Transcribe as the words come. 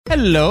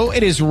Hello,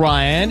 it is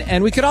Ryan,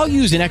 and we could all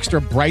use an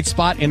extra bright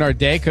spot in our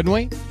day, couldn't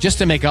we? Just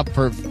to make up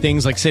for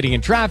things like sitting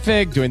in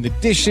traffic, doing the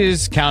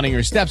dishes, counting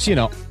your steps, you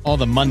know, all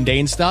the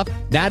mundane stuff.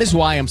 That is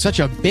why I'm such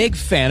a big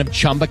fan of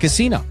Chumba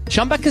Casino.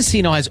 Chumba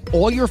Casino has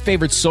all your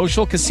favorite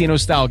social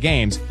casino-style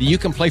games that you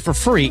can play for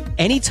free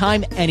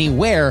anytime,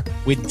 anywhere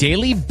with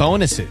daily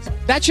bonuses.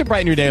 That should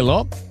brighten your day a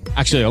little.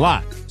 Actually, a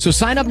lot. So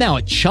sign up now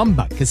at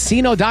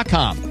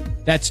ChumbaCasino.com.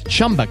 That's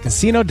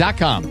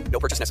ChumbaCasino.com. No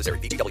purchase necessary.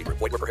 VGW Group.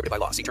 Void where prohibited by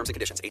law. See terms and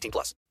conditions.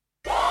 18+.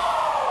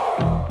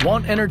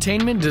 Want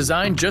entertainment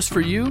designed just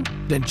for you?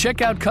 Then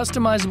check out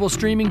customizable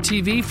streaming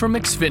TV from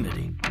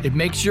Xfinity. It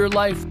makes your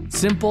life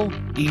simple,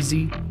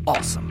 easy,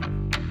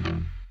 awesome.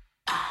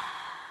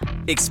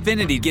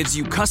 Xfinity gives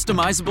you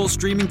customizable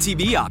streaming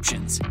TV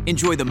options.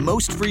 Enjoy the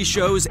most free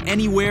shows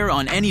anywhere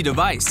on any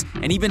device,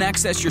 and even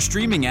access your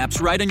streaming apps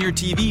right on your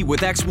TV with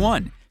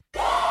X1.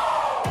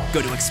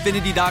 Go to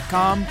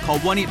Xfinity.com, call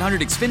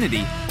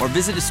 1-800-XFINITY, or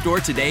visit a store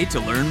today to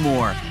learn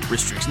more.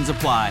 Restrictions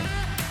apply.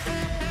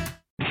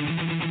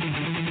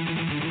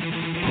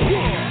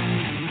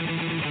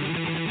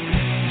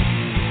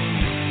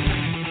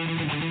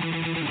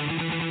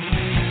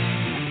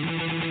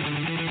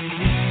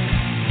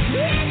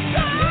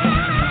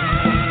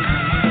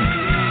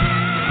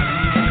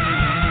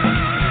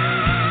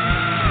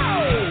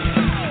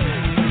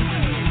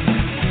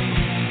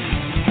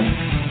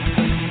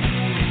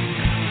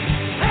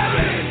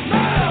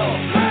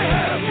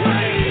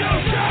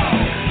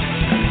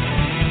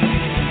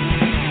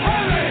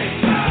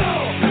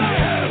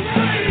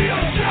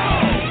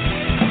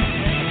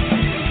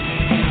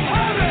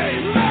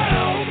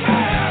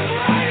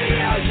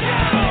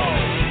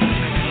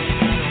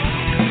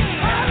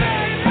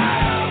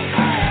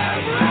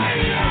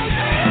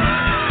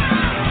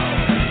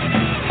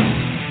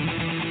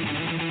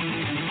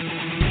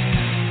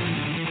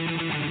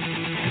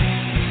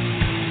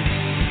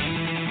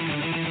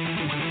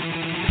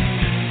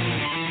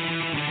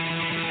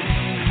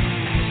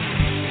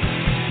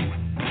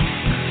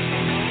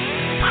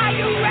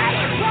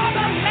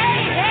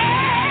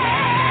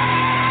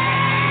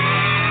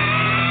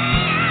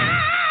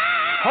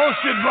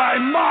 Hosted by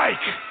Mike,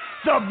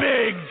 the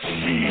Big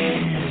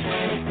Cheese.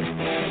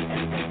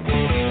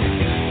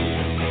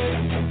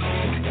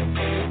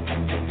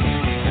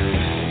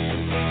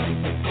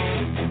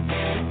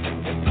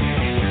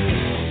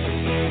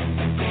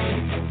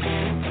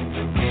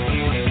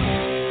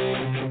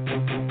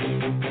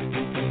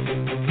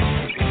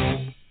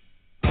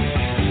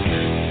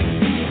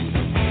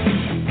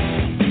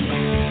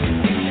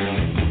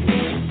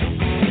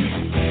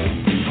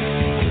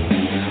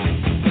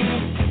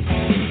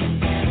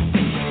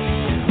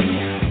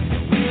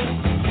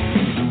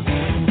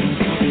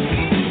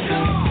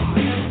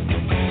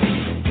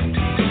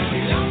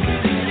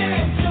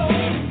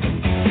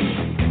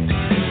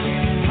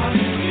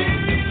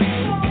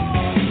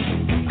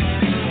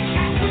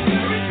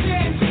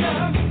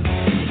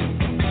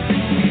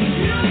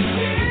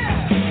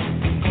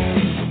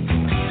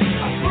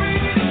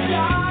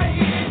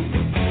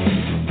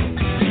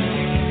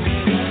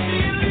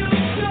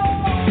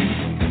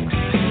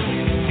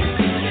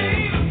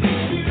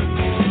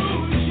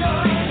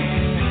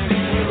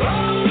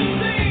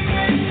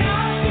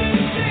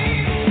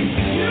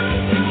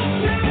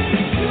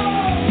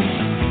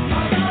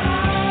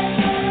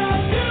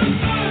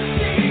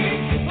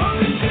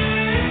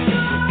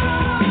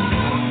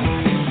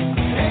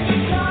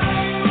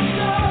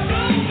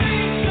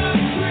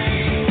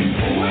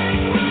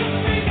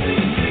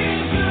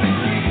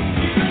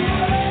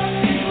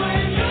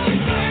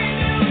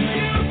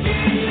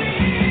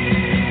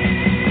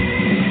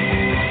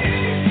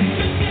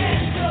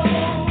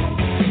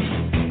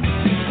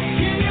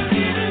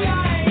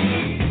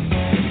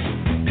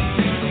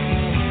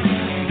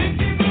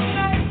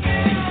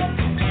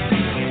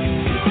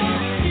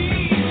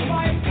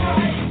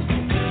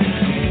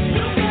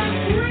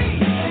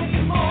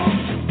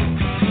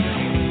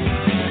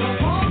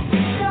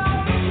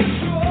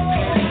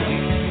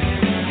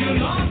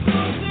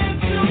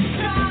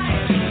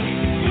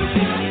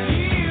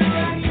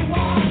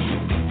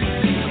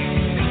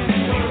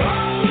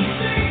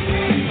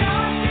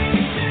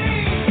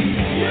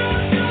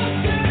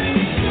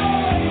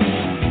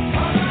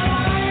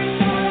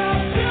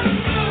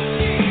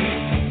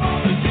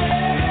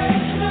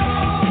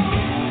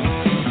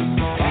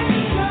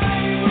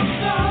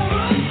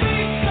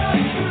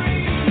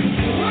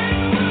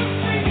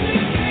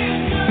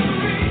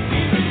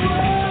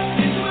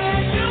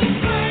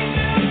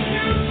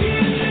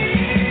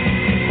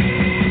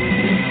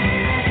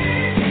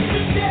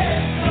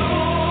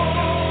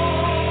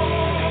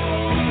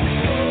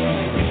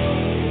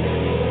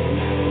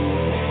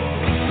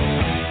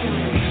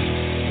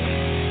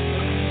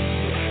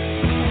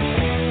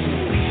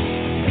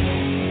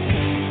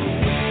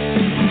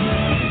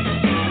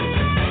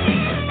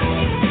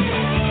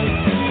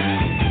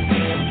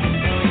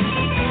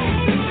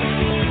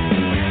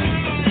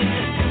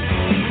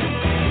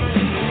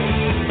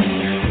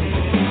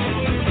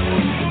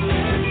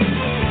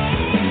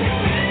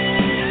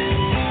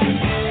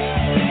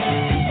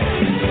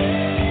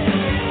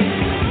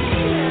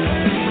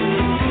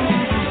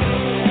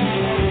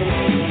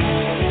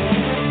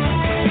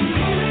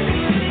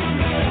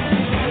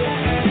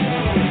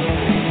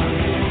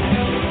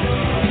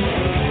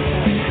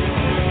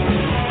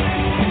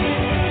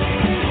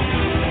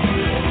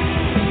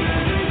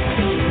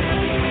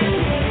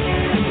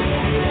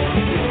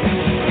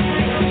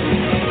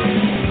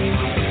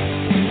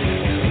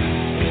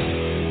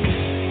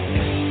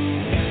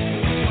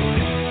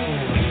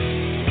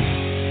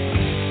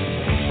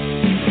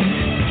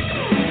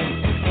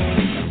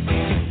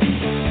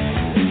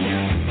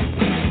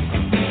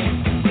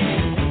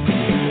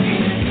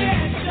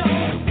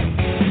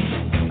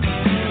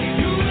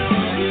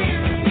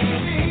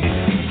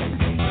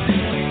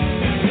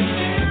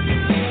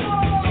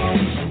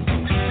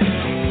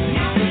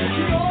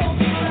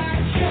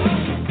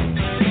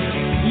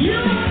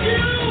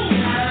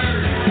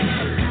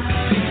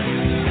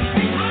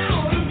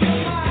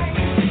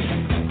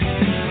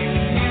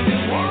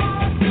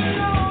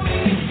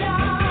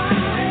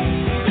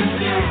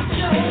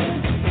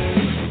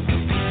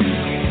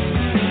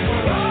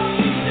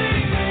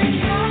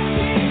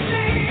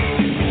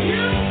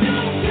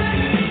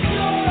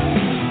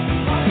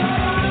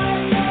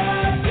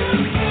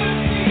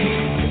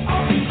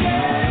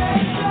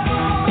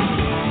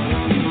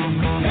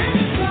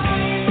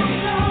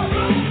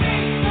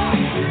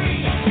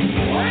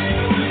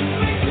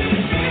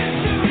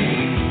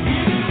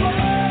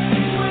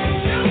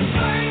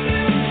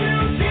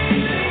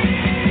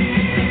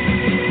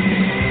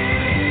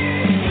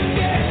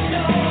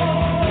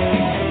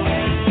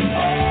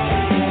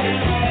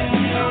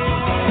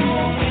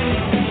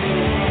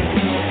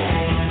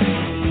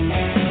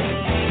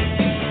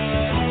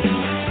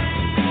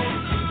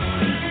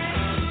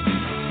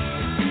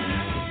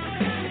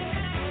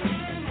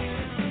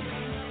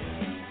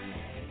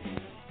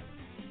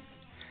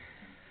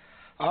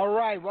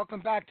 right, welcome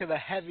back to the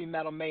Heavy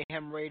Metal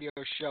Mayhem Radio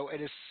Show. It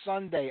is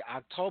Sunday,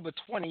 October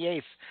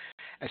 28th.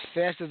 As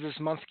fast as this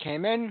month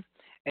came in,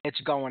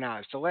 it's going out.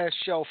 It's the last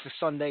show for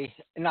Sunday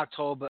in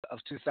October of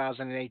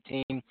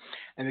 2018, and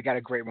we got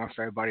a great one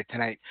for everybody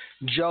tonight.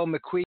 Joe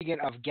Mcguigan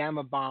of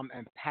Gama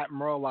and Pat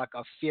Mulock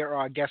of Phear are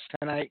our guests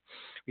tonight.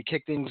 We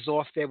kicked things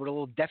off there with a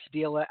little Death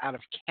Dealer out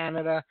of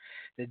Canada,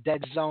 the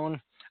Dead Zone.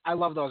 I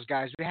love those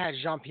guys. We had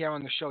Jean-Pierre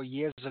on the show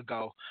years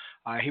ago.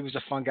 He was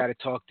a fun guy to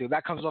talk to.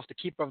 That comes off the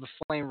Keeper of the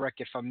Flame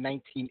record from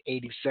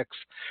 1986.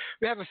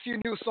 We have a few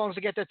new songs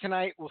to get to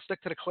tonight. We'll stick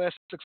to the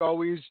classics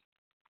always.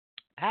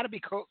 I had to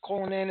be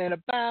calling in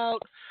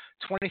about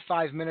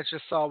 25 minutes or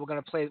so. We're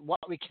going to play what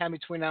we can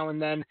between now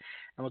and then, and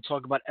we'll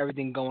talk about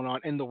everything going on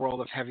in the world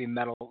of heavy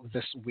metal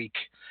this week.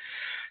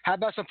 How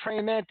about some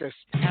Praying Mantis?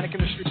 Panic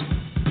in the Streets.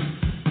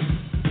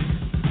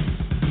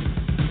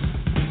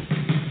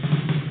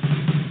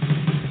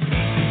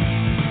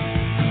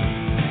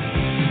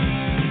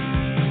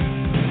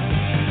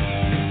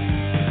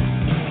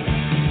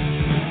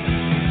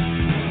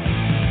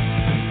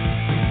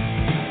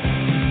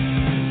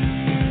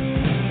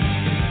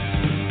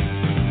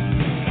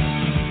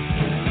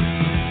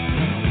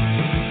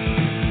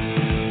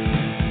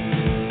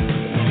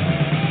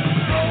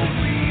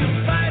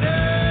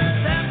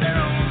 Fighters have their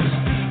own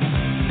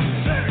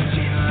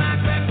searching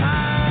like that.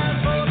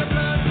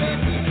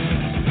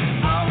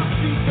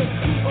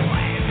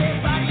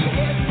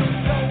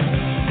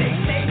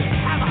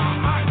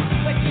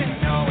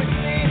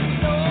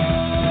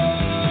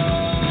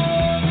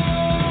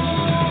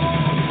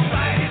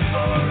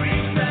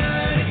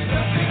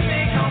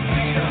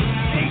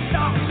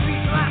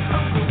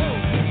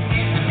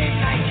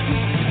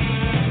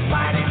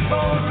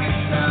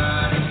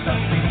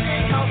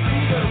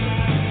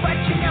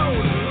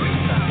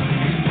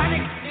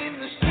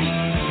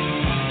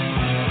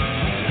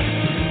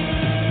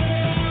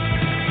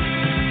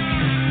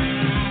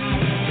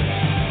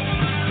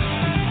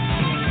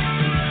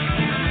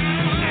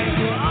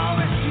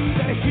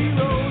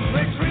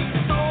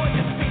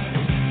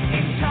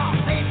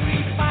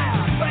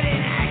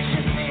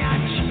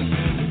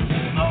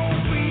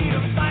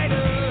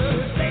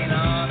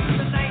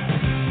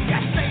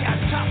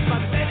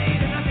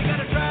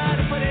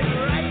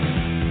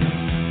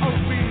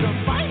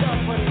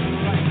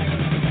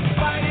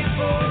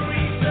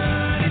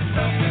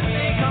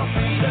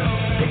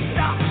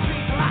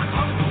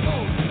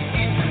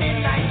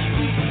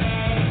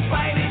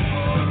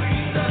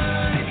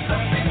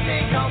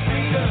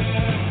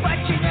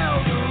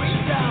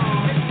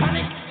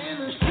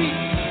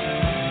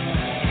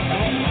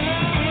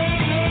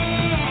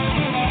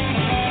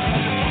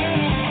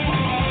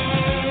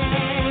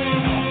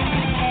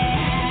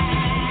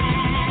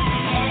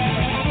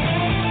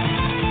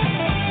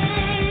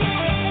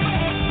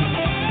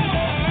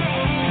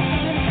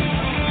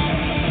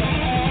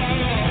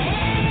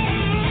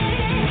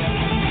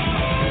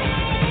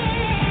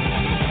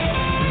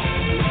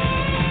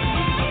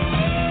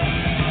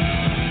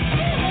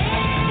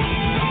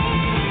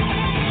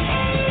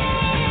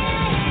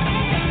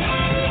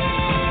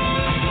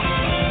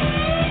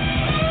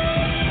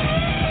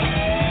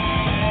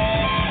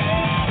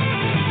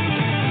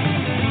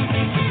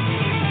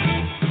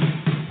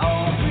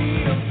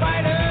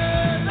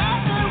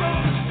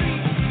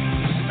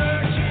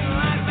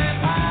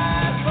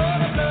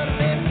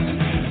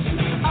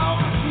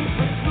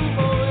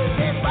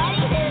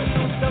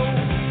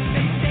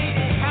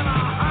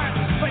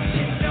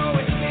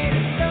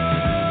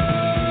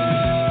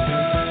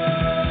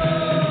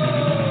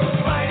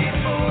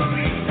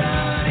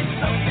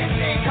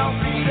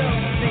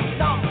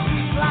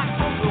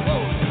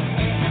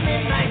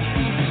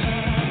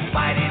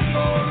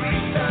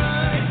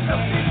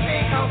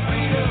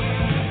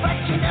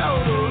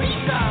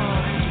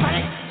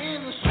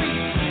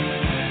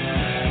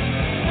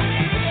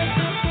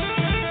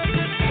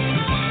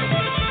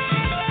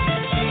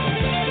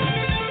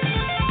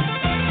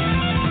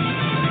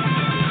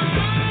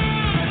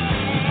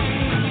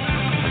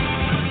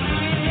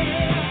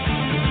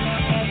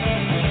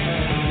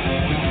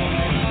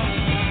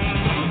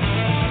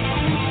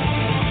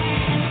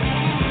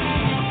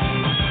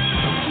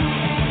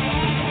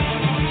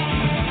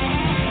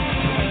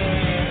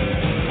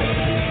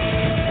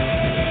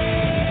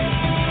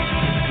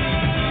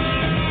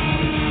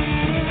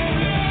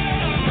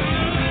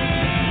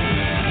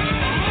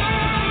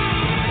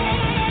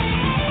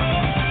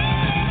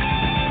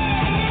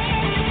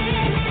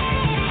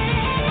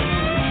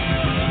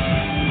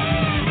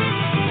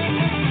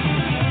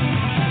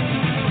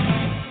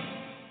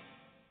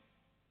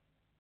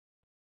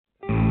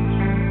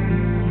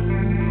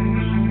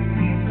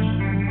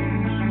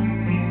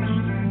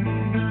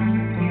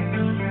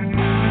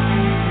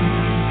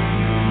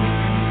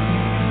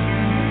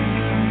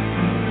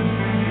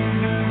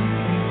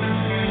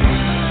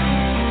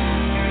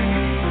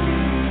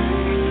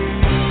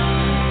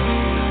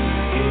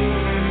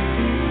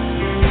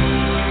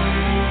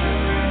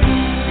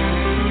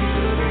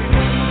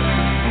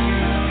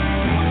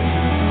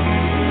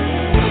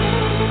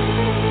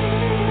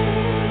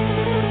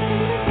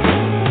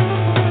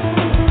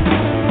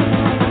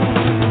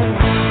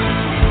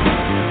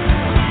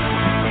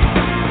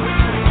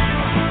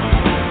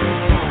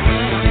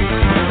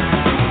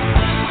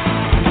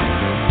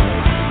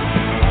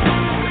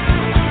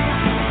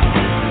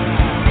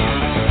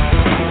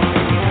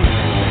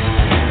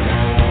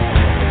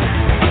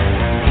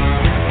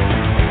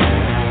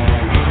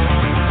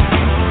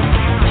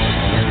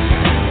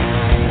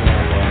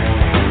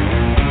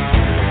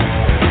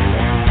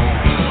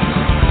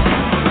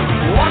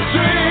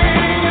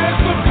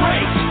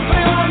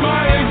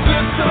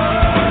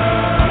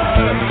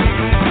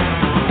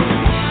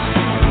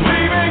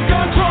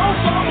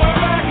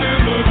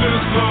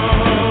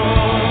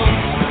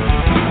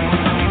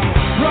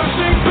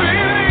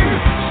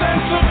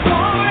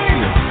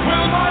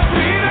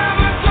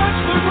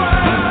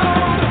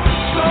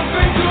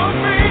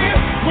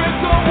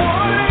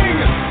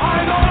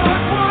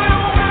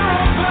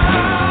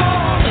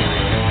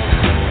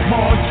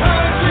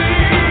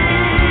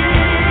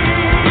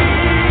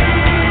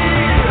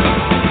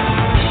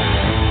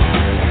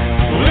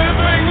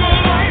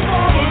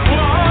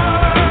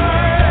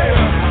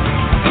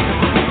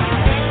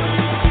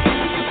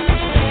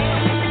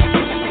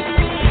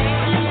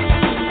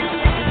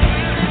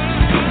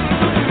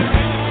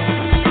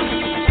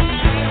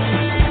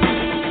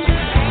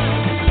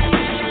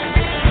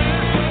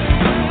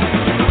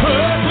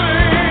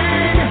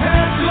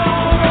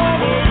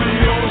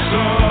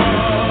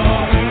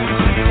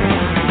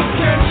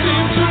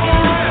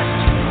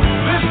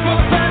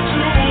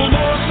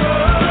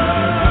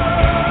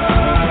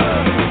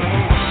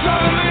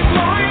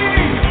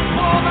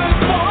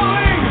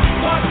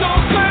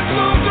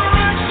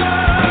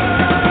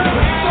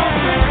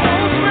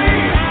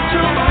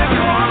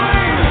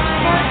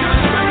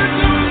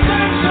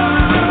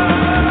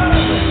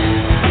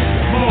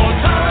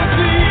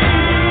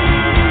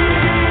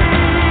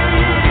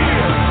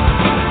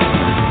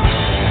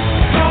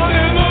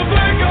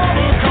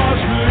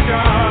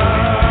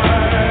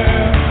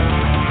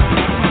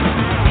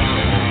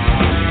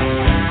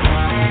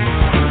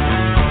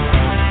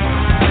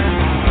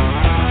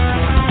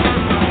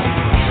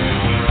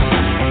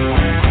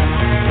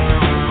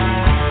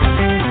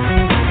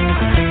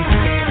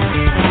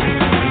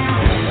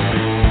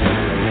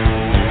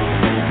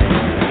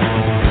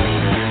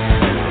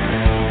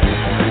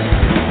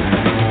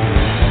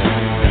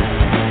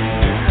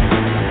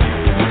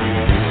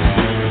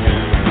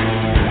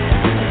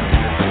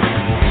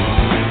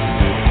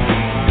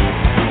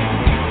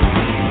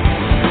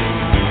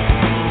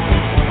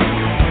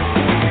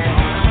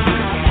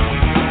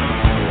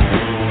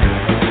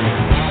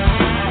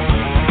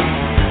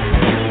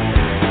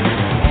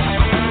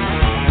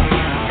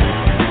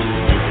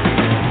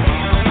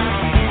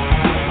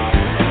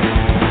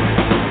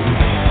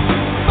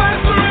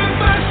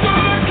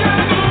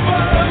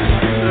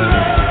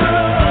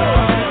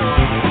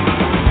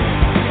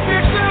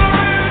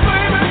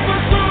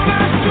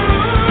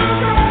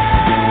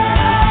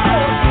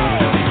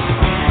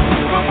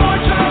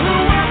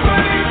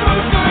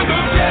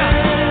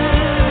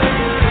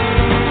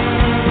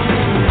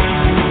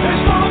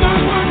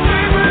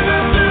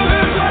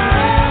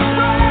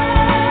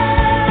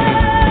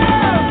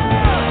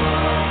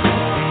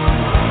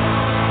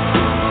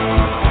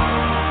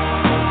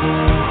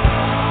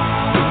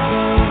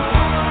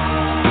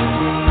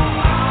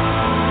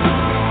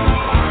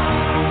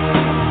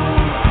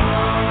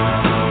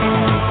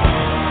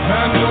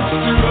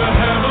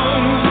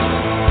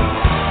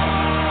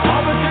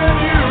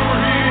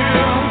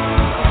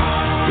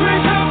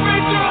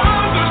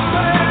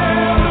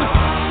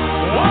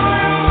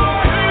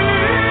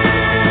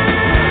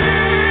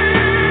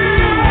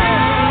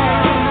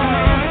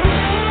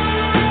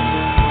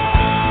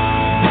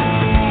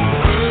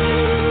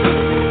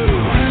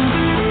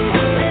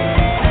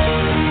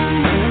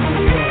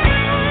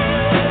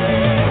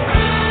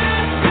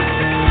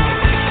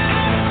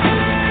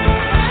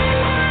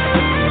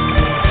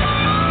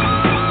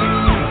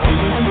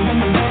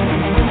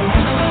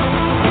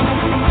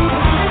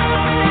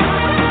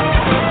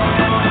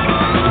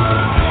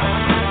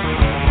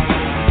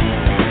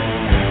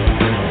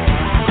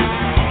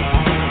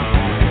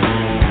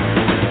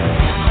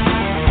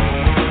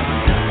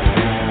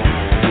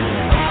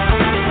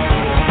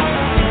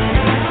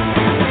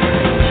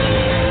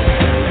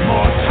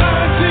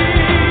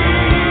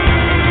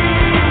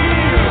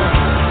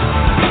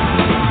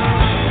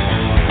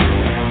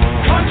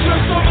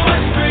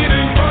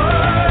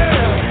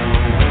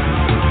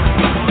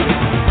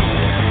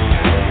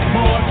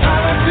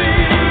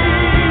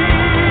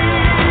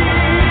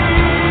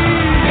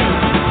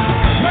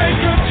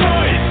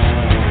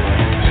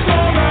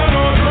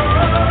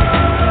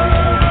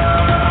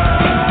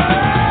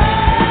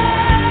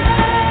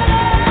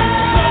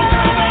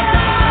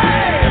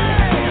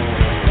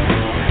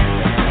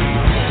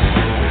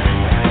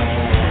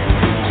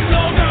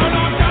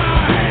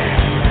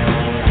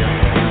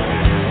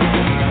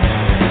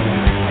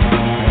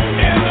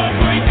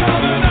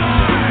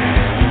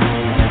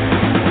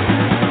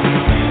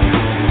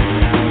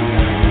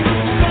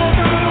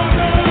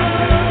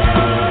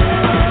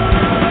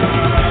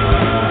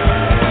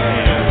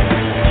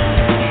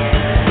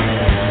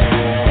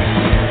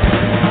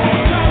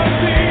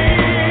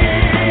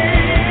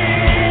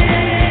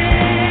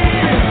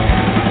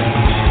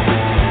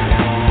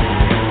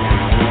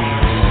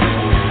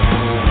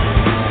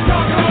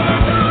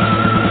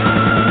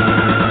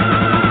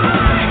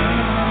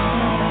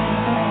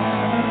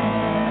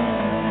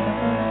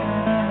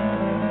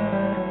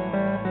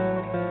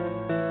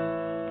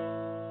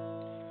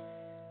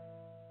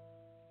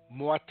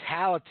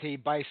 Immortality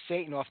by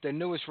Satan off their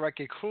newest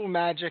record, Cruel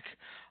Magic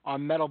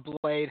on Metal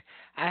Blade.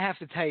 I have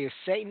to tell you,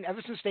 Satan,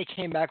 ever since they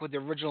came back with the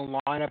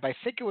original lineup, I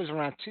think it was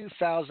around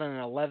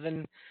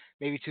 2011,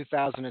 maybe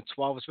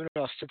 2012. It's been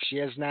about 6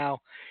 years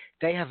now.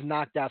 They have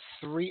knocked out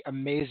 3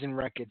 amazing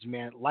records,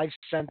 man. Life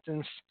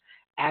Sentence,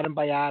 Atom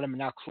by Atom, and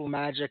now Cruel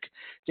Magic.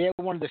 They're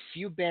one of the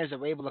few bands that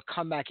were able to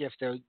come back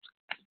after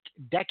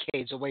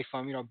decades away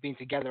from, being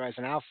together as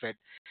an outfit.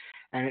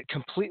 And it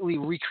completely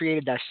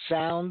recreated that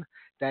sound,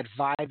 that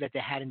vibe that they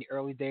had in the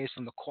early days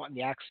from the Caught in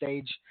the Act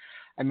stage.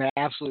 I mean, I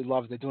absolutely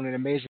love it. They're doing an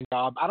amazing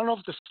job. I don't know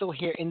if they're still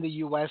here in the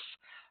U.S.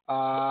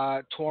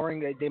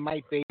 Touring. They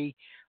might be.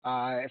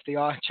 If they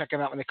are, check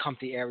them out when they come to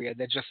the area.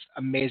 They're just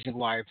amazing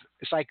live.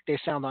 It's like they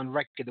sound on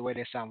record the way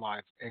they sound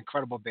live.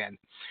 Incredible band.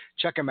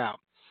 Check them out.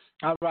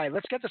 All right,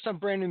 let's get to some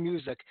brand new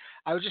music.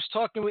 I was just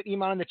talking with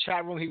Iman in the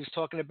chat room. He was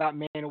talking about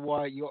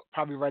Manowar. You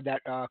probably read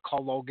that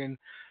Carl Logan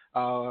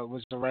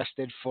was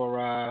arrested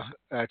for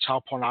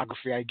child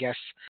pornography, I guess.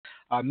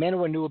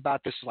 Manowar knew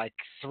about this like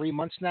 3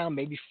 months now,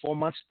 maybe 4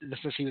 months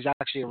since he was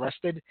actually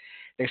arrested.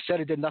 They said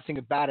it did nothing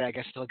about it, I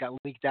guess, until it got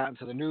leaked out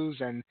into the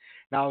news, and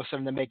now all of a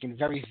sudden they're making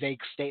very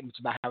vague statements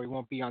about how he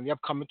won't be on the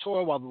upcoming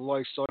tour while the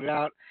lawyers sort it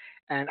out.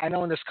 And I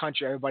know in this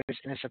country everybody's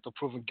innocent until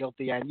proven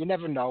guilty, and you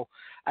never know.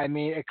 I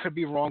mean, it could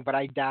be wrong, but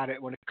I doubt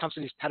it. When it comes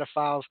to these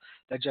pedophiles,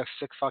 they're just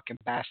sick fucking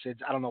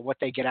bastards. I don't know what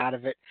they get out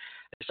of it,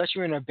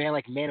 especially in a band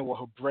like Manowar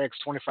who brags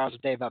 24 hours a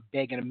day about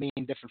begging a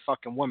million different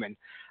fucking women.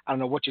 I don't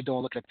know what you're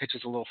doing looking at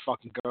pictures of little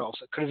fucking girls.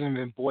 It could have even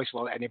been boys,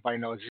 well, anybody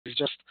knows. He's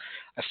just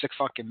a sick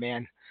fucking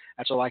man.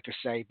 That's all I can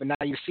say. But now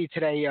you see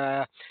today,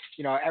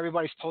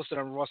 everybody's posted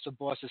on Ross the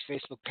Boss's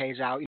Facebook page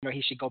how,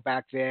 he should go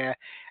back there.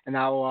 And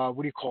now,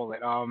 what do you call it?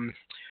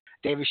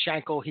 David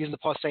Schenkel, he's in the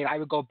post saying, I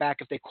would go back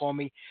if they call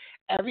me.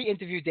 Every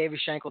interview David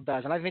Schenkel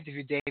does, and I've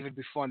interviewed David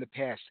before in the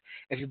past,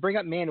 if you bring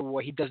up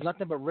Manowar, he does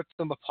nothing but rip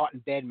them apart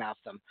and badmouth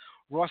them.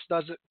 Ross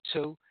does it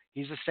too.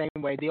 He's the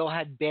same way. They all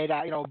had bad,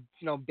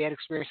 bad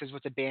experiences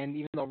with the band,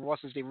 even though Ross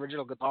is the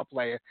original guitar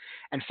player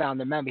and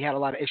founder member. He had a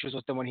lot of issues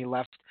with them when he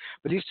left.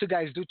 But these two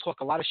guys do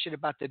talk a lot of shit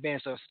about the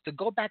band. So to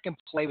go back and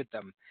play with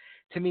them,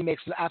 to me,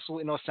 makes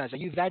absolutely no sense. Are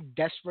you that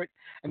desperate?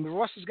 I mean,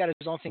 Ross has got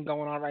his own thing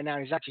going on right now.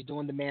 He's actually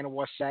doing the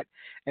Manowar set,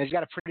 and he's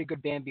got a pretty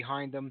good band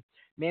behind him.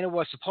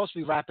 Manowar is supposed to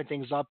be wrapping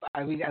things up,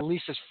 at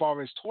least as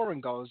far as touring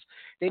goes.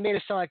 They made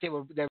it sound like it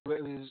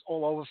was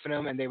all over for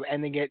them and they were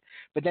ending it,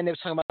 but then they were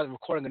talking about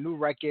recording a new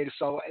record,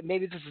 so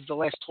maybe this is the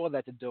last tour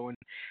that they're doing.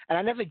 And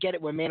I never get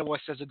it when Manowar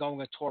says they're going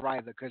on a tour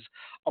either, because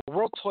a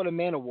world tour to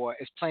Manowar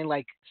is playing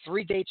like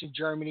 3 dates in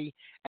Germany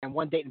and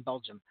 1 date in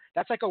Belgium.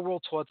 That's like a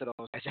world tour to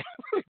those guys. They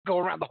don't go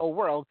around the whole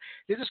world.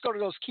 They just go to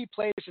those key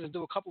places and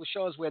do a couple of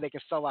shows where they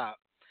can sell out.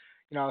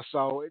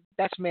 So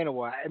that's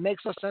Manowar. It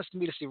makes no sense to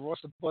me to see Ross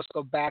the Boss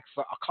go back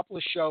for a couple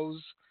of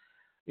shows,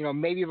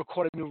 maybe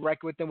record a new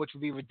record with them, which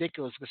would be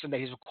ridiculous because someday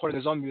he's recording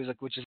his own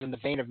music, which is in the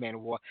vein of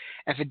Manowar.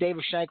 And for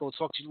David Schenkel to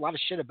talk a lot of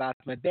shit about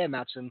him and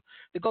badmouth him,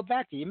 to go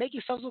back there, you make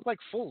yourselves look like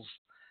fools.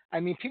 I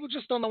mean, people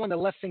just don't know when to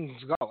let things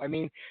go. I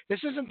mean, this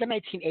isn't the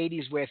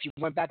 1980s where if you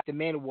went back to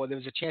Manowar, there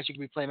was a chance you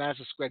could be playing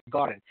Madison Square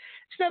Garden.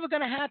 It's never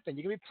going to happen.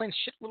 You're going to be playing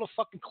shit little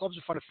fucking clubs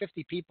in front of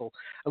 50 people,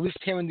 at least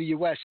here in the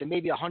U.S., and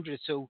maybe 100 or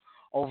 2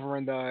 over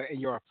in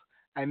Europe.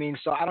 I mean,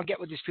 so I don't get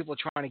what these people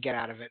are trying to get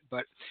out of it,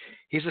 but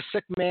he's a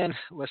sick man.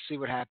 Let's see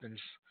what happens.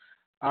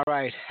 All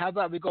right. How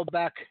about we go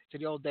back to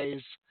the old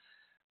days?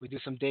 We do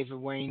some David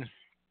Wayne,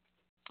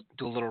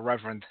 do a little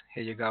Reverend.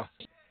 Here you go.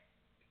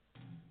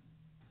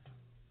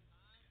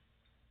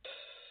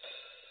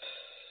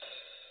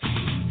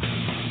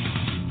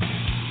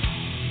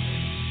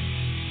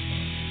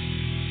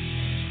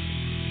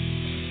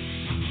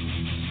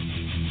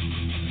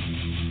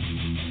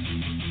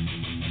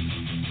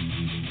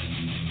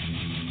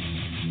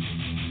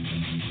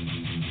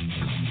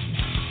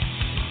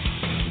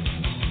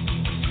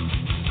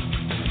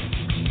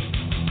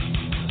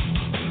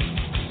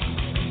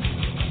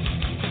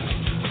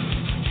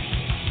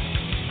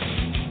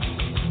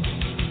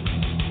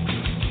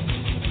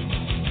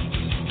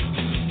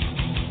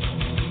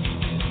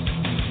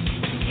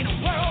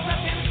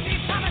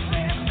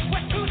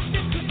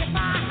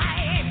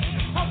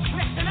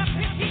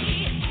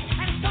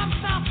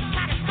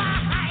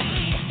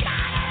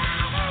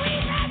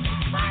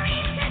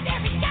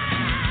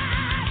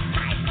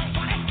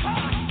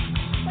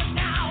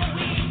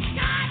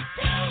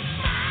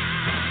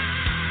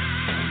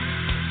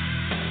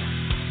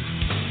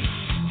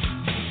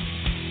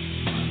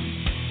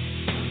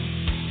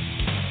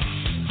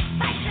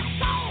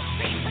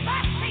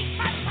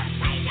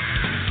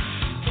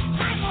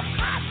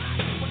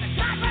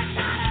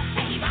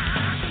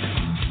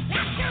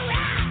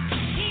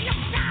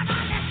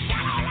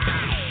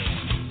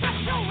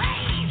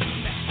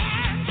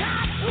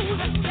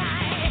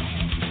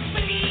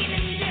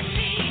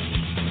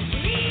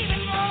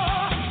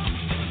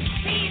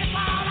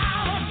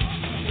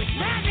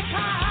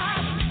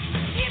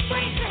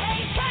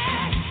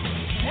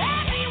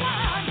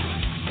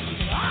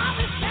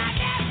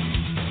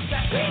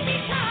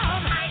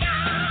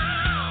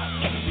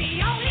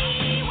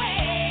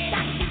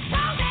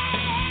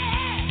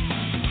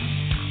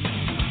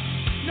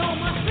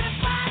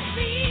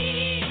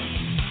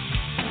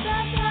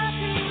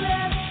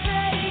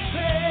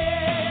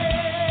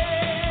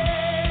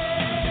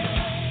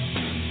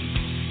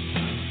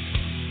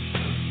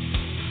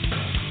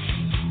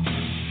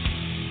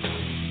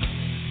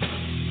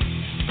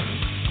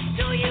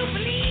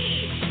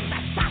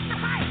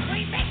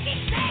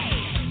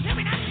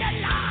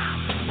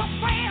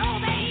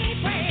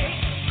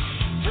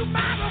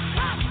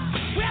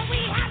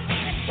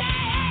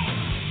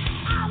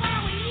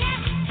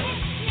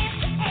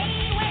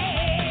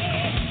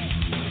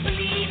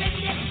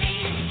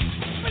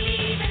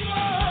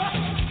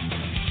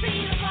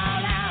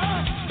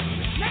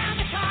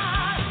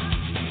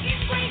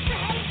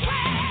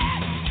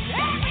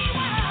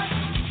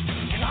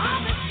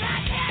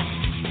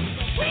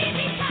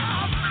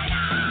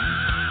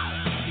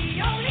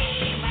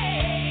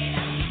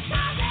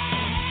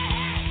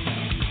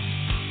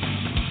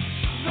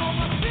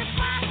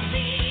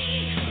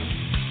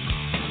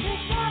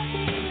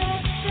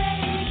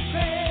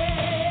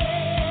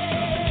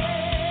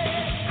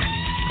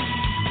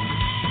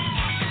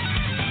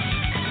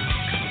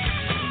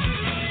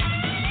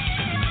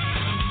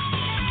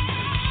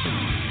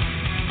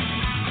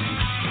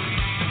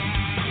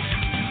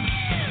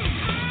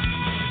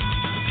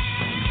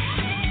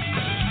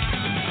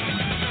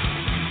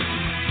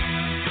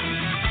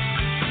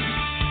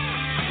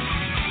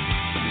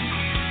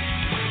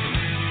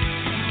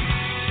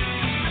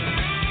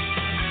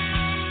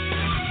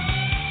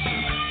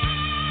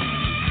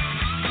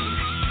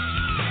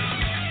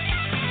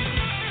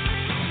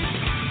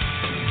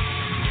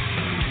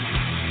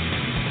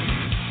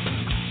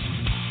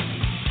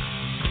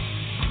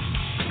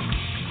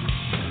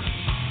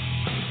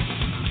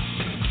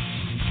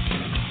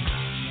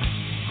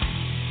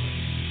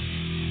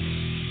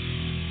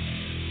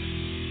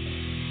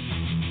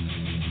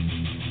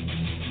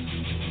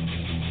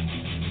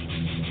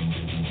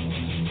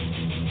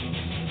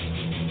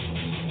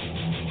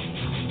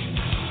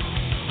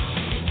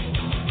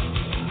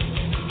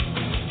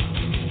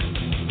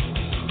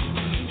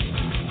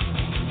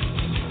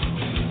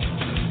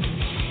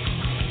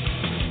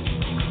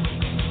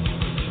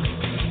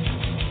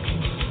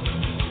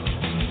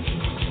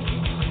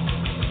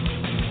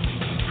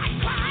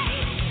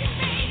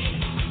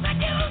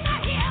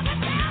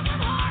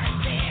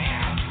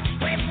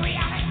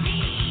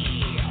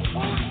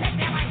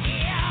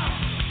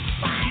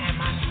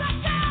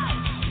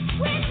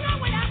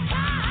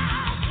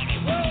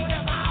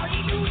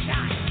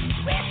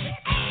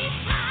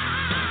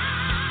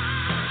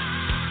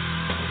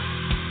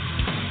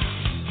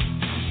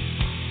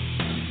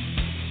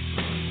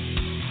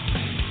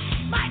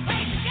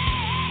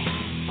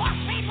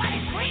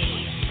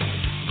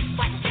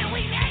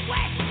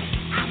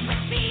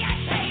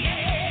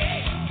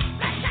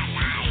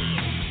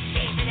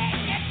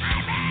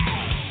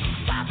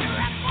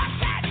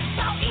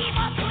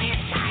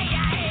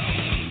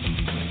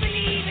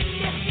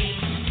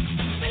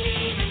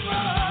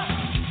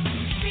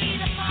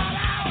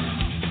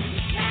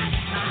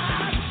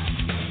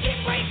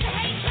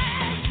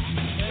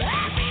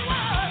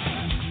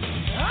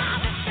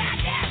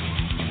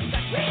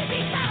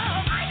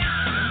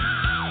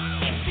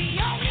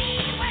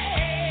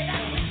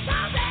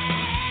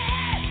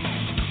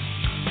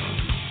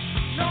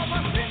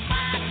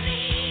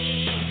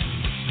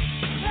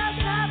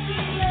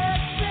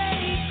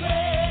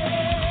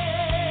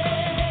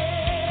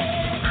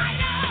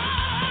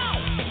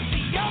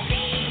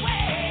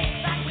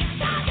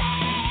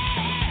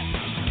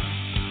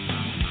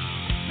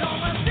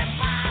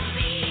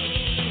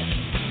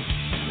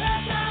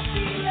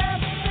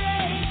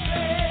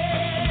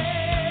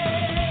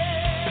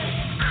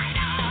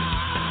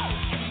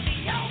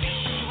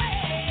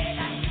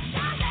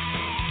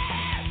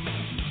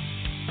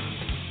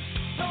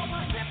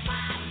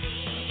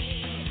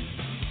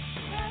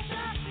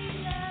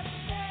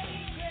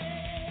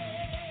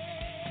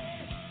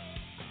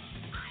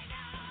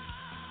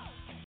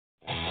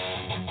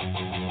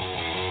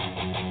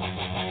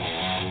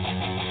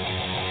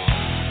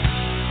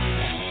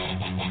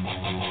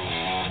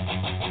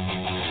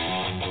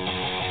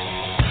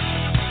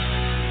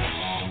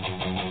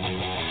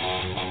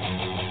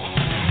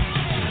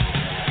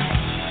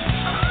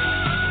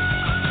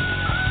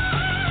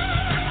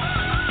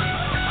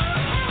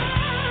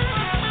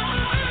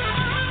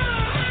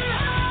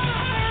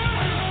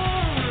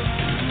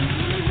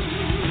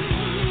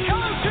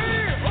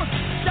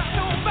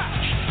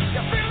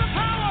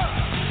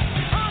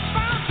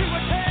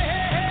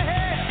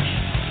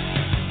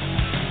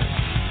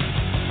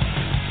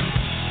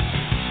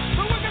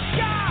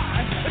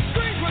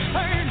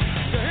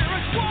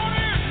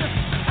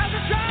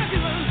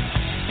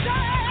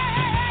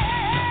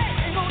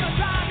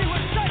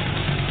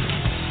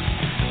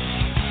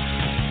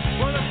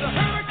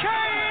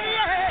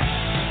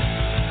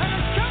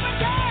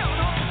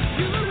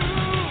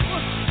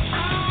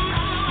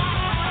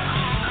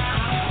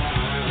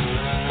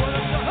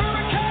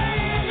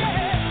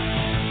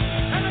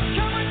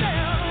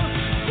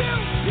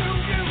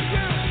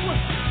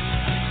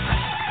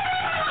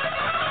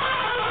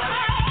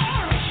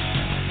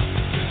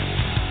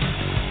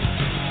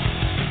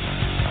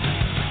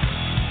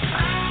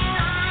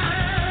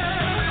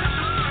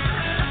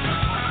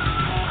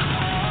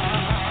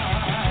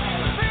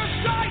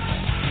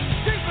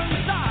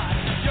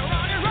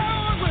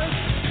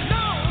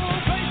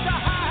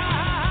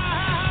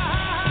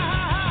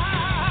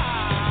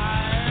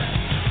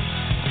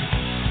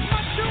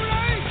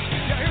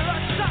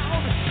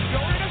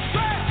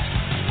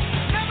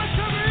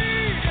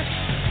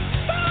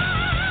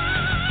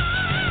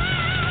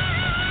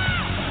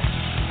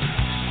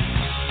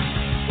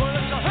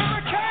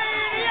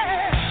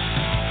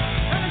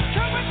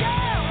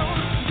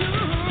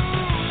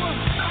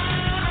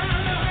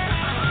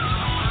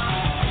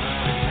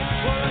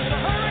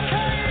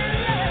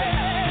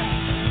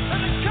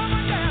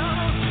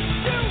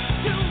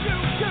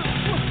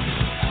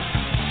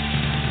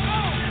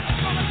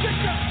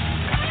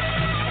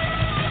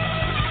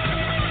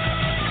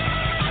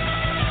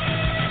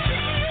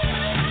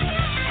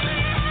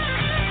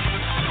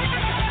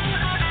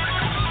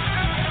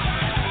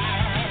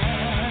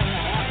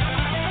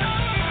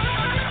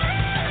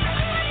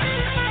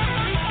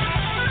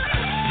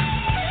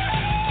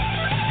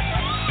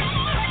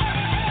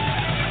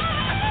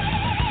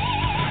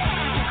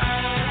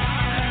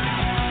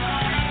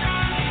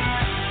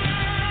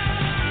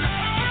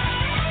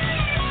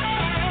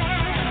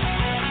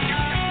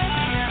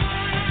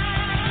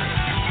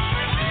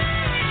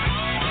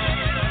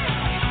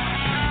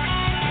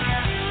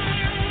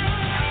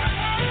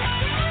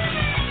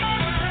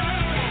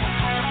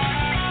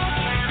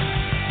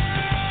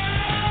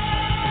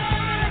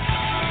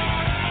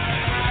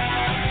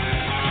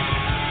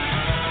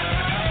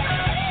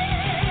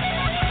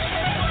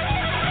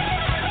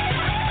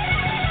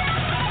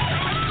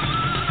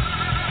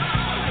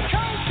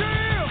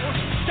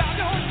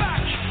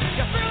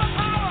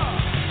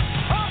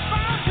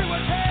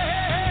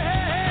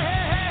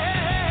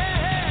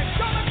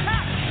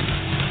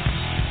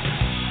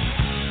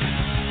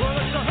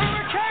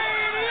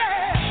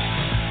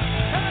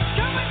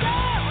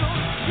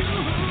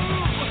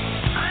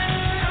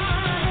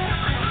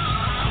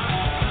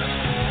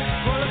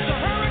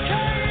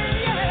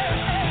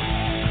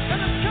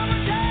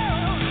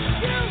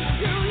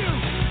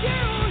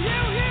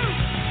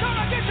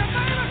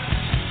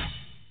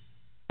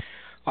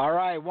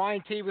 right,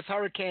 Y&T with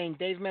Hurricane.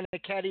 Dave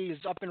Meniketti is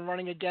up and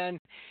running again.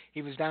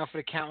 He was down for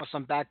the count with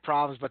some back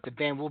problems, but the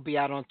band will be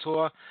out on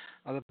tour.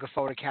 I'm looking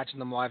forward to catching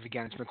them live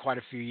again. It's been quite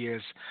a few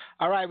years.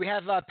 All right, we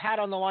have Pat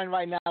on the line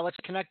right now. Let's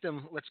connect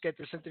him. Let's get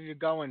this interview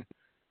going.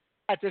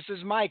 Pat, this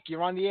is Mike.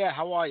 You're on the air.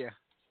 How are you?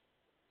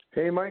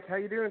 Hey, Mike. How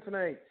you doing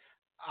tonight?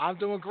 I'm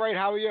doing great.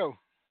 How are you?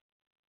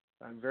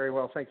 I'm very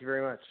well. Thank you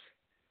very much.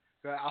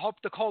 Good. I hope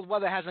the cold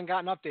weather hasn't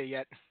gotten up there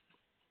yet.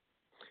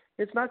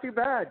 It's not too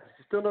bad.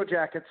 Still no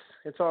jackets.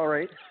 It's all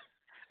right.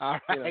 All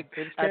right. You know, it's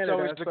That's Canada,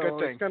 always a good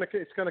thing.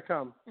 It's gonna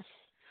come.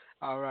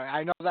 All right.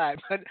 I know that,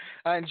 but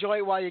enjoy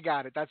it while you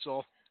got it. That's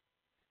all.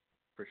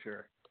 For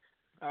sure.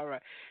 All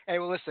right. Hey,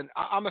 well, listen,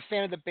 I'm a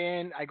fan of the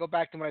band. I go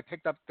back to when I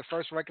picked up the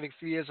first record a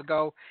few years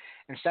ago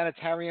in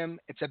Sanitarium.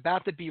 It's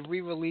about to be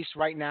re-released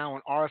right now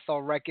on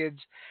RFL Records.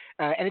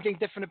 Anything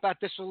different about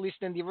this release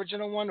than the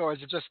original one, or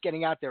is it just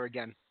getting out there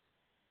again?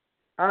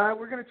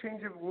 We're gonna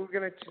change it.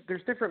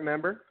 There's different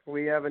member.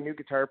 We have a new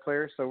guitar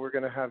player, so we're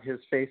gonna have his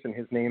face and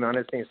his name on it.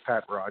 His name is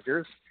Pat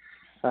Rogers.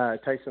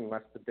 Tyson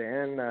left the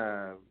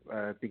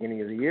band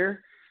beginning of the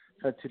year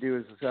to do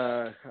his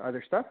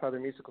other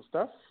musical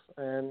stuff,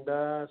 and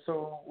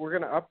so we're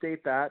gonna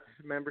update that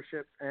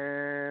membership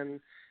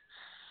and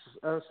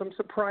some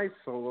surprise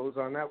solos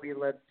on that. We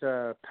let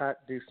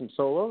Pat do some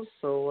solos,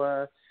 so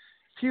a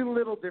few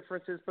little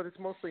differences, but it's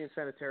mostly in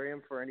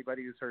Sanitarium for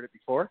anybody who's heard it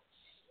before.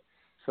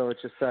 So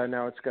it's just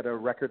now it's got a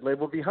record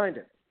label behind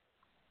it.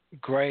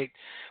 Great.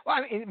 Well,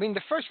 I mean,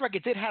 the first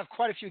record did have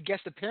quite a few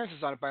guest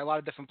appearances on it by a lot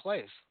of different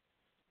players.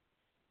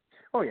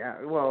 Oh yeah,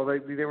 well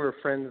they were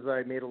friends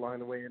I made along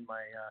the way in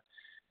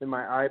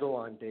my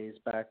Eidolon days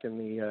back in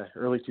the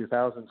early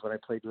 2000s when I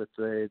played with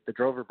the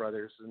Drover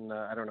brothers, and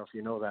I don't know if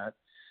you know that.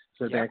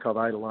 It's a band called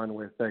Eidolon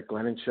with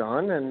Glenn and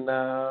Sean,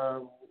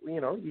 and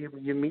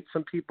you meet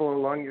some people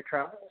along your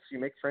travels, you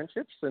make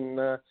friendships,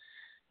 and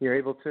you're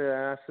able to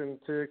ask them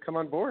to come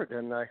on board,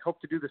 and I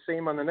hope to do the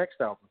same on the next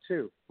album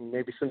too.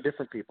 Maybe some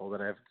different people that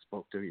I haven't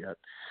spoke to yet.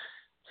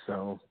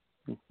 So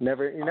it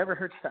never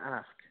hurts to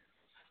ask.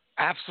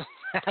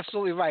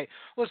 Absolutely right.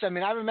 Listen, I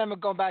mean, I remember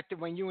going back to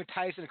when you and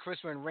Tyson and Chris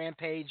were in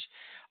Rampage.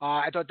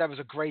 I thought that was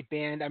a great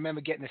band. I remember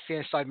getting the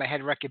Fear Inside My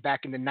Head record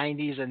back in the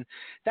 90s, and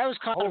that was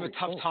kind of a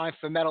tough time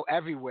for metal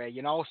everywhere,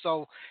 you know.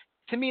 So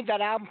to me,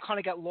 that album kind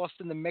of got lost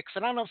in the mix,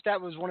 and I don't know if that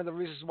was one of the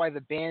reasons why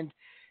the band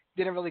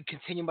didn't really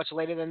continue much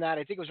later than that.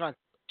 I think it was around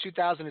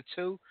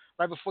 2002,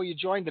 right before you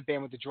joined the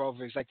band with the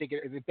Drovers. I think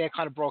the band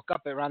kind of broke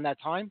up around that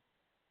time.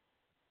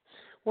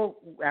 Well,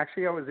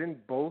 actually, I was in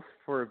both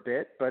for a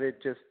bit, but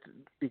it just,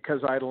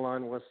 because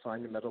Eidolon was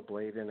signed to Metal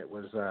Blade and it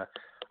was a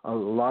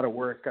lot of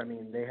work. I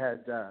mean, they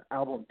had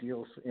album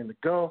deals in the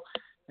go,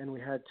 and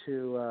we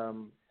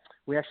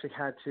actually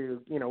had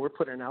to, we're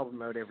putting an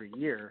album out every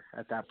year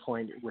at that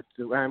point. I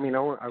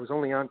was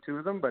only on two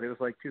of them, but it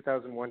was like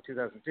 2001,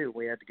 2002.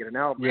 We had to get an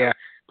album out,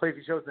 play a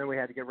few shows, and then we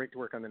had to get right to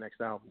work on the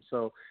next album.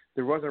 So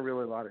there wasn't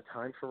really a lot of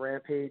time for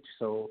Rampage,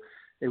 so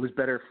it was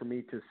better for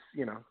me to,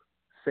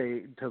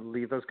 say to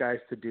leave those guys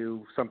to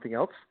do something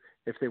else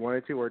if they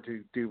wanted to, or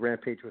to do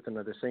Rampage with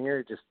another singer.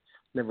 It just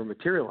never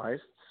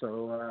materialized.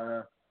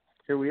 So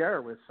here we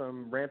are with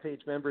some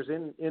Rampage members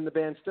in the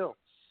band still.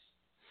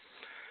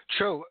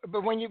 True,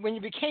 but when you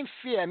became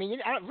Phear, I mean,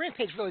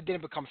 Rampage really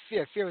didn't become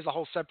Phear. Phear was a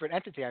whole separate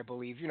entity, I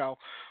believe,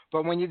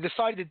 But when you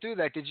decided to do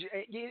that,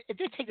 it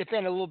did take the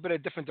band a little bit of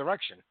a different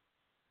direction.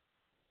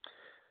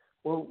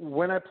 Well,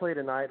 when I played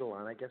in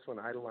Eidolon, I guess when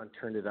Eidolon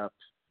turned it up,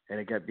 and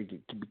it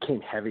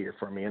became heavier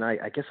for me, and I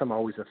guess I'm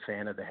always a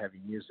fan of the heavy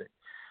music.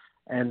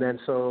 And then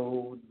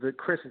so the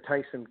Chris and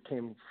Tyson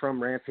came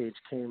from Rampage,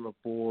 came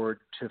aboard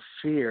to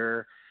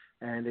Phear,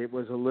 and it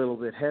was a little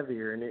bit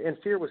heavier. And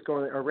Phear was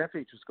going, or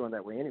Rampage was going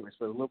that way anyways,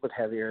 but a little bit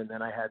heavier. And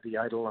then I had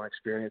the Eidolon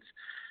experience.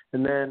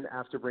 And then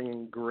after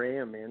bringing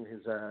Graham in,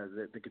 who's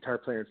the guitar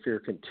player in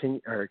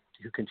Phear,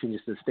 who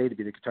continues to this day to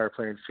be the guitar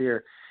player in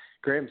Phear,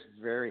 Graham's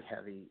very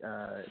heavy.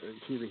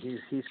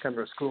 He's come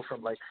to a school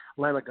from like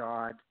Lamb of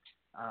God.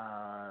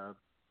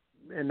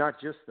 And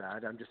not just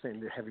that, I'm just saying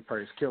the heavy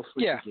part is kill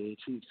switch gauge.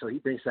 So he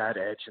brings that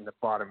edge in the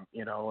bottom,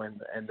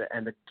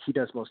 and he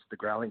does most of the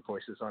growling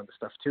voices on the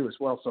stuff too as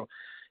well. So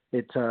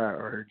it's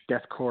or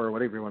deathcore or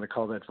whatever you want to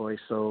call that voice.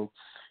 So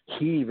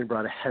he even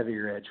brought a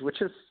heavier edge,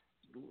 which is,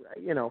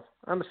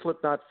 I'm a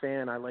Slipknot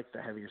fan. I like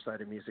the heavier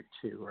side of music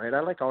too, right? I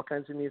like all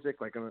kinds of music.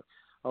 Like I'm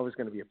always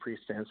going to be a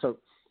Priest fan. So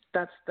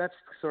that's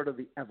sort of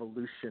the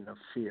evolution of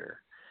Phear,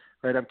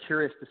 right? I'm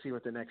curious to see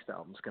what the next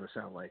album's going to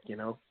sound like,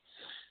 So,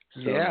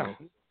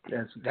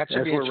 as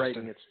we're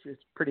writing,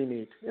 it's pretty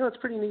neat. It's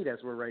pretty neat as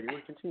we're writing.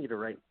 We continue to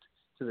write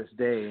to this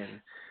day, and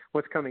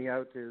what's coming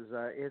out is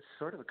it's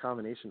sort of a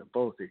combination of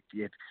both.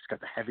 It's got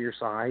the heavier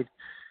side,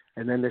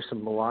 and then there's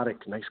some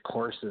melodic, nice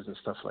choruses and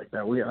stuff like that.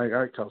 I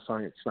already tell a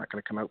song it's not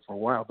going to come out for a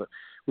while, but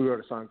we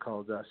wrote a song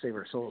called "Save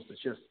Our Souls."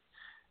 It's just,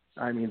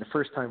 the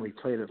first time we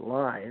played it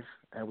live,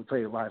 we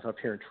played it live up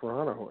here in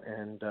Toronto,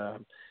 and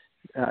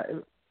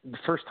the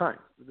first time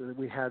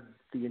we had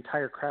the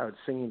entire crowd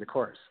singing the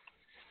chorus.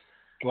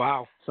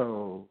 Wow.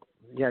 So,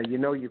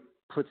 you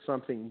put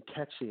something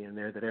catchy in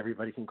there that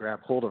everybody can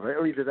grab hold of.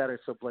 Or either that or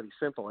it's so bloody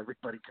simple,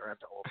 everybody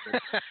grabs hold of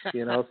it.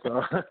 You know,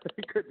 so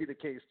it could be the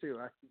case too.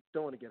 I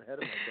don't want to get ahead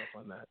of myself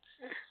on that.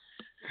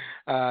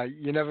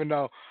 You never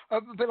know.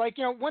 But like,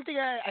 you know, one thing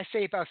I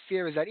say about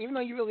Phear is that even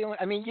though you really only,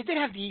 I mean, you did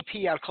have the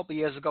EP out a couple of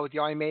years ago with the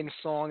Iron Maiden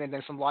song and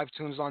then some live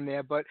tunes on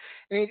there, but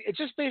I mean, it's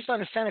just based on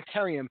the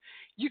Sanitarium.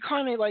 You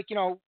kind of like, you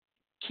know,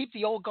 keep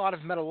the old god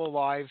of metal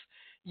alive.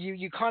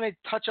 You kind of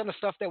touch on the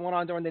stuff that went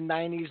on during the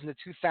 90s and the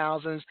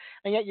 2000s,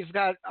 and yet you've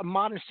got a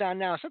modern sound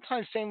now.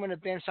 Sometimes saying when a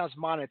band sounds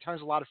modern, it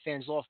turns a lot of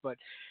fans off, but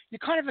you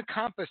kind of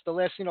encompass the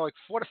last, you know, like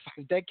 4 to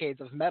 5 decades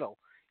of metal,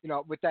 you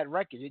know, with that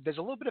record. There's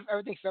a little bit of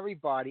everything for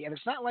everybody, and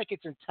it's not like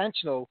it's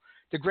intentional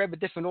to grab a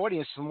different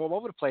audience from all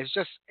over the place.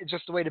 It's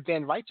just the way the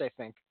band writes, I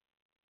think.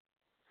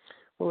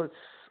 Well,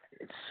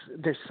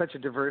 there's such a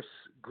diverse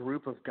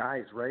group of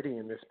guys writing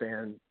in this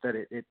band that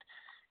it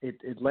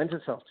lends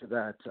itself to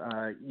that.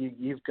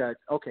 You've got,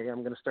 okay,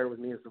 I'm going to start with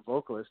me as the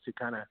vocalist who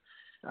kind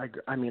of,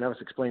 I mean, I was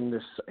explaining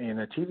this in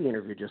a TV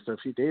interview just a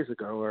few days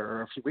ago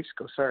or a few weeks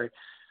ago, sorry.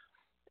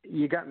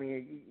 You got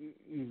me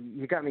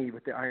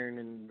with the Iron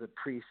and the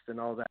Priest and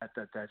all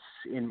that's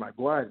in my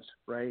blood,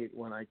 right,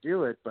 when I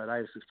do it. But I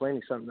was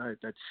explaining something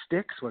that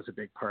Styx was a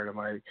big part of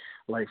my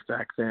life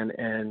back then,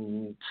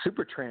 and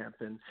Supertramp,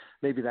 and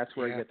maybe that's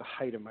where I get the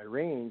height of my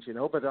range, you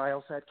know. But I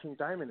also had King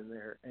Diamond in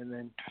there, and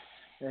then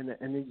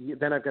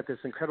I've got this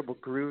incredible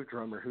groove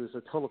drummer who's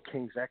a total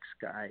King's X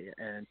guy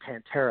and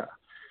Pantera,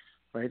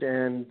 right?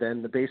 And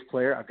then the bass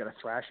player, I've got a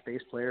thrash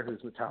bass player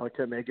who's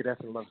Metallica, Megadeth,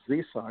 and loves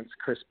these songs,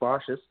 Chris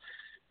Boschus.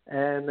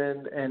 And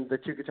the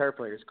 2 guitar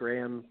players,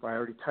 Graham, I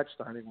already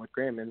touched on him with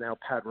Graham, and now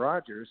Pat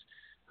Rogers,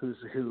 who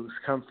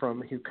comes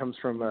from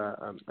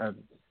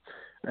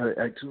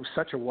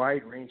such a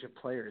wide range of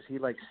players. He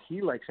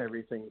likes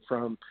everything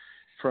from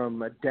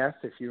Death,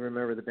 if you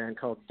remember the band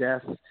called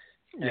Death,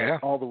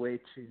 all the way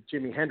to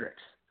Jimi Hendrix,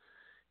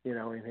 you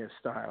know, in his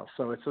style.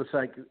 So it's just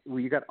like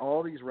you got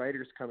all these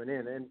writers coming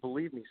in, and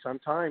believe me,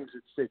 sometimes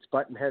it's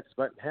button heads,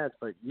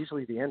 but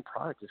usually the end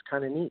product is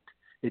kind of neat.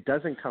 It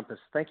does encompass,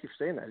 thank you for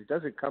saying that, it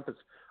does encompass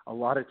a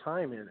lot of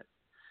time in it.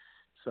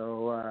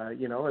 So,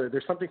 you know,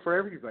 there's something for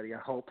everybody, I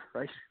hope,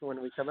 right, when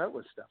we come out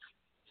with stuff.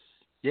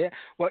 Yeah.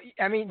 Well,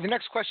 I mean, the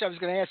next question I was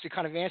going to ask, you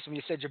kind of answered when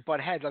you said your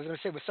butt heads. I was going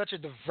to say, with such a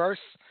diverse,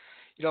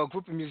 you know,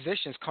 group of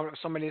musicians coming up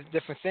with so many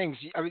different things,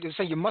 I mean,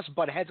 you must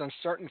butt heads on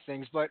certain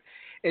things, but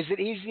is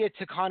it easier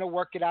to kind of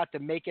work it out to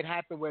make it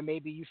happen where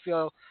maybe you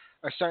feel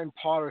a certain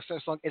part or a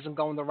certain song isn't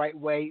going the right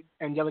way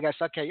and the other guy's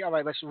like, okay, all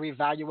right, let's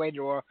reevaluate it,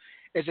 or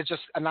is it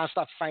just a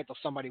nonstop fight till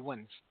somebody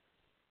wins?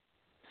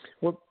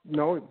 Well,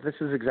 no, this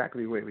is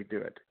exactly the way we do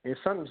it. If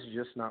something's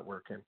just not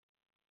working,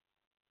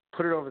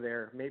 put it over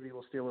there. Maybe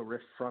we'll steal a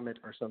riff from it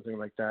or something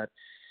like that.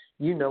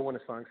 You know when a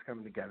song's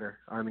coming together.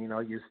 I mean,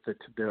 I'll use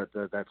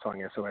that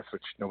song SOS,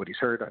 which nobody's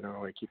heard. I don't know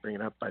why I keep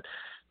bringing it up, but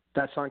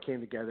that song came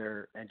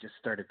together and just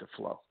started to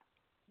flow.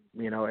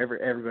 You know,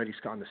 everybody's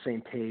on the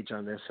same page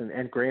on this,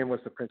 and Graham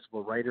was the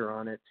principal writer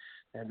on it,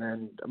 and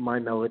then my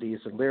melodies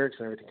and lyrics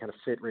and everything kind of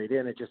fit right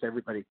in. It just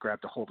everybody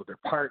grabbed a hold of their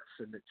parts,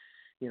 and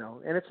you know,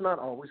 and it's not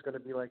always going to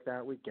be like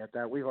that. We get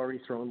that. We've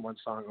already thrown one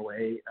song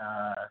away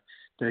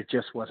that it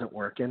just wasn't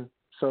working.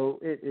 So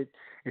it's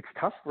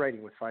tough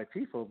writing with 5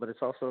 people, but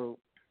it's also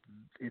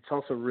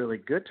really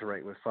good to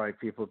write with 5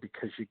 people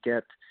because you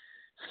get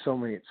so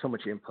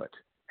much input,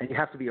 and you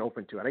have to be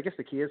open to it. I guess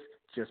the key is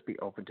just be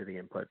open to the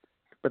input.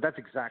 But that's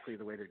exactly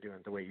the way they're doing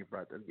it, the way you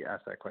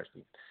asked that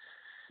question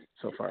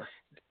so far.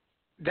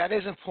 That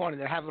is important,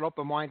 to have an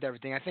open mind to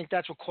everything. I think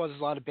that's what causes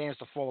a lot of bands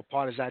to fall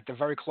apart, is that they're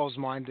very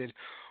closed-minded,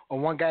 or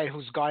one guy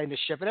who's guiding the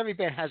ship. And every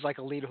band has like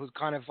a leader who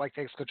kind of like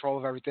takes control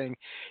of everything.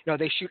 You know,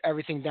 they shoot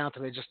everything down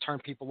till they just turn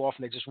people off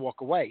and they just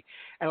walk away.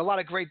 And a lot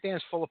of great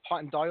bands fall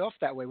apart and die off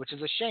that way, which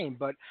is a shame.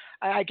 But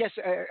I guess,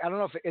 I don't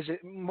know, is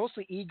it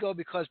mostly ego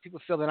because people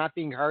feel they're not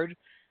being heard?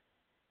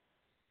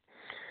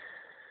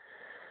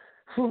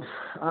 Well,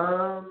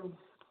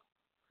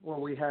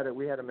 we had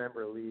a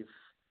member leave,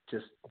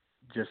 just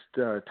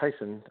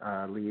Tyson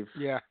leave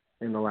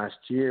in the last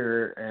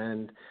year,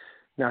 and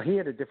now he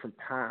had a different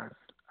path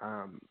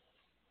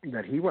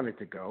that he wanted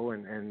to go,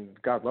 and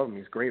God love him,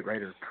 he's a great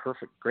writer,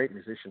 great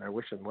musician. I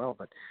wish him well,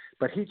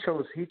 but he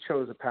chose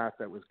a path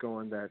that was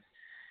going that,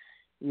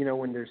 you know,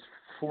 when there's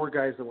 4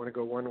 guys that want to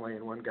go one way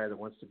and one guy that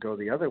wants to go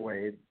the other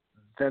way,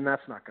 then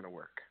that's not going to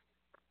work,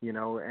 you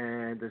know.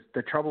 And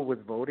the trouble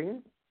with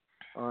voting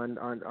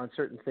on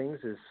certain things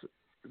is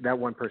that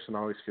one person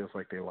always feels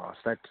like they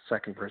lost. That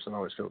second person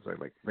always feels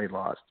like they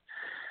lost.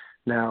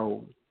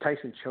 Now,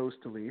 Tyson chose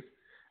to leave,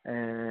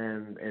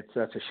 and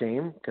that's a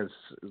shame because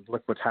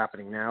look what's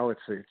happening now. It's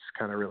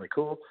kind of really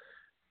cool.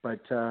 But,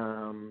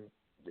 you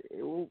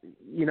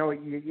know,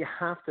 you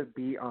have to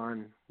be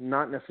on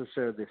not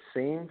necessarily the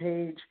same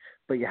page,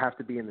 but you have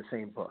to be in the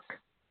same book,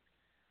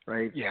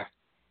 right? Yeah.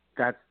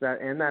 That's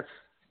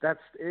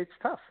it's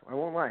tough. I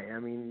won't lie. I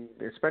mean,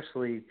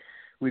 especially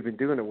we've been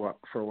doing it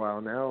for a while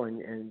now,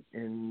 and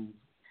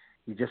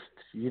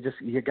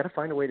you got to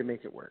find a way to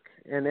make it work.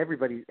 And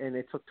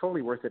it's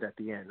totally worth it at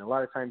the end. A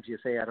lot of times you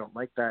say, I don't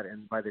like that,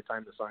 and by the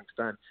time the song's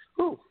done,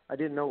 I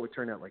didn't know it would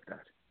turn out like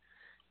that.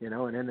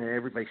 And then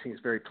everybody seems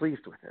very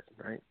pleased with it,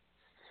 right?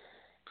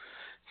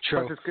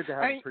 True. Plus, it's good to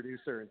have a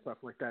producer and stuff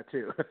like that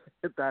too.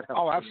 That helps.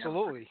 Oh,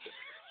 absolutely.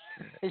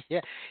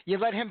 Yeah, you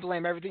let him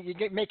blame everything. You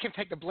make him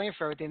take the blame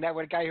for everything. That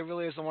way, the guy who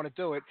really doesn't want to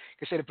do it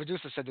can say the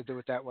producer said to do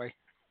it that way.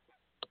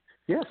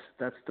 Yes,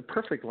 that's the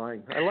perfect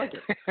line. I like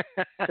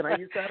it. Can I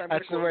use that?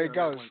 That's the way it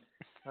goes.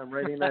 I'm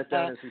writing that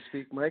down as we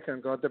speak, Mike.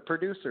 I'm going, the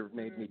producer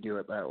made me do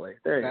it that way.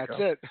 There you go.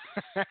 That's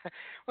it.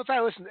 Well,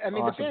 Ty, listen, I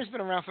mean, awesome. The band's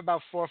been around for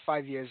about 4 or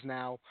 5 years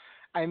now.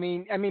 I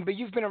mean, but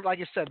you've been, like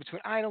I said,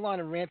 between Eidolon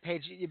and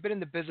Rampage, you've been in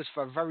the business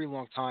for a very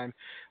long time.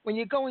 When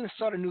you go and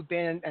start a new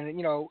band, and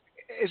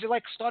is it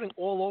like starting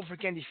all over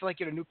again? Do you feel like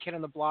you're a new kid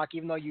on the block,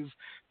 even though you've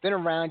been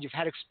around, you've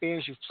had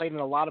experience, you've played in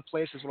a lot of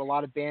places with a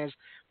lot of bands?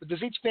 But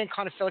does each band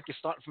kind of feel like you're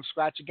starting from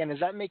scratch again? Does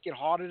that make it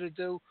harder to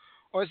do,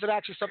 or is it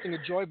actually something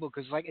enjoyable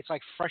because it's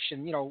like fresh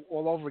and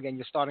all over again?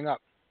 You're starting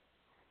up.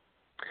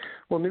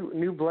 Well,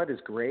 new blood is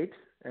great,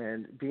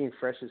 and being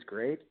fresh is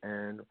great.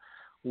 And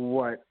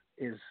what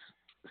is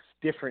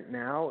different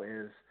now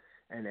is,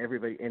 and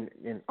everybody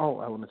in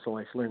all elements of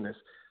life learn this: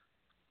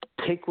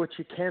 take what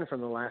you can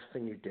from the last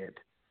thing you did.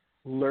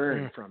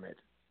 Learn from it,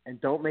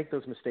 and don't make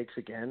those mistakes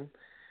again,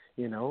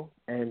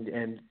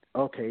 and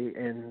okay.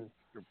 And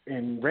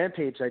in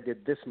Rampage, I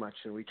did this much,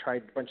 and we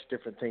tried a bunch of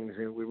different things,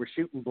 and we were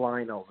shooting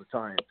blind all the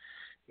time.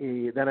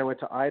 Then I went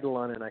to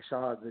Eidolon, and I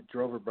saw the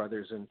Drover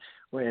brothers, and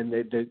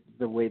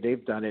the way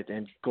they've done it,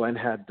 and Glenn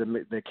had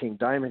the King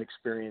Diamond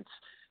experience.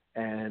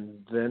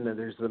 And then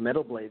there's the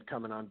Metal Blade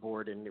coming on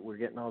board, and we're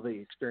getting all the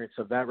experience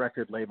of that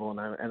record label.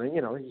 And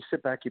you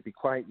sit back, you be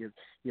quiet, you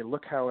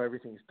look how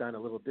everything's done a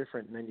little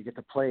different, and then you get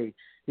to play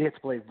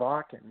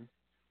Wacken,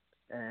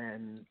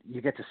 and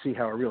you get to see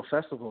how a real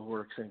festival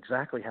works and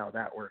exactly how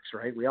that works,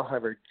 right? We all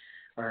have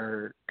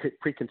our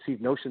preconceived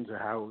notions of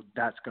how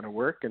that's going to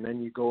work, and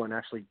then you go and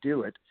actually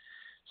do it.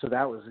 So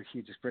that was a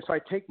huge experience. So I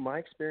take my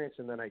experience,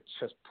 and then I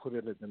just put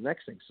it in the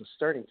next thing. So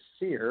starting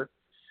Phear.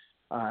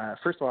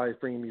 First of all, I was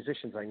bringing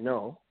musicians I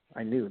knew.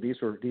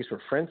 These were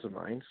friends of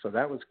mine, so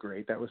that was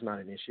great. That was not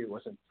an issue. It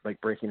wasn't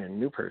like breaking in a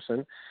new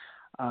person.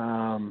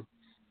 And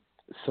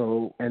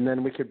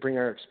then we could bring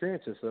our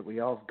experiences that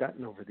we all have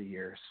gotten over the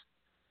years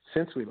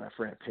since we left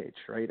Rampage,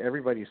 right?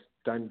 Everybody's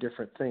done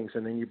different things,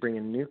 and then you bring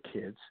in new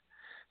kids,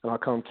 and I'll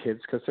call them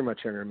kids because they're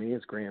much younger than me,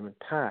 as Graham and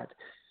Pat.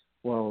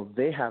 Well,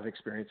 they have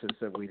experiences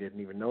that we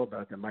didn't even know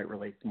about that might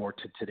relate more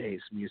to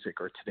today's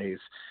music or today's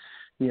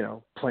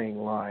playing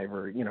live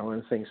or,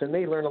 and things. And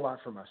they learn a lot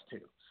from us too.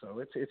 So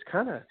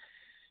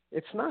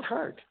it's not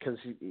hard because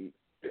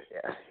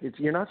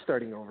you're not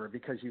starting over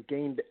because you've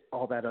gained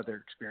all that other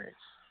experience.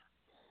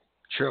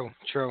 True.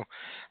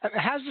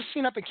 How's the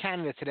scene up in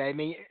Canada today? I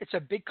mean, it's a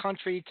big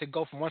country to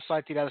go from one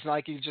side to the other. It's not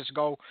like you just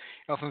go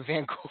from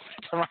Vancouver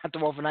to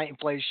Toronto overnight and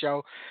play a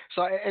show.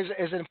 So is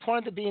it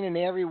important to be in an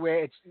area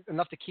where it's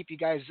enough to keep you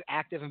guys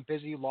active and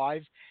busy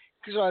live?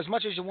 Because as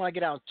much as you want to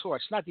get out and tour,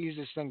 it's not the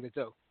easiest thing to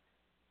do.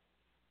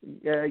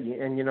 Yeah,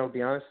 and to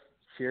be honest,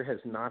 Phear has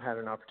not had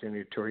an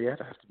opportunity to tour yet.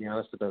 I have to be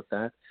honest about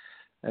that.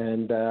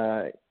 And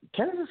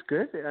Canada's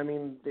good. I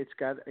mean, it's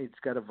got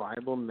a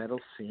viable metal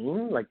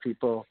scene. Like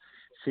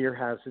Phear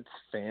has its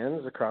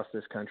fans across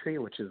this country,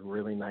 which is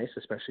really nice,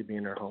 especially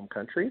being our home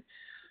country.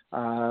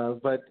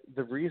 But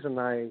the reason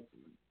I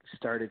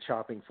started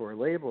shopping for a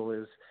label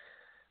is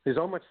there's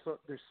so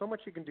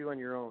much you can do on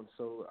your own.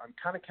 So I'm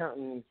kind of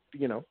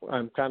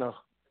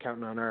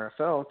counting on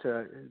RFL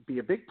to be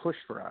a big push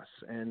for us.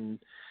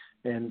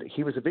 And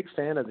he was a big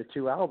fan of the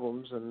 2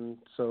 albums. And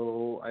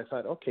so I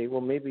thought, okay,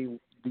 well, maybe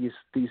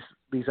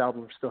these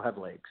albums still have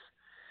legs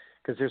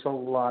because there's a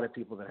lot of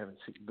people that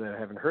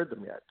haven't heard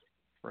them yet.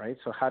 Right.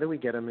 So how do we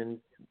get them in?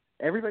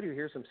 Everybody who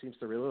hears them seems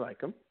to really like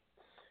them.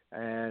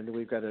 And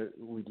we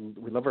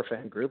love our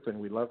fan group and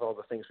we love all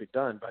the things we've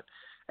done. But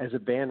as a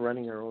band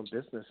running our own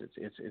business,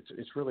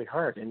 it's really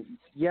hard. And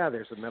yeah,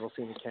 there's a metal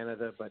scene in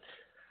Canada, but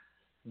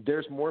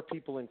there's more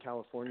people in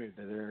California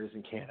than there is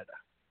in Canada,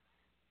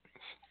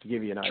 to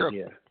give you an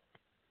idea.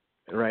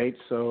 Right?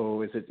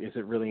 So is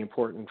it really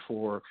important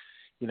for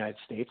the United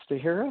States to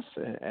hear us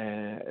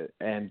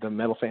and the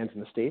metal fans in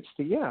the States?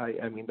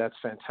 I mean, that's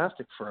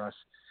fantastic for us.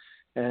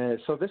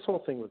 So this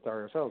whole thing with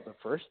RFL, the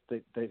first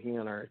thing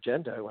on our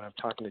agenda when I'm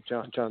talking to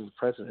John, the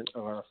president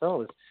of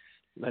RFL, is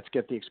let's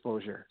get the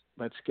exposure.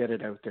 Let's get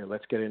it out there.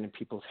 Let's get it in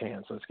people's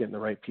hands. Let's get in the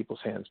right people's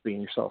hands, being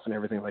yourself and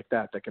everything like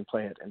that can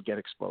play it and get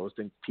exposed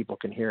and people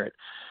can hear it.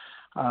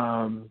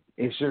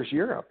 There's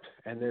Europe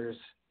and there's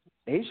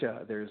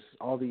Asia. There's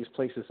all these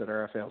places that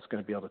RFL is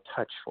going to be able to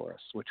touch for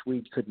us, which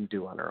we couldn't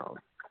do on our own.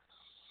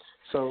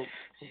 So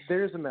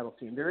there's a metal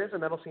scene. There is a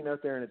metal scene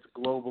out there, and it's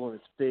global, and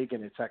it's big,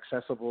 and it's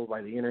accessible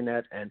by the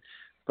internet.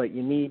 But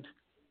we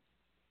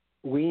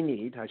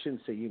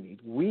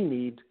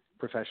need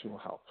professional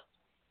help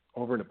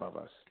over and above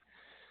us.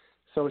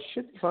 So it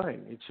should be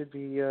fine. It should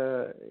be,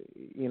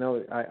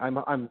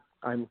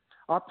 I'm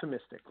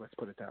optimistic. Let's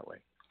put it that way.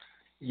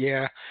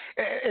 Yeah,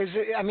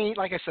 I mean,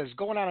 like I said, it's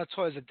going on a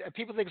tour.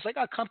 People think it's like,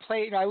 oh, come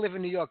play. I live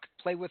in New York.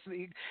 Play with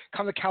me.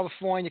 Come to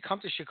California. Come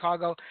to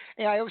Chicago.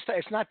 And I always say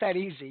it's not that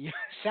easy. It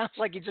sounds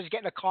like you just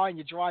get in a car and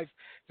you drive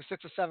for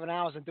 6 or 7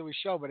 hours and do a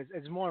show, but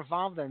it's more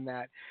involved than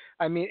that.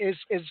 I mean, is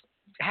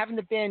having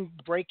the band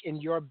break in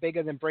Europe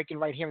bigger than breaking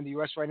right here in the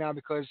U.S. right now,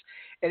 because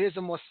it is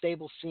a more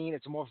stable scene.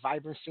 It's a more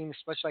vibrant scene,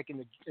 especially like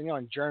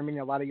in Germany,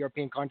 a lot of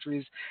European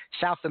countries.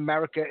 South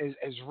America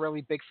is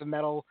really big for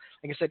metal.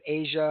 Like I said,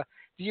 Asia.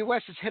 The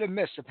U.S. is hit or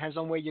miss, depends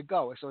on where you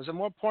go. So is it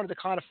more important to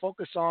kind of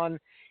focus on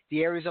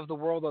the areas of the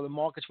world or the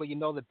markets where you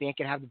know the band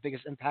can have the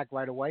biggest impact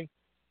right away?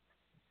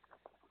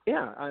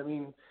 Yeah, I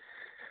mean,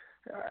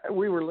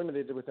 we were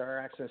limited with our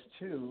access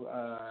to,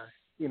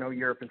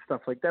 Europe and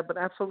stuff like that. But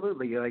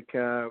absolutely, like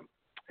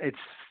this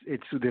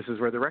is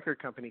where the record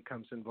company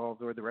comes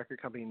involved, where the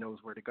record company knows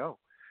where to go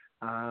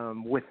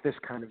with this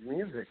kind of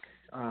music.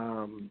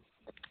 I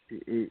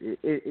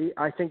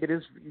think it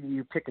is,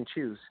 you pick and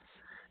choose.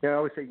 I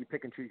always say you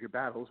pick and choose your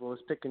battles. Well,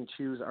 let's pick and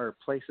choose our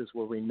places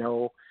where we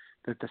know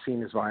that the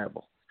scene is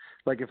viable.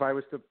 Like if I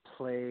was to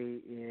play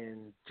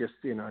in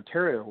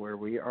Ontario, where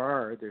we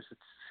are, there's a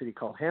city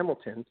called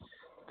Hamilton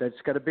that's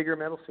got a bigger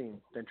metal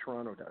scene than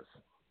Toronto does,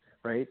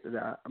 right?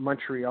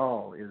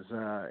 Montreal is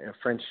a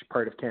French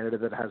part of Canada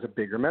that has a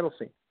bigger metal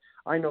scene.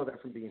 I know that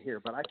from being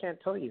here, but I can't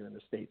tell you in the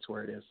States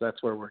where it is.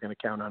 That's where we're going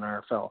to count on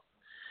RFL,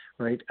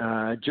 right?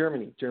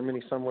 Germany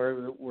somewhere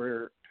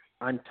where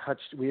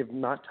untouched, we have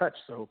not touched,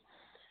 so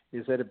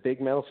is that a big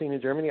metal scene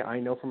in Germany? I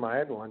know from my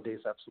Eidolon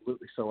days,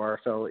 absolutely. So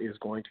RFL is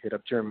going to hit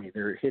up Germany.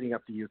 They're hitting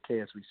up the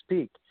UK as we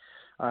speak.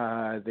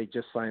 They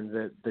just signed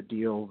the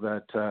deal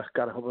that,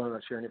 God, I hope I'm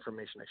not sharing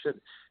information I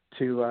shouldn't,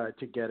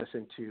 to get us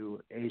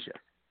into Asia.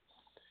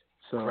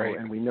 So, Great.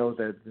 And we know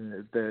that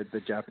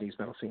the Japanese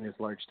metal scene is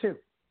large too.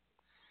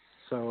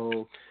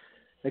 So,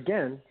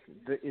 again,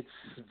 it's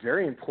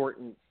very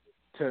important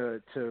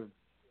to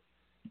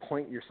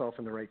point yourself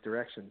in the right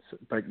directions,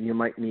 but you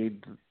might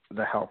need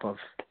the help of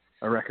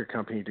a record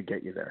company to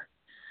get you there,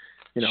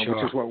 sure.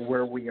 Which is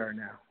where we are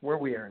now.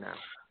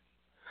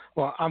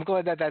 Well, I'm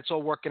glad that that's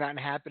all working out and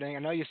happening. I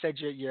know you said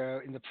you're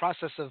in the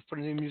process of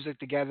putting new music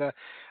together.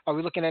 Are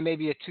we looking at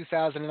maybe a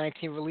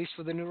 2019 release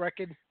for the new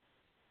record?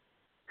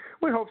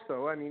 We hope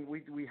so. I mean,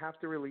 we have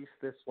to release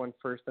this one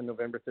first on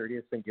November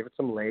 30th and give it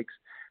some legs.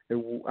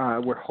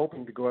 We're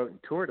hoping to go out and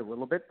tour it a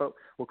little bit, but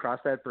we'll cross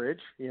that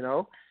bridge,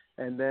 and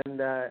then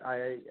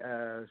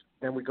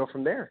then we go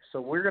from there.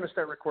 So we're going to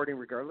start recording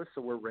regardless,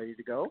 so we're ready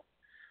to go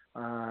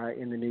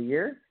in the new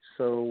year.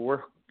 So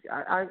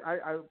I'm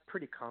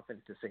pretty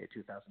confident to say a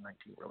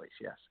 2019 release,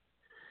 yes.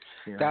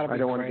 I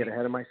don't want to get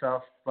ahead of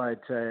myself,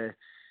 but let's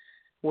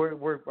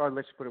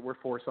put it, we're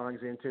 4 songs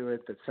into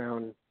it that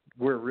sound,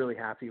 we're really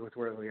happy with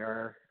where we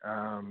are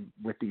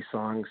with these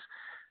songs.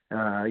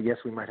 Yes,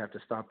 we might have to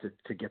stop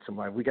to get some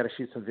live. We got to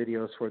shoot some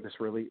videos for this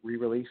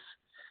re-release.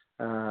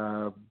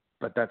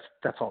 But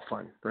that's all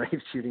fun, right?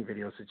 Shooting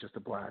videos is just a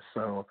blast.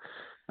 So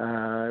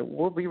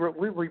we'll be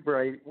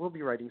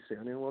writing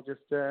soon, and we'll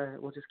just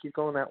keep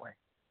going that way.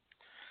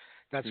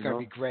 That's going to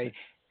be great.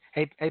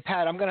 Hey,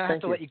 Pat, I'm going to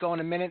have to let you go in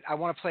a minute. I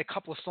want to play a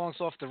couple of songs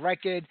off the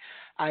record.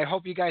 I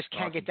hope you guys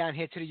can get down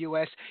here to the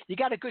U.S. You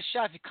got a good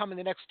shot if you come in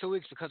the next 2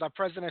 weeks, because our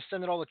president is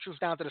sending all the troops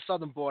down to the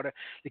southern border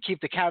to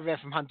keep the caravan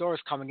from Honduras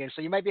coming in.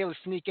 So you might be able to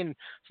sneak in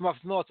from up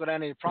north without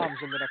any problems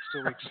in the next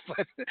 2 weeks.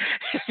 But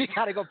if you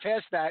got to go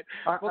past that,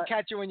 we'll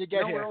catch you when you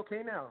get here. We're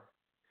okay now.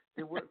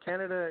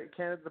 Canada,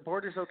 the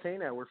border's okay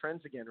now. We're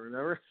friends again,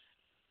 remember?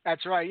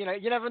 That's right.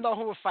 You never know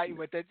who we're fighting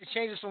with. It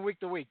changes from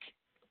week to week.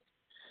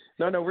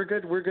 No, we're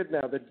good. We're good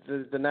now. The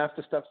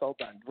NAFTA stuff's all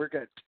done. We're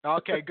good.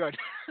 Okay, good.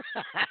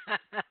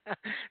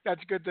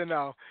 That's good to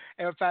know.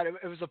 And Pat,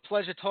 it was a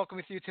pleasure talking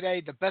with you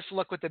today. The best of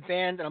luck with the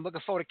band, and I'm looking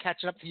forward to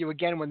catching up to you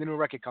again when the new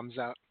record comes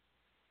out.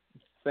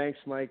 Thanks,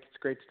 Mike. It's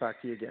great to talk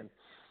to you again.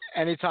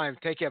 Anytime.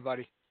 Take care,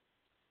 buddy.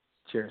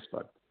 Cheers,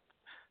 bud.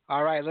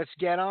 All right, let's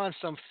get on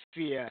some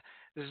Phear.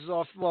 This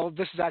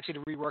is actually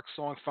the rework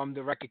song from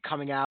the record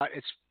coming out.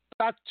 It's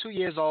about 2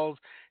 years old.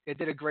 They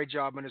did a great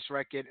job on this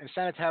record. And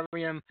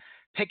Sanitarium,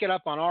 pick it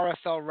up on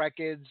RFL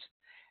Records,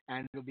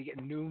 and you'll be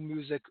getting new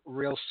music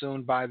real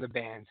soon by the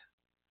band.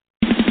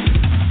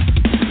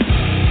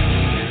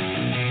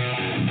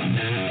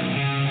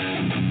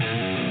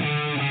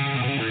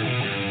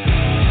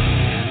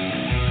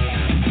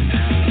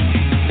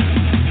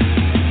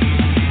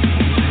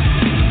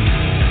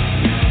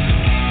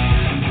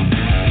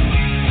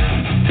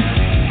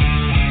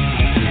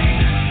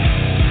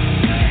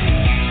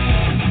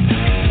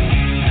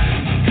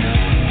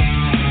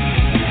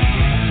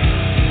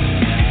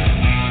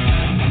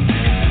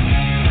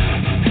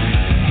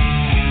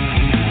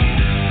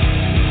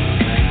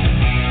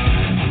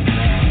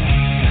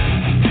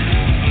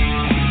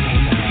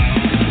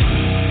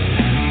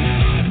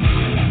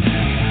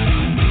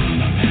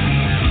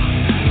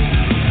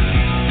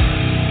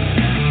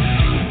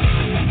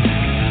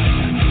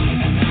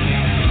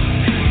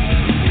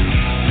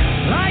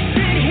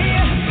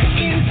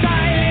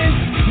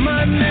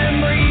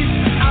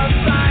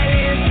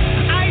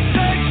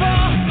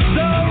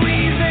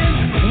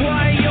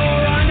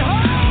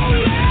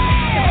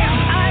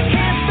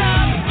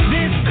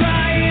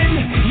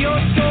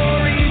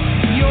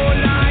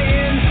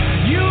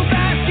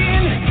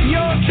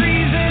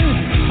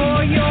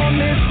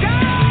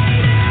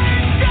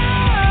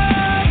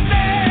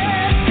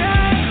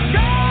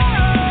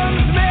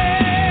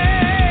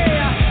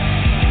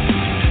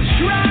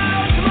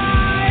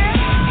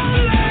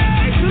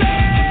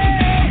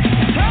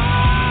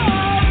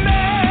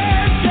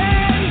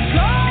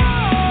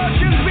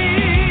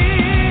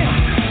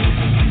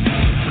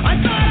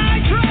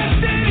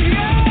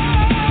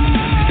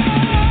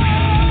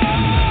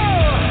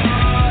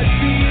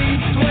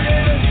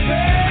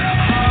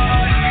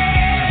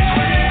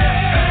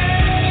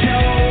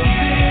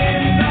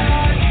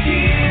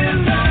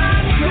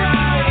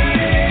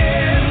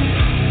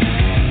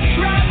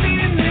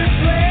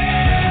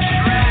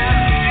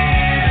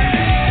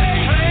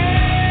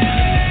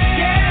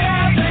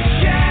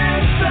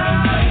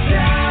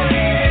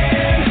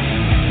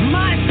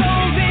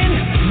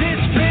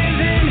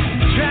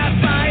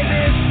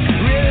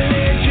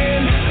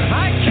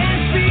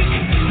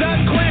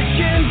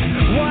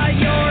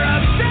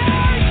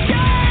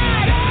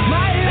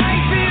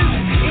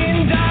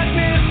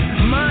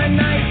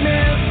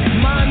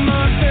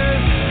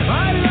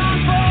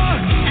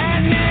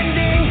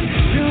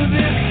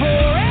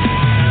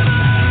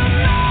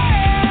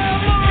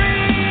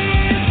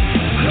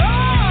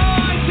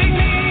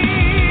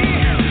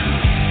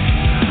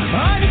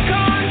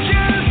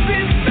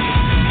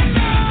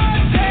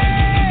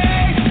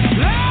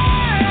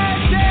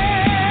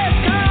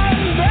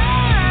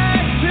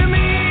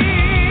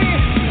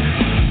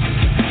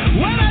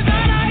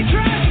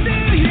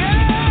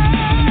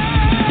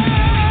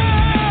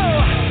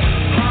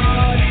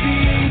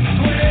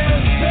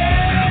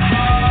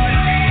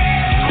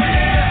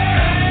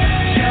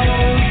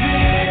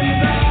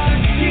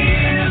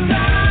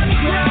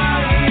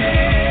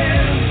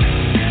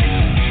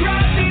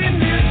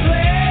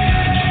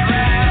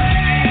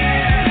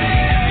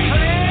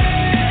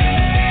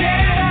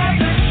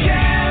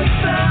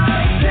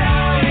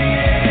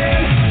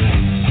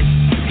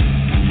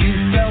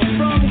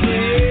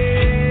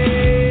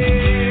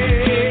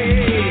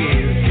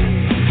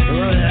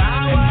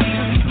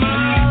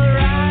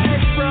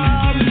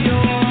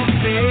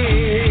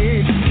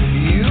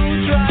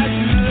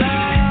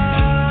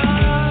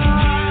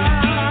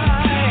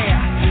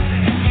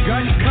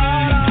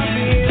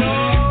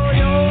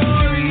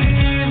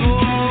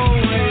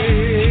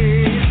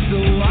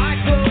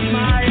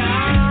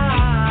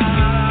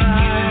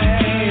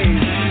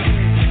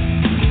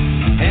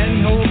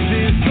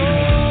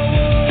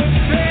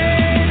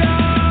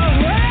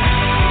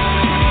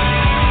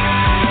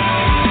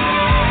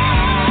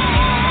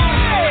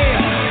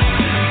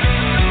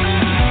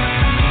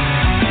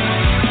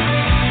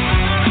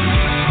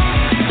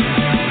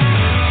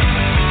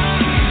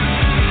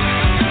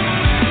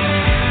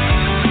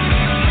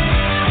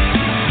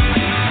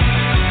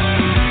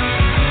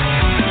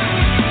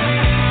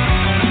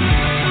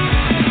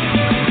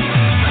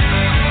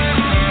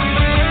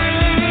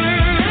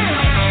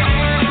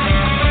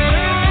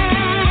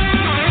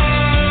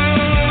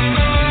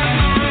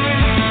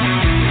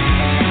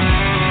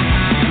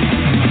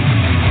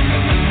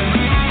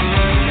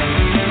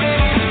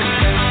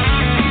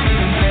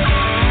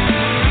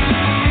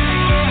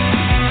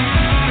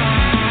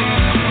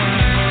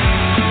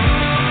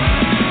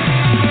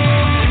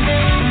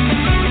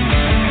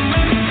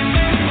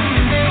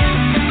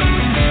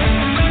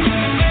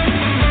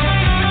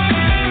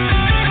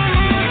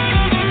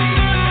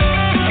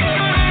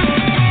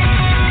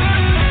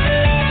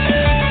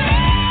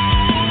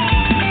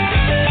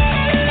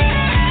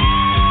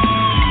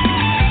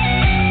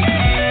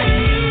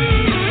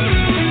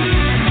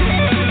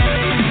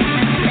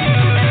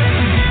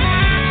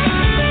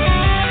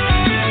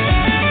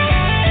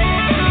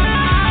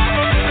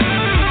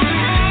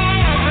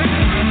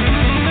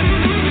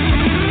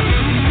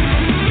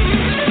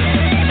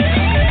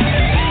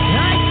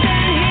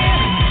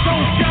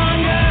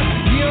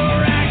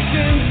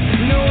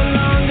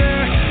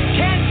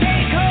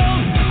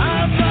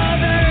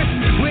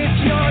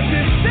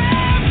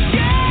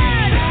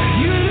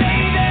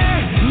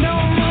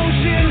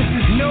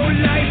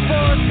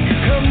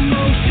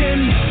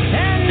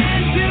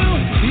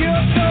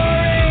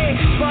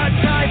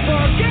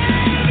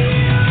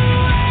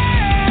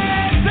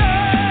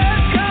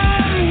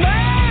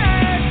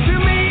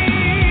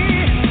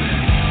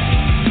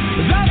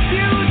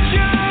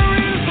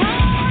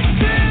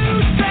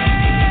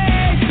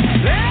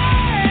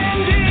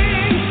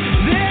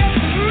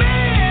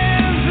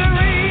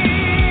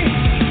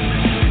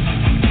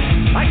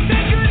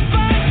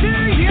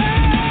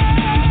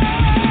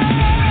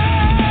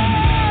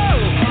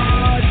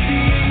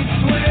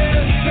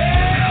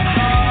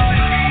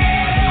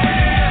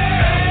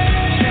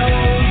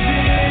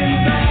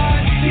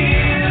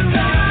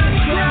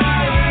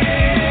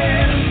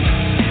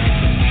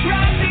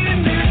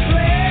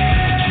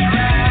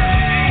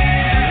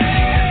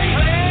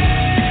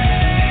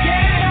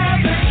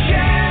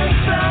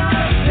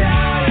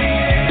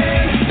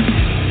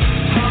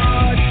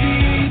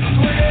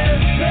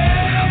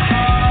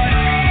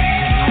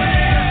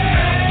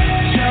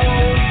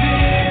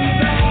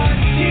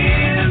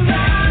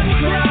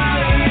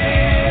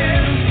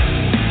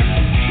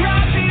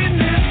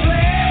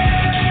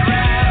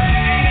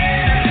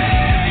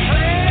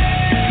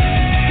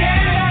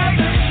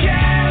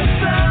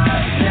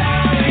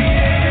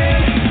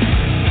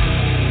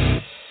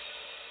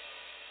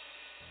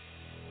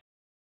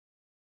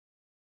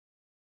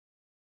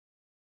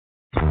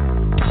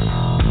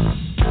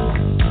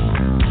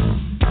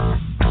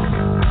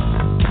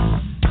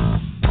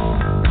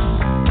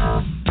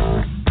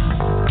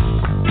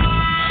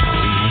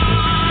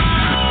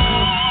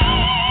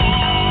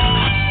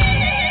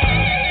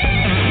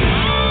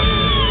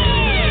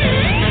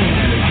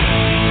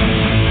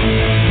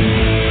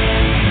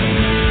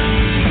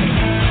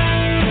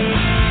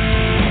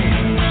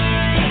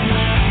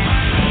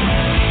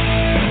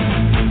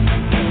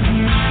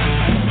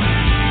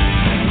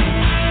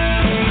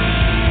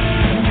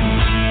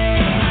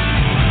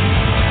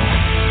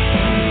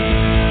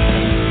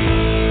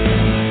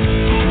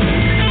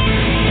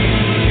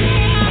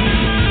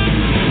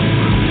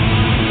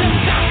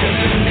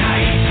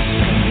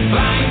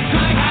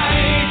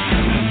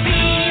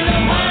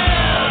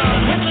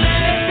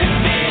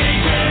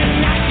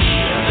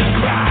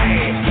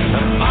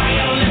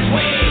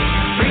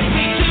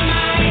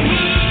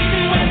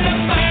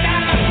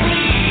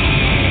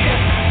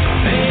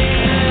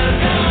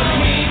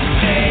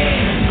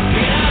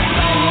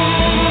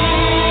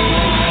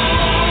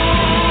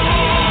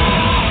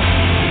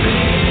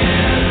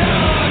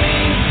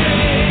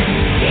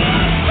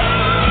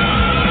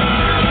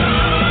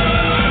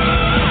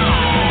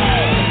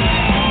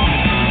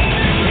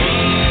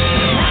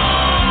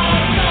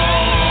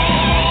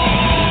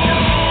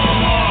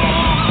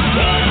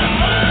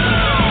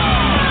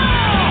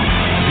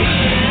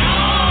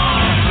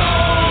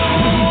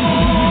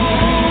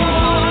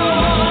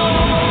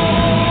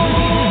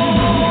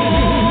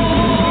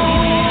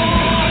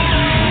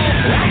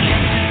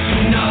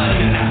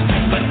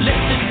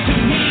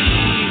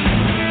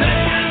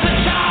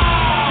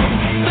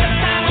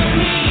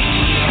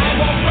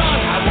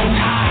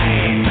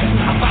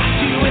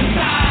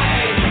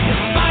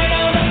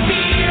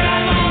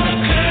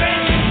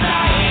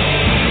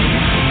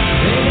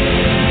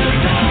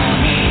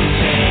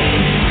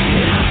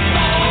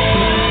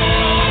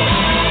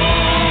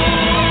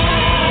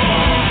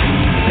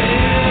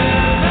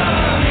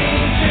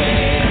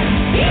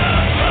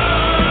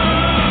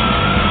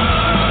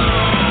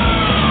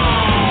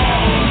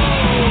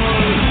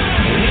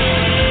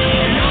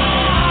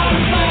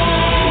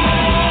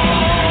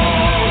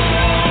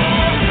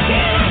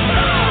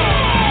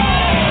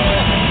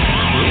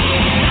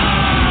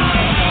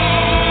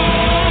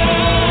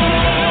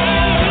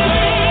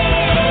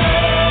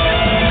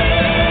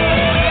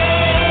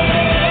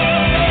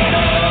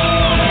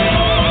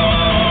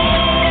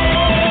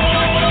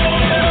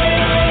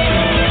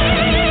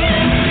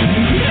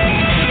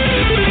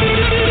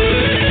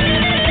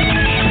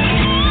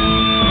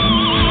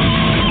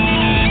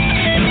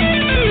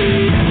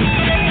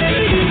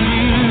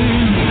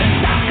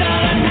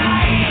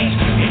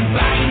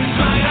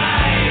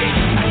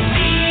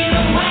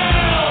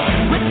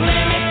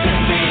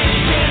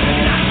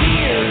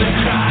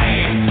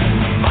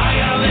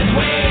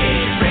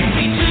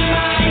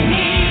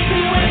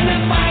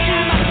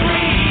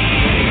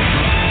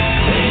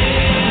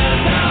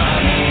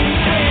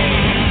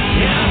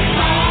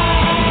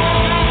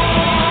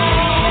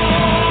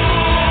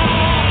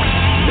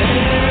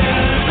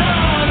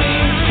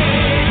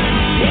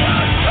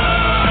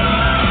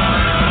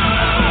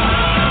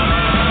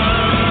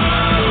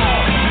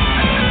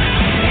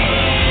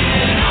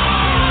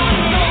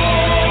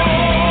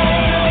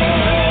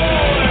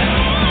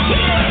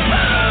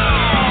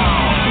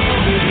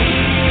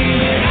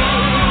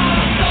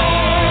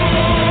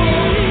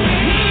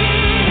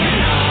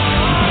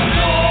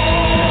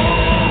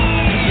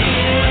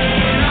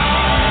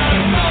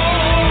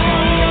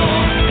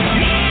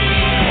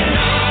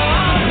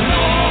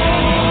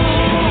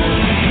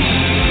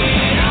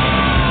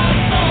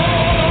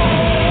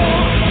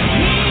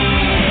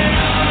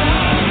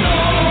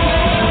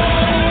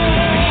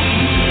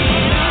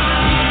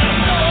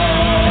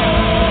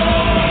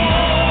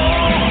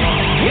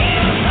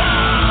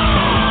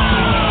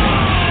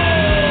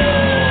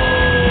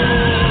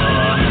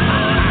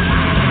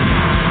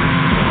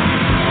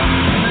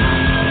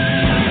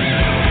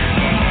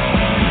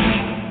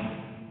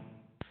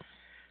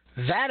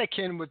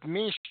 Vatican with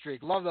Mean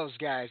Streak. Love those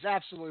guys.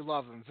 Absolutely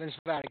love them. Vince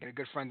Vatican, a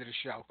good friend of the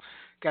show.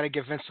 Got to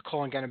give Vince a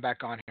call and get him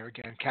back on here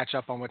again. Catch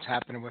up on what's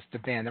happening with the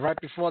band. And right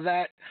before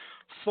that,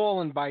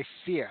 Fallen by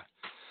Phear.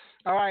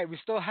 All right, we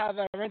still have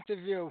our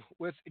interview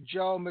with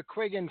Joe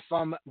Mcguigan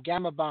from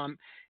Gama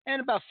in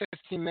about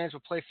 15 minutes.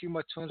 We'll play a few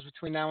more tunes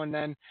between now and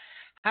then.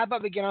 How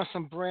about we get on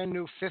some brand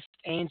new Fifth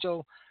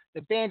Angel?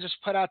 The band just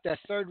put out their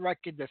third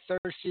record, The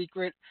Third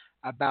Secret,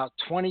 about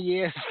 20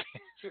 years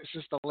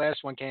since the last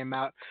one came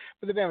out.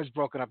 But the band was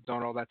broken up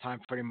during all that time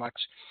pretty much.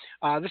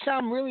 This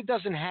album really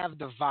doesn't have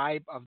the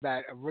vibe of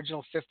that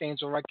original Fifth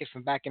Angel record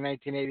from back in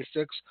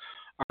 1986,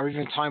 or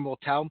even Time Will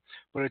Tell,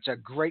 but it's a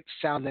great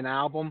sounding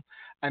album.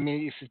 I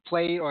mean, if you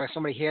play or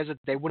somebody hears it,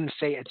 they wouldn't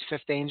say it's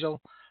Fifth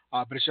Angel,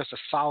 but it's just a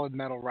solid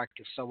metal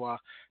record. So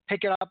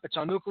pick it up. It's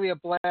on Nuclear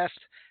Blast.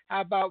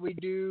 How about we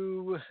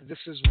do This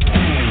Is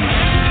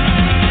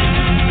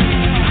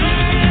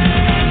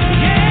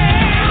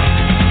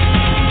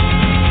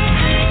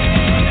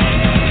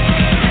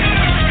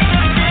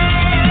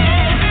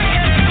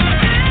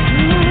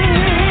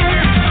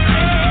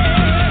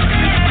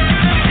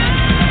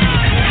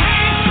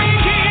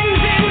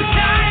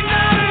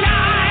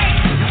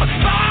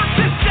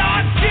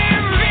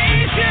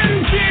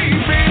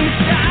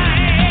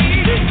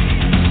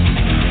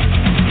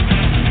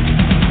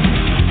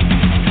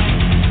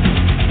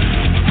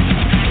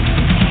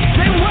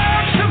They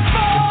work so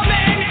far.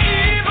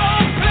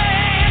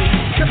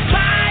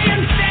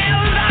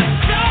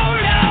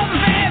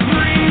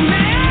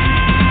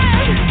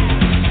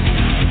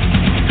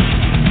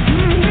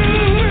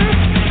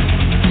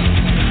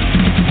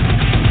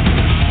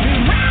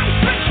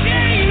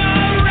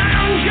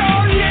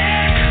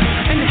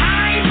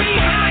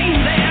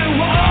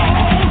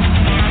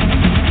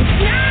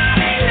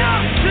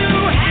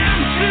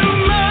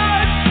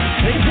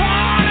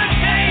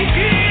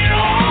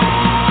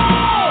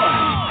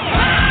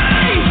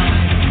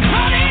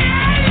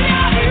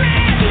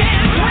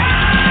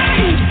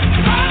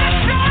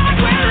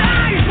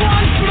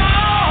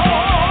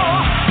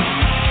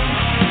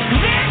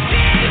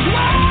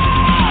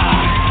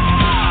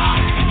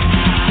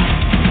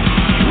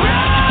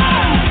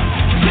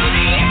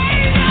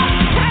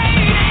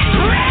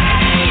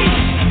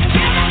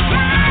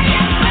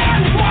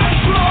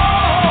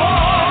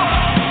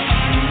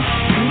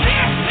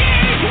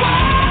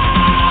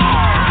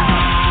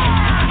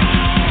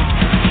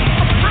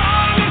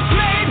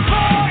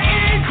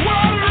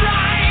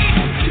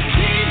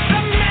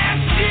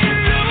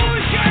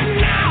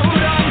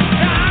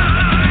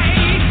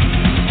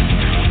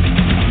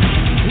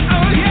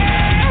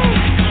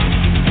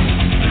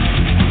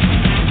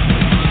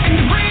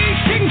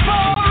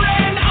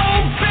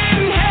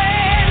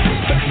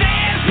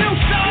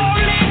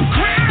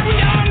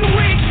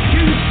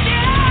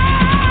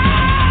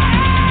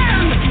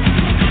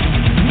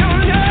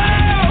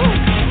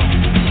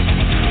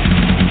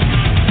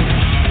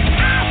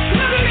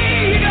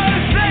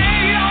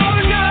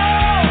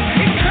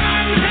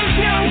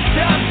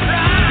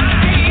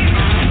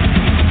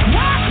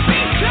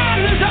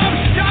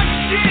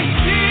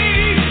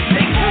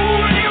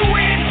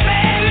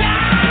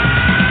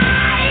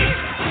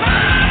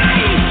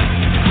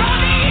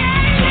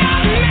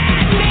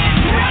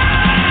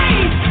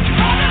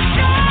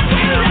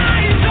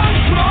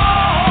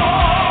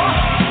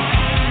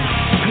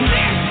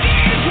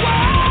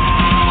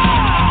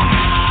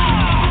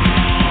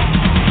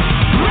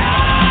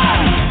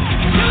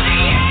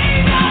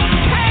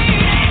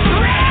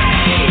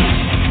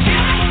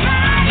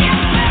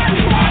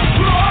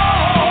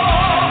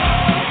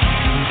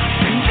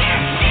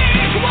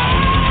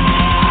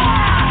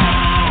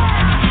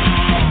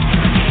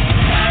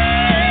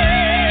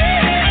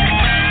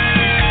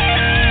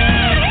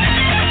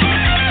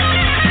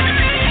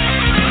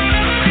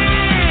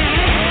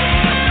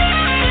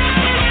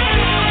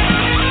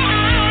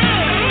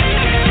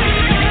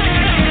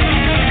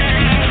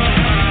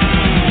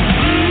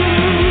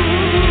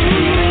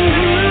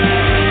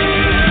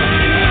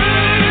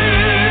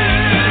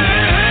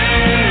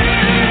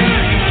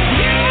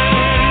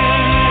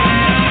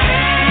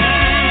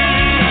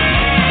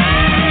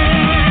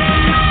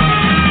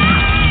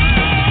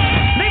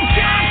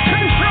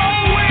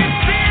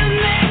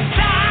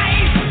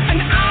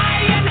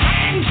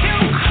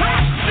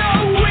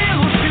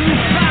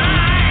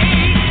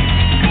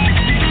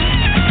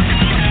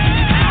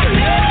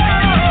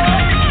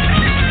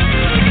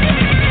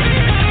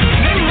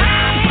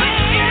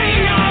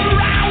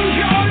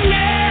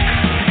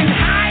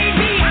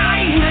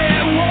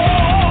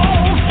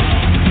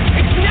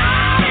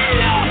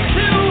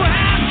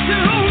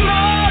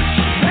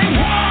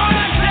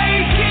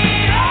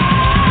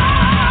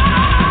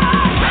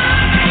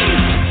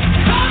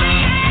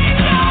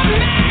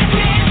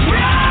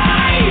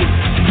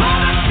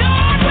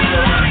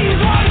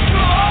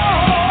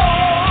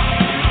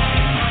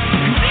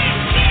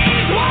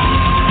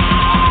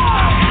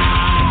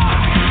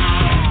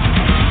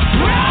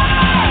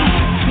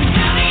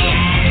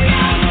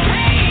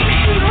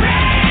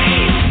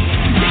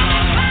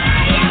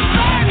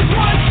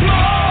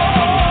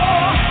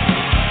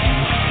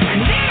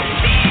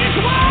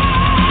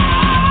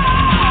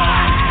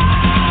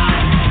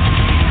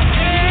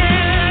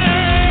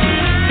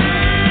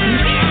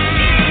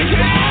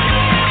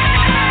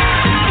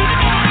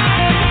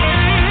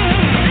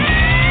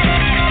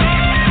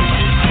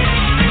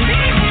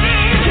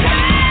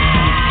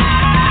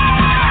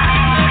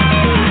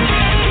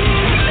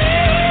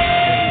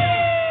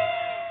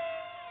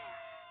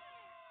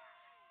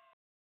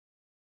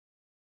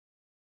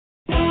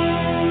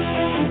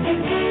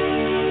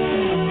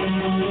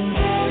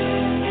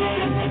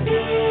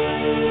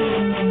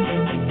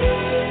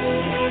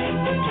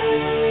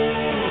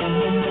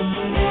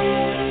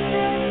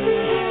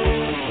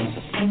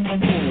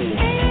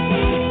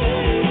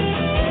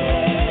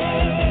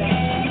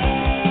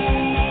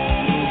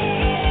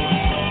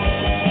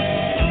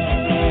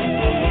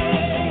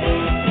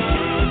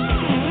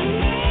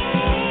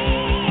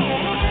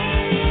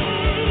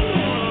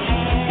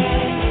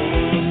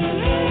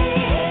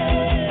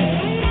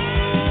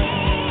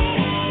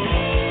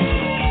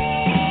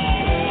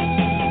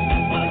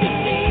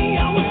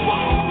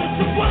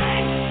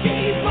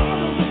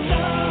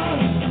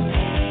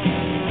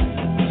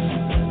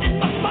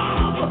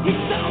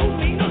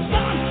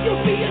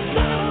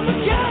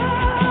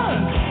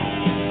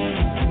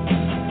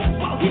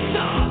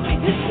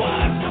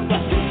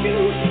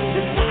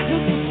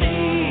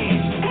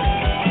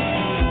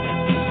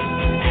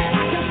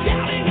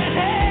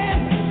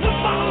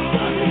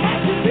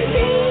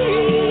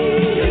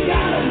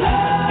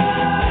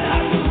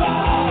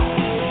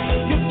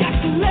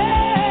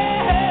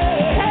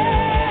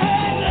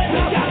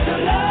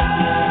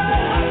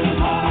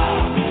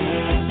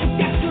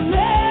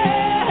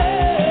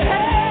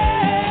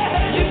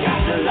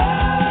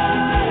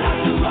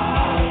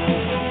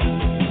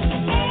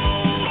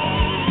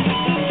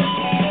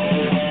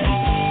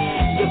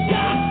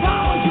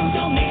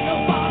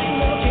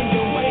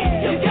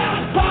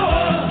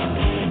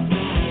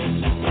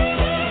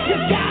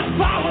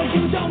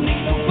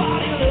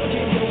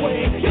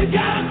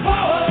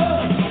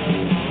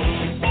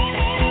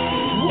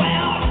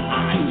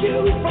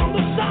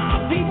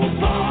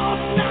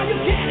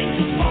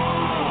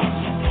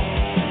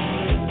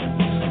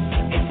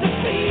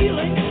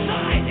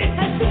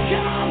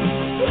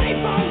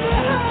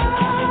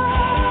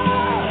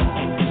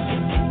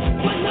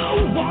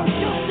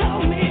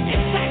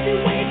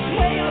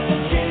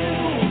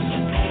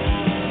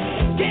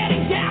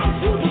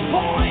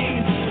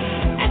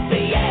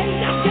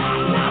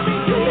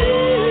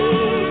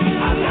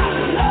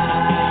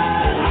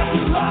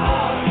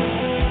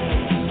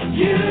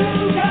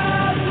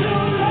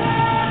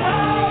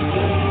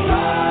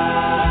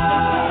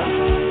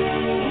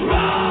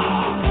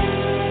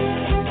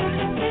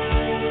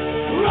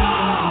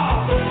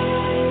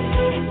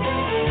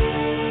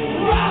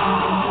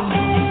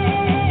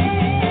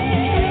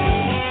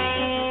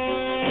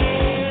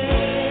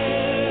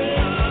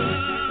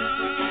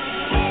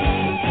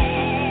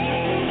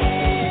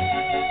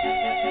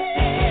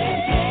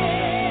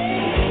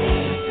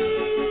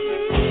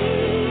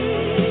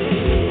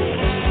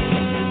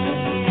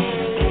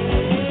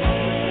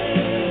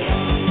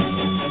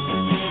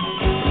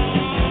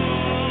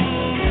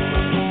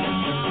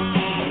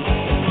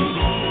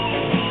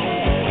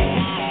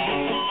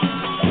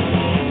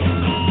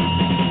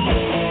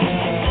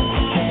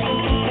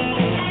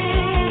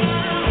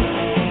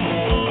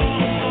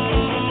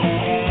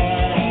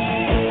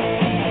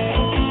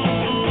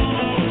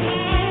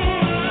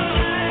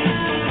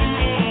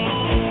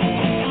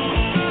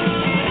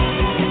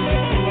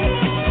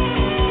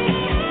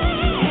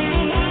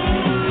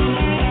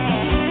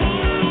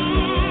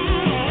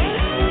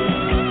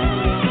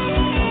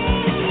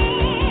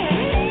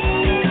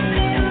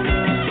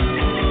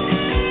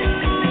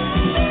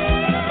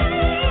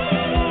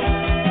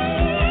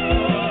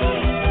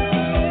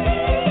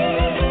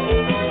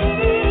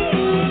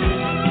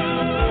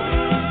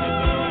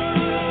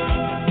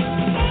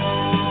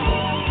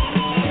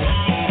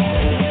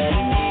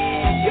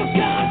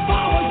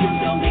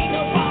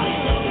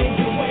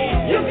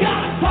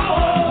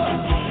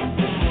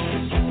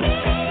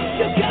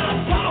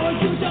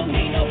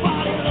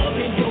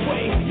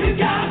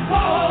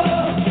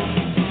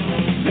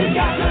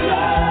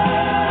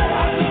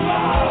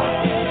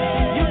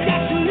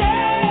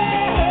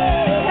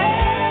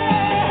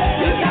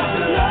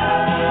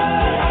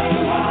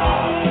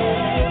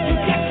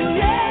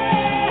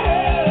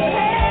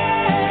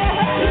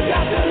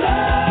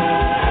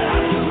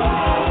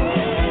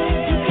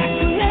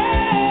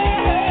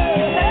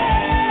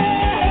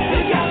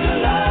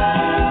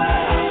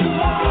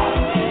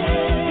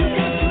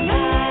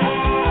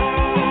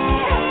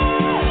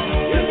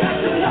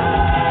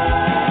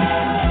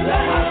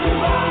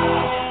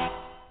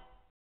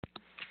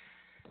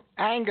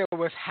 anger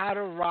with How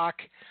to Rock.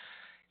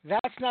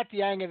 That's not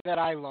the anger that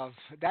I love.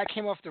 That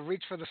came off the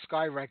Reach for the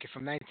Sky record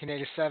from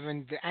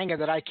 1987. The anger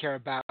that I care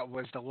about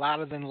was the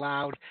Louder Than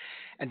Loud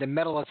and the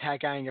Metal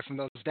Attack anger from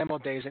those demo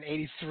days in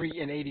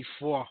 83 and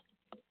 84.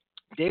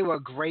 They were a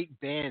great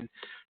band.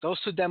 Those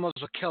two demos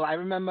were killer. I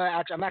remember,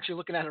 I'm actually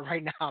looking at it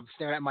right now. I'm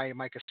staring at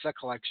my cassette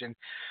collection.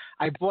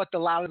 I bought the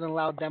Louder Than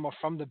Loud demo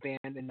from the band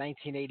in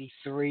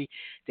 1983.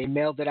 They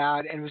mailed it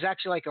out, and it was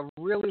actually like a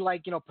really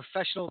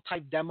professional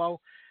type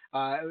demo.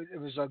 It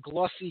was a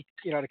glossy,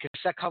 the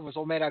cassette cover was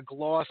all made out of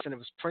gloss, and it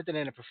was printed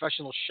in a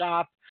professional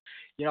shop,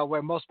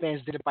 where most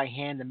bands did it by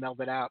hand and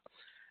mailed it out.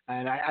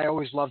 And I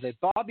always loved it.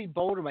 Bobby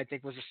Bodum, I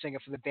think, was the singer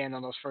for the band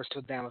on those first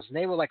two demos, and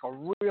they were like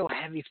a real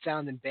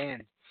heavy-sounding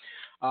band.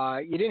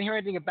 You didn't hear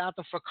anything about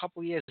them for a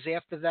couple of years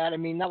after that. I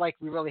mean, not like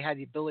we really had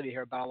the ability to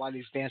hear about a lot of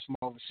these bands from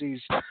overseas,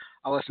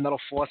 unless Metal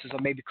Forces or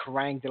maybe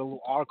Kerrang did a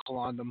little article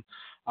on them.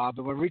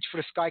 But when Reach for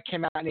the Sky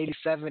came out in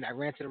 87, I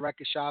ran to the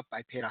record shop.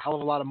 I paid a hell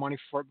of a lot of money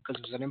for it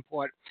because it was an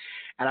import.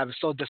 And I was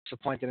so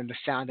disappointed in the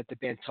sound that the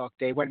band took.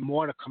 They went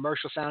more in a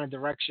commercial sounding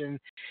direction.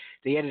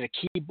 They added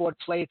a keyboard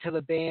player to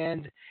the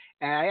band.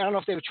 And I don't know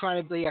if they were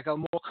trying to be like a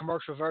more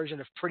commercial version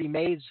of Pretty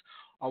Maids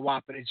or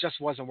what, but it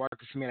just wasn't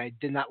working for me, and I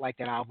did not like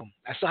that album.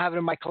 I still have it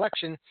in my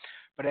collection,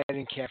 but I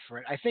didn't care for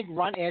it. I think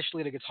Ron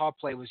Ashley, the guitar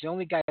player, was the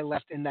only guy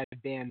left in that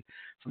band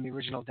from the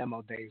original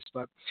demo days.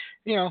 But,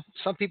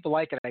 some people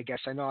like it, I guess.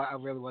 I know I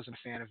really wasn't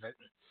a fan of it.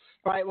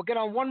 All right, we'll get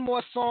on one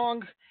more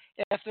song.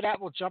 After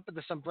that, we'll jump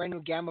into some brand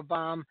new Gama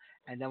Bomb,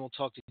 and then we'll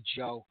talk to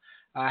Joe.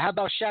 How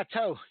about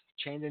Chateau,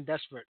 Chained and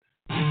Desperate?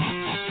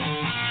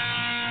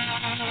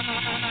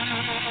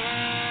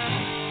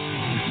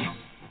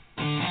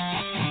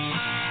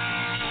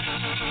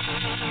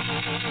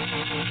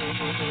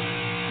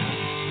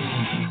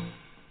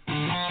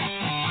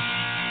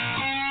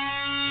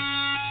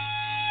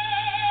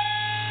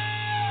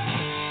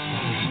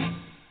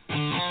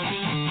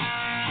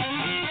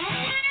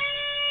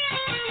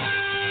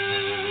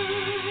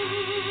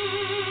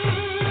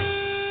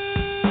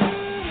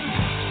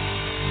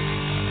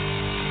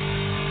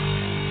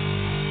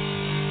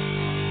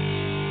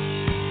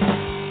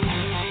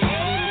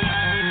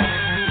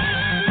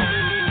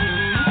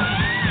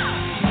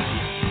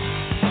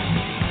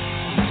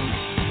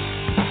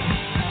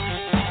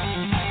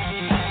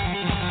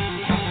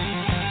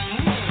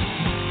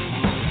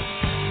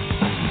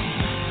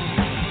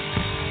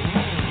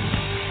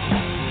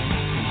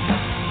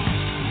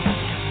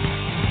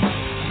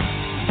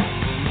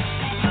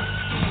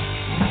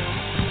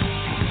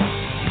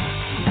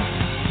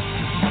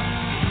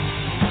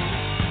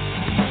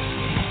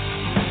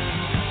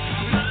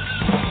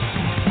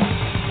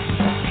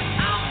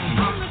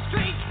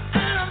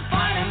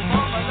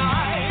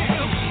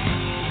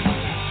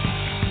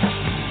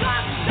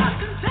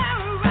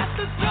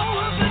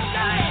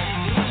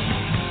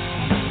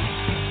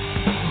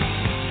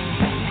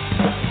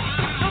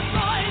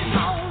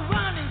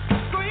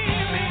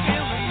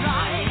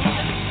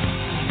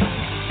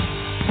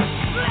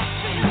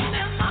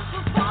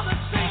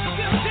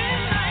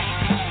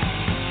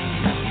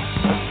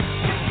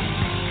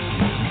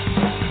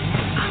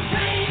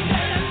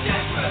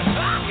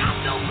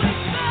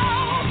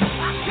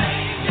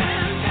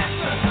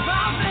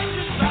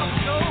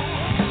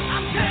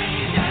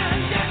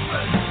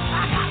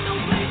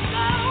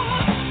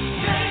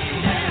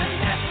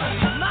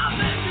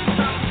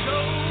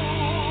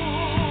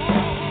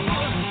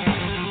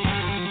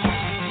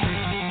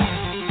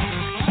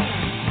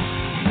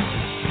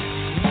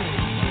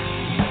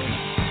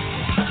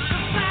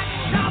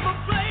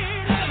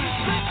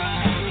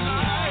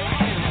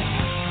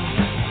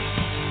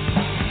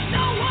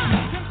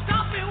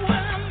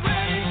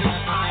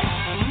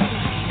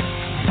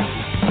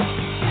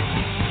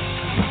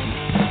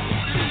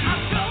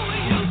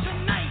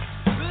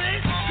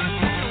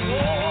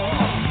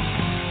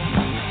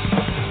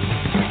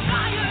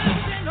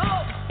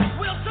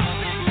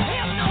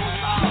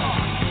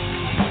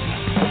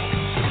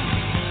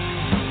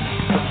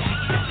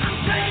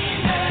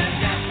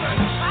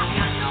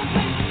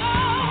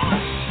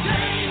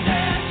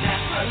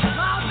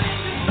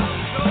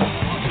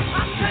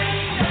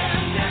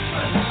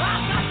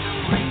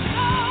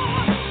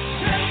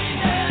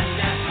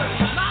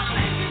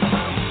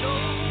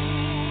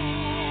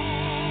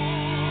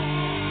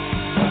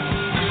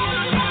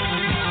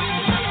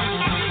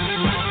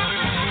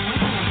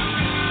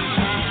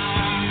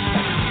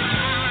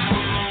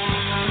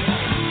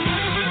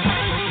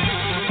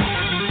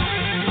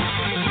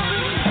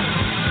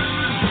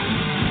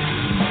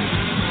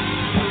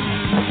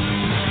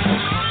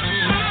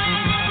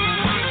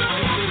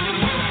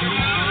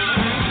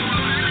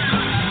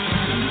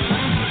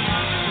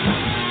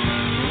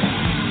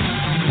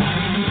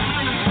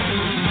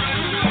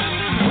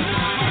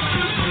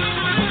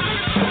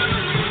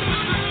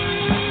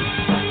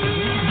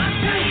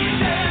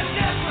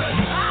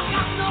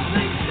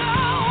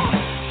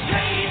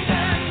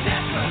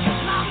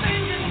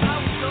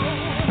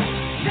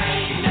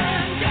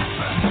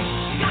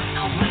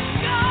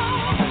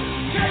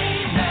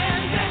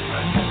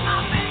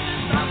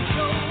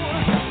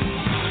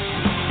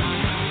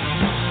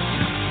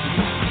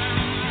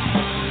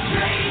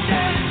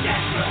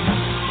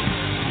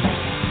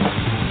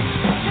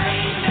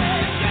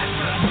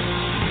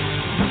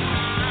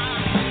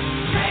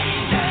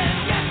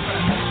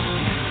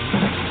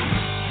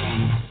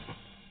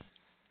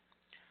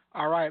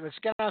 Let's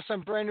get on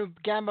some brand new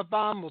Gama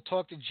Bomb. We'll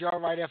talk to Joe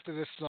right after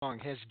this song.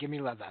 Here's Gimme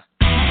Leather.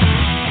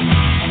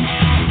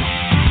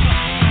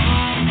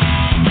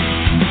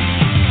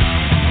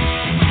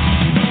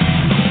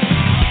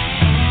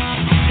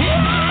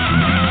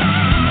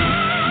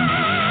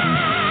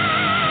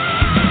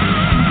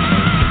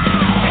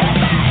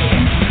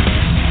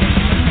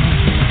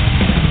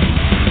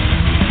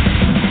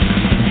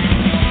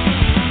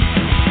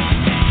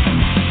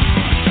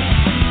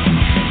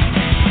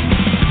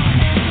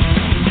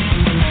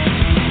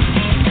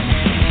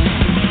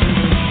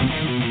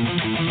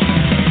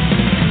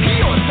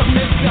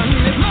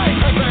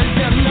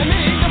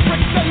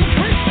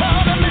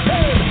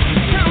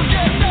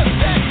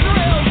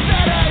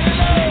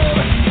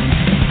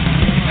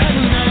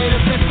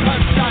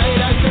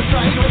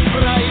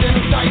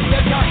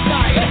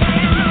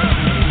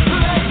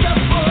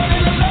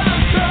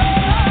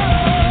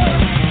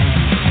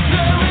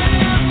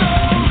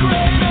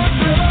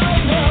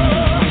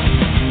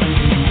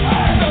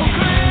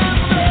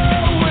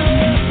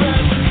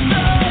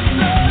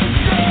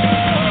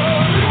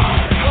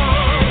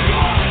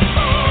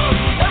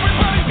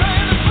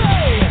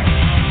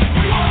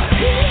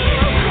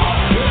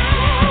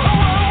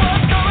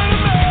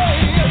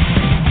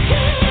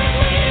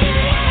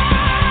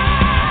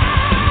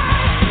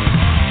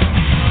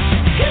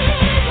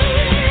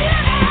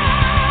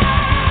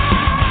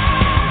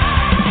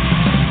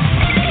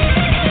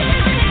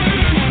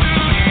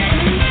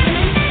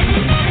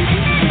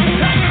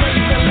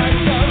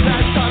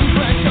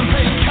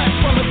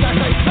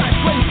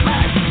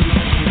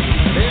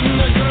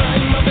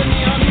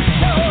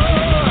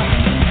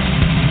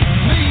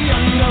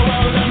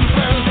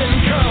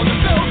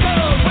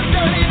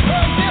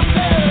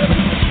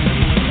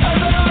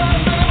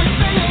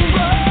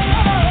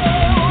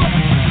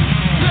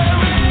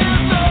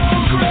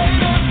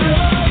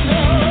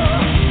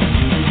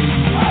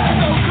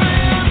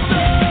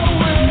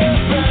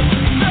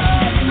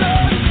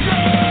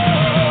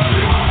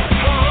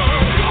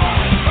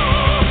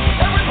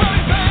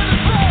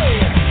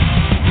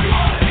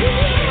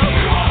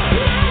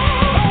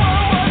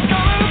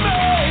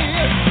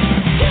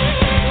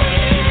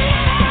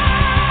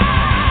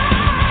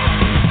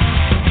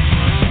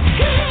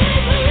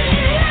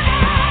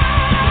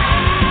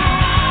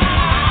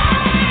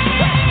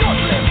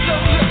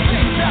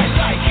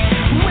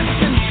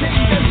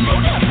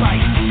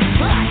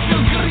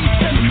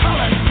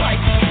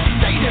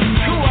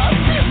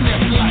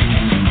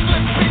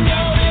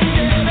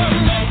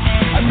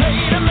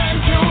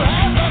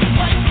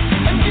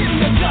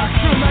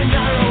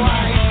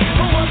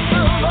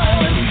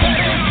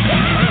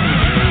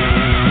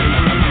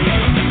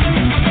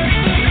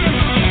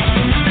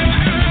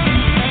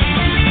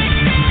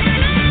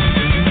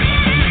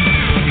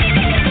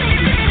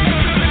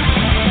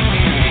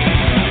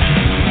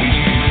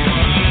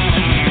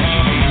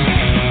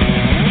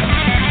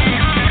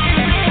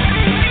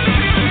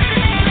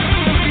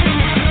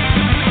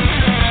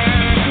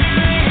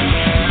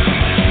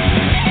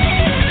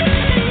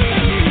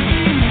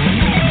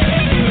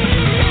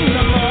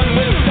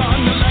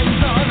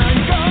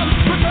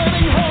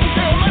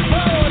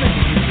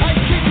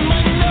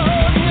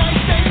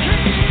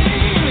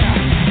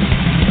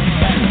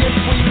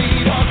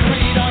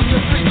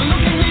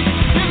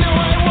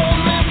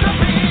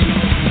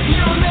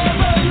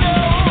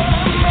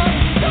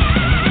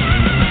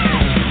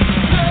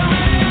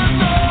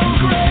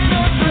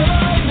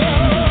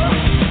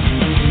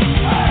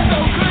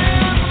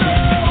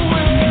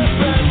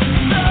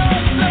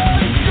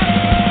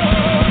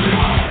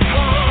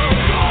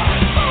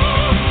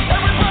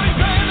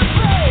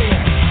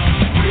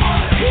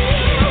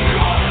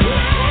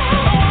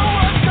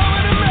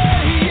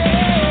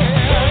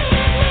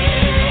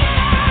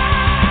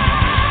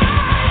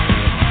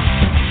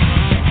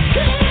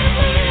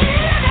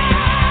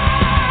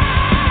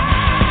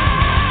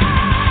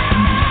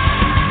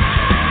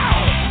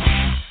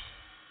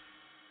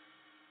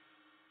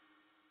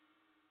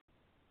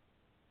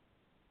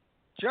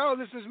 Joe,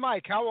 this is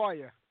Mike. How are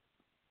you?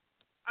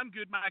 I'm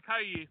good, Mike. How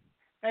are you?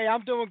 Hey,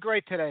 I'm doing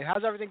great today.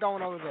 How's everything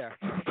going over there?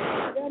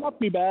 Yeah, not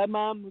too bad,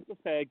 man. We're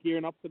just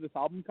gearing up for this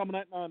album coming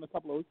out now in a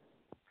couple of weeks.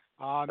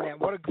 Oh, man,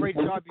 what a great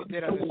job you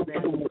did on this,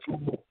 man.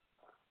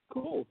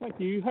 Cool, thank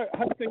you.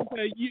 How things?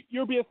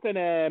 You're based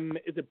in,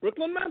 is it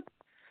Brooklyn, man?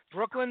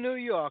 Brooklyn, New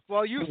York.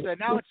 Well, you said.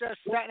 Now it's just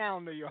Staten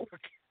Island, New York.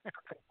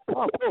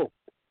 Oh, cool.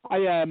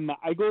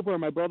 I go over.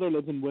 My brother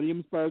lives in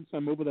Williamsburg, so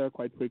I'm over there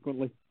quite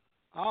frequently.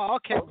 Oh,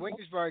 okay,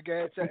 Williamsburg.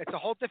 It's a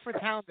whole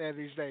different town there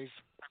these days.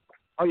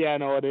 Oh yeah,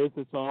 no, it is.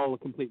 It's all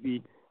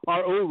completely.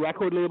 Our old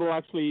record label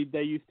actually.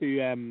 They used to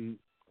have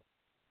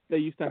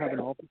an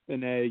office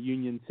in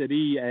Union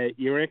City,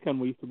 Eric, and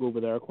we used to go over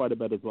there quite a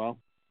bit as well.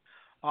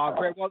 Oh,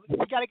 great. Well,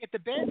 we got to get the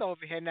band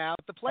over here now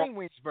to play in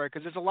Williamsburg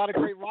because there's a lot of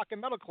great rock and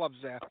metal clubs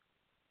there.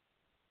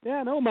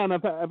 Yeah, no, man.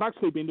 I've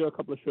actually been to a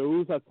couple of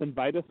shows at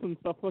Invitus and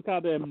stuff like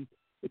that.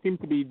 It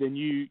seems to be the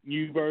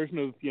new version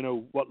of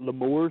what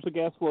L'Amour's, I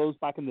guess, was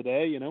back in the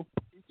day.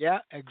 Yeah,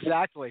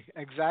 exactly.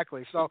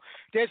 So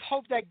there's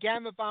hope that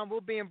Gama Bomb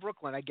will be in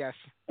Brooklyn, I guess.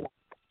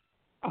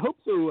 I hope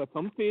so at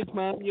some stage,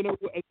 man. You know,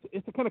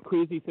 it's a kind of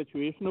crazy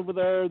situation over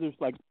there. There's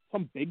like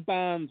some big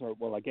bands, or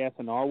well, I guess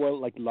in our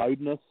world, like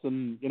Loudness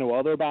and, you know,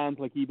 other bands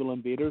like Evil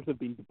Invaders have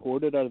been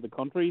deported out of the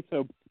country.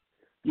 So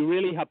you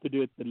really have to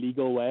do it the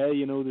legal way.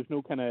 You know, there's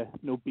no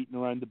beating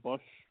around the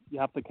bush. You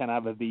have to kind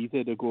of have a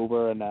visa to go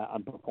over and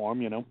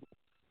perform. You know.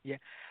 Yeah,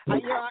 this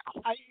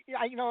has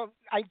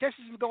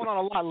been going on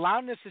a lot.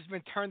 Loudness has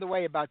been turned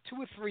away about 2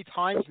 or 3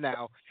 times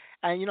now,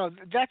 and you know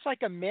that's like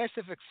a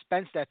massive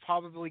expense that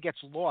probably gets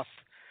lost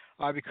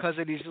because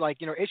of these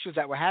issues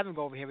that we're having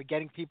over here with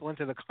getting people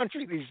into the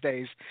country these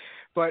days.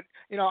 But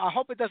you know, I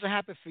hope it doesn't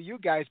happen for you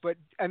guys. But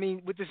I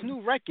mean, with this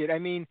new record, I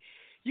mean,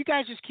 you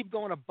guys just keep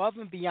going above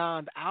and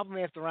beyond, album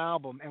after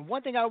album. And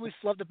one thing I always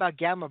loved about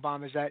Gama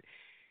Bomb is that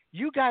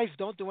you guys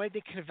don't do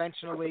anything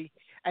conventionally.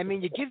 I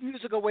mean, you give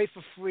music away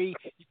for free.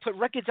 You put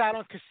records out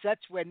on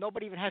cassettes where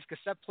nobody even has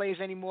cassette players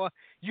anymore.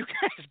 You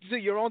guys do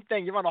your own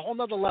thing. You're on a whole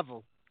nother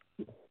level.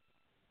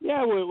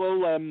 Yeah,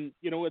 well,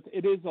 you know,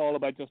 it is all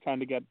about just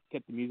trying to get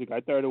the music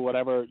out there to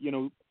whatever. You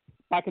know,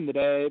 back in the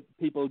day,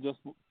 people just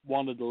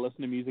wanted to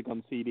listen to music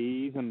on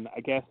CDs, and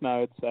I guess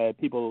now it's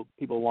people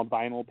want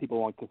vinyl,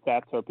 people want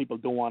cassettes, or people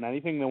don't want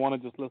anything. They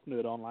want to just listen to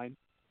it online.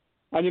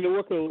 And you know,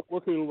 we're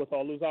cool with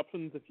all those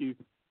options. If you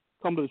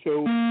come to the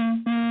show,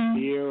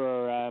 beer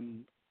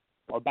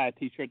or buy a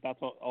T-shirt, that's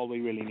all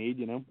we really need,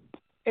 you know.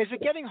 Is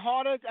it getting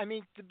harder? I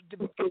mean,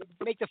 to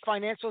make the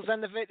financials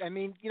end of it. I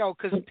mean, you know,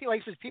 because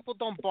like I said, people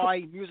don't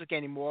buy music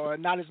anymore,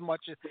 not as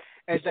much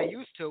as they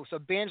used to. So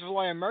bands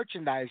rely on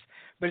merchandise.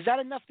 But is that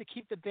enough to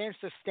keep the band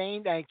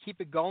sustained and keep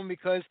it going?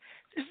 Because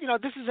this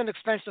is an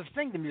expensive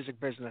thing, the music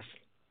business.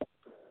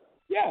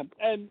 Yeah,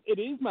 and it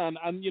is, man.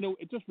 And you know,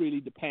 it just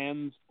really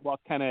depends what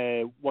kind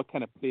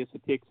of place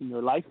it takes in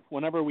your life.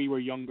 Whenever we were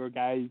younger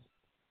guys,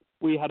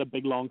 we had a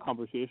big long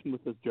conversation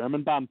with this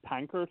German band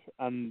Tankert,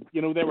 and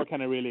you know, they were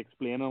kind of really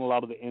explaining a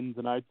lot of the ins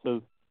and outs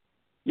of,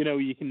 you know,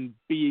 you can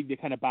be the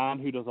kind of band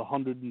who does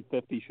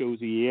 150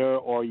 shows a year,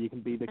 or you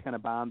can be the kind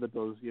of band that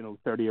does, you know,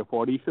 30 or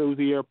 40 shows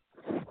a year.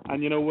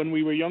 And you know, when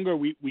we were younger,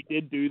 we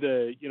did do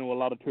a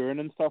lot of touring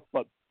and stuff,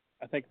 but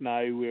I think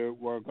now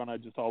we're gonna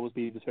just always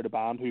be the sort of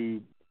band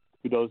who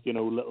does, you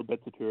know, little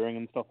bits of touring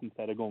and stuff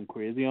instead of going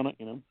crazy on it,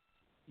 you know.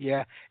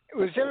 Yeah.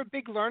 Was there a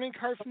big learning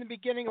curve from the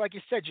beginning? Like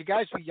you said, you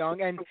guys were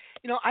young, and,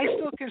 you know, I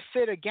still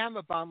consider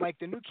Gama Bomb like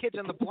the new kids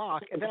on the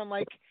block, and then I'm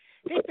like,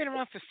 they've been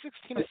around for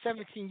 16 or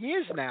 17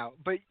 years now,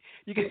 but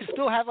you can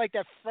still have, like,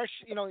 that fresh,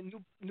 you know,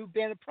 new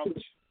band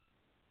approach.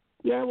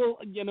 Yeah, well,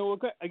 you know,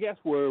 I guess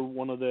we're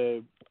one of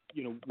the,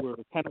 you know, we're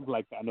kind of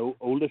like an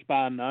oldish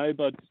band now,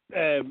 but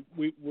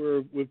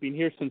we've been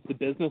here since the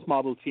business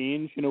model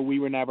changed. You know, we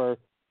were never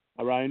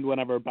around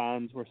whenever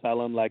bands were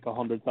selling like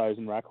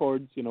 100,000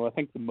 records. You know, I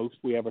think the most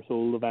we ever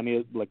sold of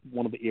any, like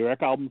one of the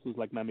Eric albums was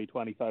like maybe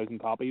 20,000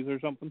 copies or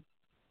something.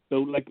 So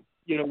like,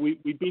 you know,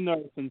 we've been there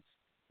since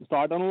the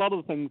start, and a lot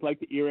of the things like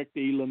the Eric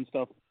deal and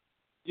stuff,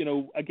 you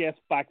know, I guess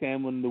back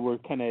then when they were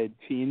kind of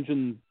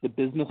changing the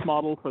business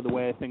model for the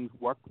way things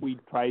worked, we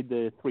tried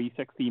the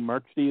 360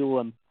 merch deal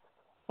and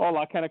all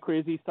that kind of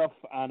crazy stuff.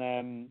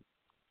 And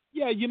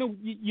yeah, you know,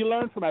 you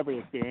learn from every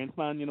experience,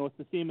 man. You know, it's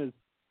the same as,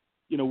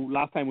 you know,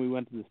 last time we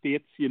went to the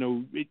States, you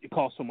know, it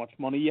costs so much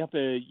money. You have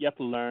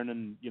to learn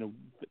and, you know,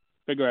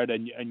 figure out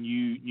a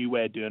new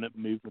way of doing it,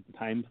 move with the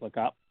times like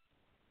that.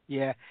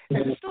 Yeah,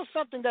 and it's still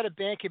something that a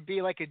band could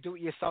be like a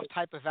do-it-yourself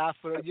type of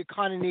outfit. Or you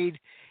kind of need,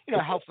 you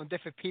know, help from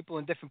different people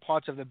in different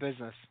parts of the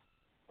business.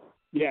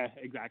 Yeah,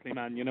 exactly,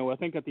 man. You know, I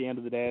think at the end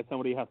of the day,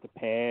 somebody has to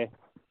pay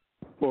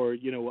for,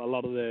 you know, a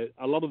lot of the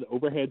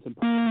overheads, and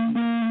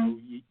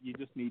you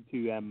just need to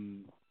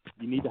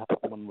you need to have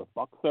someone with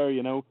bucks there,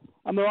 you know.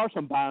 And there are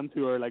some bands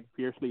who are like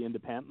fiercely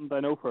independent. I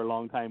know for a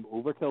long time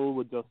Overkill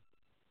would just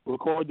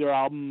record their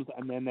albums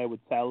and then they would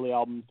sell the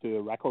albums to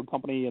a record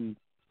company, and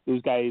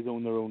those guys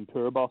own their own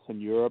tour bus in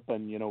Europe,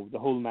 and you know, the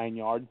whole 9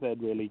 yards.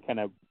 They'd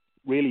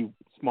really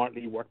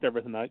smartly worked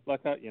everything out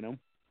like that, you know.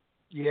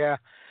 Yeah.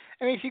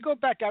 I mean, if you go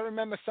back, I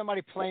remember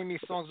somebody playing me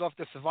songs off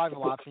the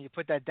Survival Ops, and you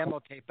put that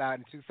demo tape out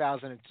in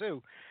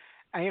 2002.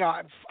 And, you know,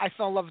 I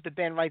fell in love with the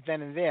band right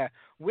then and there.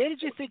 Where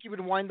did you think you would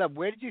wind up?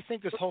 Where did you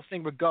think this whole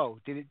thing would go?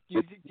 Do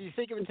you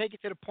think it would take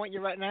it to the point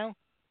you're at now?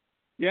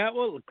 Yeah,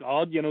 well,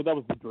 God, you know, that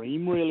was the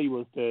dream. Really,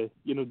 the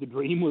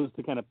dream was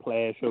to kind of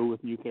play a show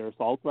with Nuclear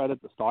Assault right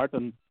at the start,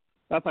 and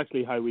that's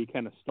actually how we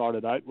kind of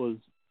started out. Was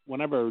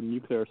whenever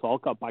Nuclear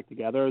Assault got back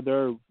together,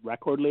 their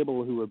record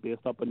label, who were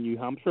based up in New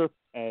Hampshire,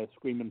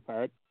 Screaming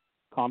Ferret,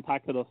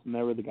 contacted us, and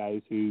they were the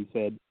guys who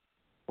said,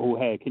 "Oh,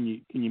 hey, can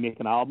you make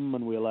an album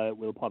and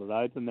we'll put it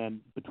out?" And then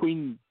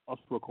between us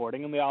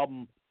recording on the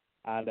album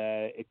and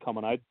it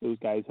coming out, those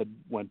guys had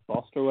went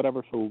bust or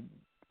whatever. So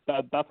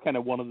that's kind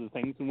of one of the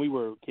things. When we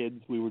were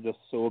kids, we were just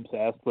so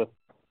obsessed with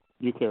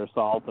Nuclear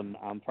Assault and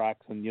Anthrax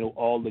and, you know,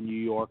 all the New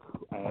York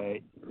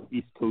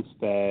East Coast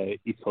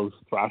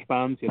thrash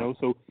bands, you know.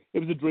 So it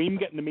was a dream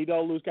getting to meet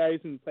all those guys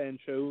and playing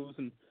shows,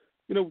 and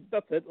you know,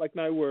 that's it. Like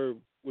now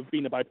we've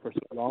been about for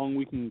so long,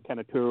 we can kind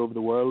of tour over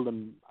the world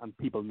and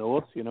people know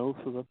us, you know.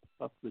 So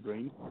that's the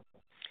dream.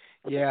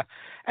 Yeah,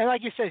 and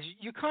like you said,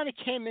 you kind of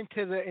came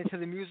into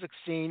the music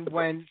scene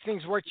when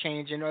things were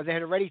changing, or they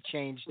had already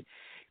changed.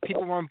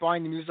 People weren't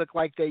buying the music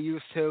like they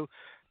used to,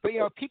 but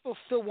people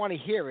still want to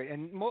hear it,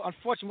 and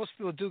unfortunately, most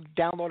people do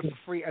download it for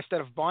free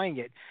instead of buying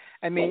it.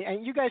 I mean,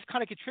 and you guys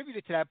kind of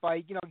contributed to that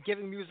by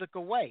giving music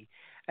away.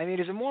 I mean,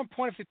 is it more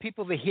important for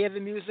people to hear the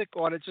music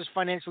or to just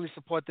financially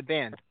support the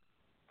band?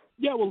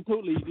 Yeah, well,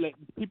 totally. Like,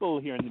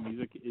 people hearing the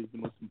music is the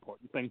most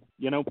important thing,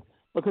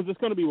 because it's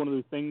going to be one of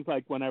those things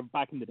like whenever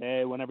back in the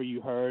day, whenever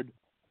you heard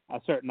a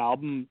certain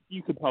album,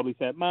 you could probably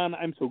say, "Man,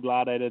 I'm so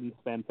glad I didn't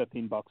spend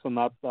 $15 on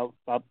that.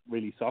 That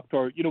really sucked,"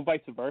 or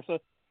vice versa.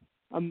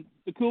 And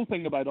the cool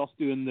thing about us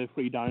doing the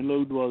free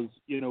download was,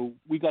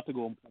 we got to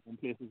go and play in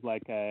places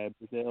like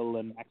Brazil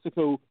and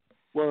Mexico,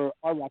 where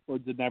our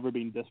records had never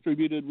been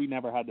distributed. We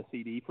never had a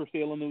CD for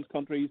sale in those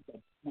countries.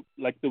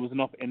 But, there was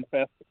enough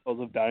interest because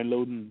of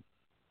downloading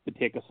to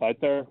take us out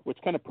there,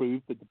 which kind of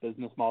proved that the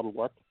business model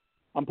worked.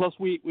 And plus,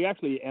 we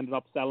actually ended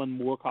up selling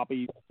more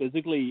copies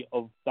physically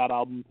of that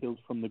album, Tales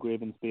from the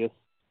Grave in Space,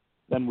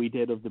 than we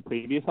did of the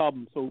previous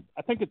album. So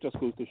I think it just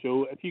goes to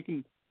show, if you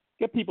can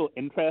get people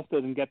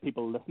interested and get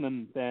people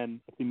listening, then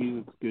if the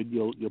music's good,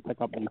 you'll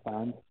pick up new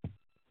fans.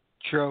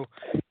 True.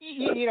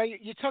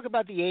 You talk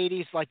about the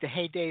 80s, like the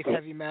heyday of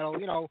heavy metal.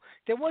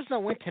 There was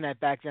no internet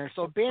back then,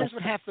 so bands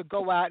would have to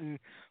go out and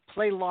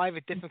play live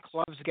at different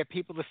clubs to get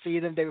people to see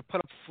them. They would put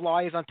up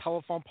flyers on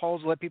telephone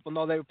poles to let people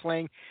know they were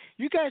playing.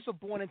 You guys were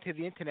born into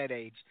the internet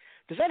age.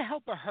 Does that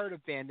help or hurt a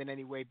band in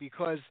any way?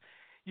 Because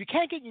you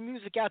can't get your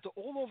music out to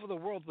all over the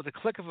world with a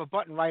click of a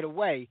button right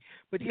away,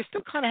 but you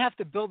still kind of have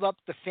to build up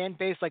the fan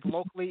base, like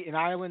locally in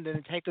Ireland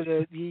and take to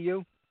the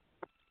EU.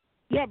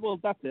 Yeah, well,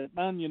 that's it,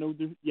 man. You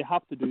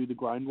have to do the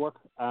groundwork,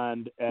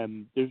 and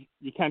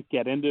you can't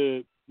get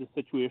into the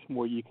situation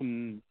where you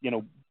can,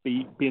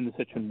 be in the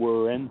situation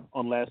we're in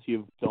unless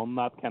you've done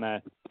that kind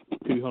of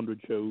 200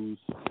 shows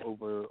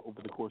over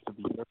the course of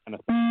the year, kind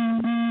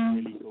of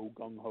really go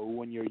gung ho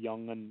when you're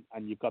young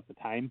and you've got the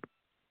time.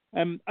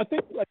 I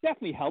think it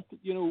definitely helped,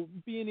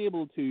 being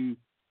able to,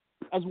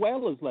 as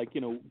well as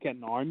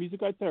getting our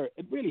music out there.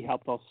 It really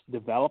helped us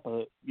develop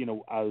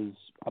as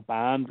a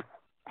band,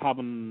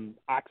 having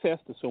access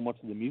to so much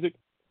of the music.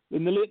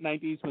 In the late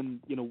 90s, when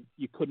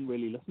you couldn't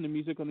really listen to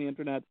music on the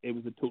internet, it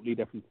was a totally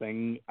different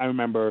thing. I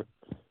remember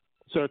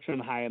searching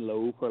high and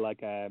low for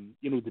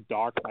the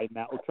dark high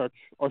metal church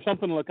or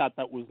something like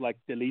that was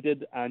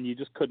deleted, and you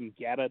just couldn't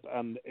get it,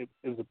 and it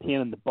was a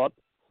pain in the butt.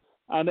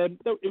 And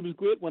it was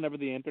great whenever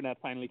the internet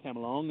finally came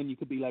along, and you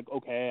could be like,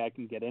 okay, I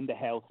can get into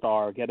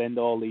Hellstar, get into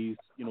all these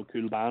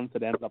cool bands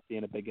that ended up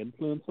being a big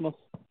influence on us.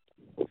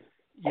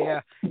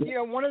 Yeah.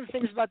 One of the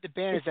things about the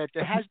band is that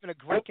there has been a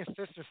great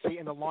consistency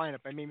in the lineup.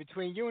 I mean,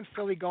 between you and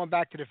Philly going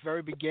back to the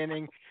very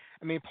beginning,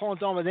 I mean, Paul and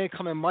Doma didn't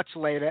come in much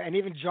later, and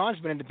even John's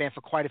been in the band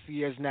for quite a few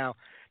years now.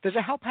 Does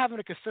it help having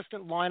a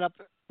consistent lineup?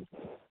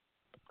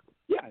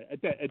 Yeah,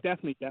 it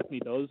definitely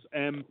does.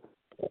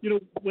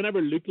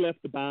 Whenever Luke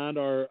left the band,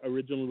 our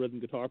original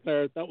rhythm guitar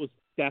player, that was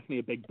definitely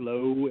a big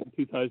blow in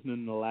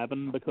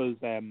 2011 because,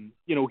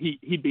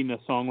 he'd been a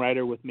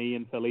songwriter with me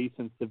and Philly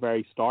since the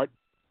very start.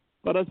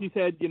 But as you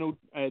said,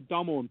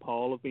 Domo and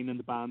Paul have been in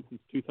the band since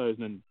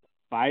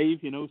 2005,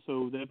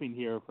 so they've been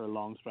here for a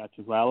long stretch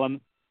as well. And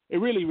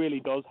it really, really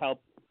does help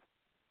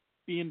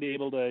being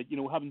able to,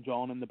 having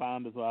John in the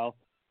band as well.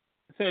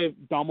 Say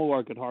Domo,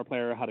 our guitar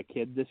player, had a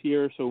kid this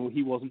year, so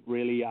he wasn't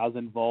really as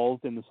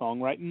involved in the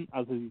songwriting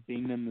as he's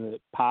been in the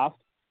past.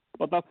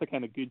 But that's the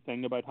kind of good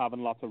thing about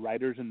having lots of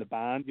writers in the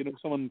band.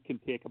 Someone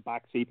can take a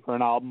back seat for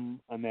an album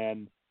and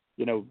then,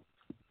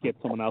 get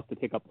someone else to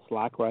take up the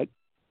slack, right?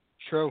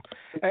 True.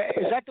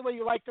 Is that the way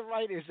you like to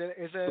write? Is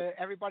it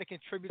everybody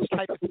contributes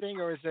type of thing,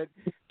 or is it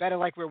better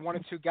like we're one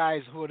or two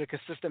guys who are the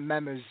consistent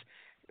members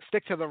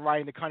stick to the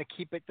writing to kind of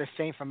keep it the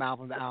same from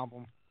album to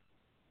album?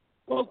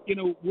 Well,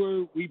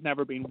 we've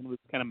never been one of those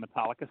kind of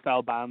Metallica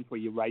style bands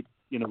where you write,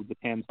 the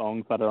 10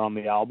 songs that are on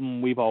the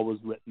album. We've always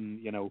written,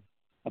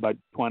 about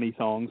 20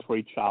 songs for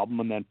each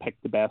album and then pick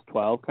the best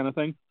 12 kind of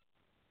thing.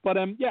 But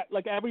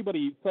like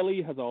everybody,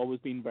 Philly has always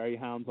been very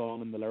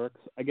hands-on in the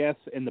lyrics. I guess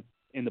in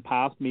the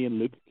past, me and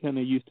Luke kind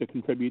of used to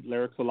contribute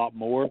lyrics a lot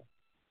more,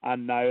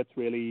 and now it's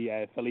really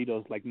Philly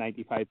does like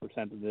 95%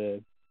 of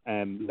the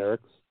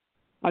lyrics.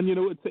 And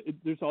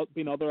there's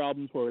been other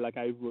albums where like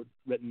I've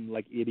written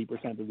like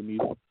 80% of the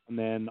music, and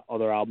then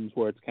other albums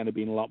where it's kind of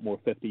been a lot more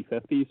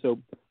 50-50. So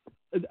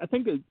I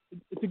think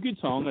it's a good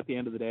song at the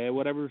end of the day.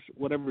 Whatever's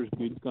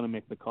good is going to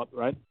make the cut,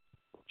 right?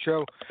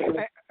 True.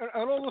 And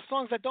all the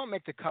songs that don't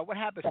make the cut, what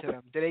happens to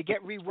them? Do they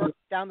get reworked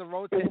down the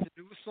road to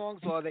new songs,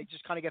 or they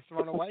just kind of get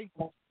thrown away?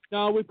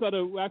 No, we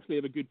actually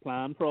have a good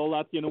plan for all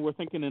that. We're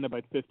thinking in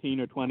about 15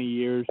 or 20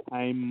 years'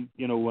 time,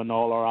 when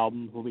all our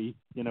albums will be,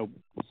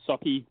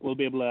 sucky, we'll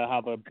be able to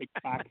have a big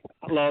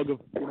backlog of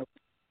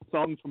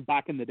songs from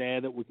back in the day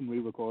that we can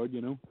re-record,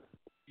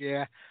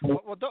 Yeah.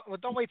 Well,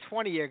 don't wait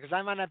 20 years, because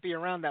I might not be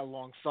around that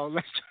long, so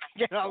let's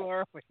try to get out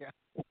earlier.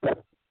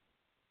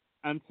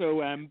 And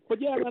so, but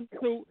yeah, man,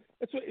 so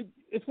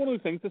it's one of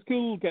those things. It's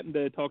cool getting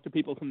to talk to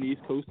people from the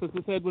East Coast. As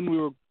I said, when we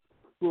were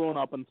growing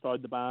up and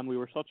started the band, we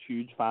were such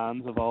huge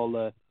fans of all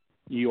the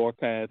New York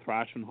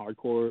thrash and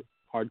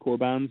hardcore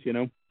bands, you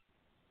know.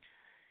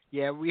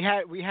 Yeah, we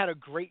had a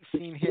great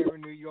scene here in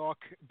New York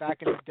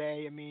back in the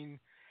day. I mean,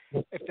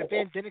 if the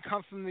band didn't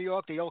come from New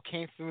York, they all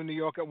came through New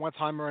York at one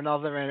time or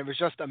another, and it was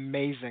just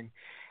amazing.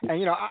 And,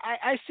 you know,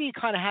 I see it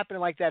kind of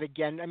happening like that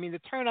again. I mean, the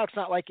turnout's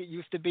not like it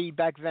used to be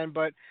back then,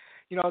 but,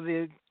 you know,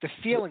 the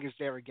feeling is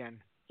there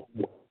again.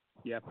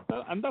 Yeah,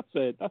 and that's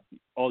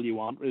all you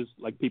want is,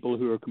 like, people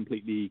who are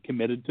completely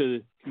committed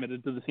to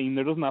the scene.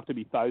 There doesn't have to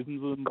be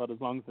thousands of them, but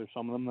as long as there's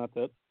some of them, that's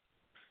it.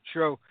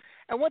 True.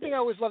 And one thing I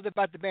always loved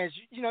about the band is,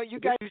 you know, you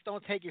guys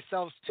don't take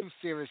yourselves too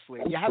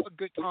seriously. You have a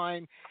good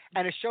time,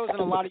 and it shows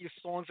in a lot of your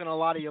songs and a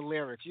lot of your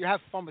lyrics. You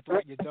have fun with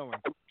what you're doing.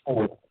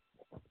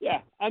 Yeah,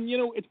 and, you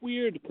know, it's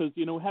weird because,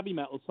 you know, heavy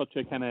metal is such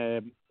a kind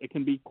of, it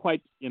can be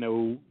quite, you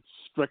know,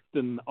 strict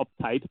and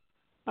uptight.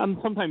 And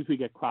sometimes we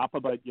get crap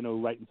about, you know,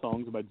 writing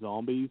songs about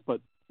zombies.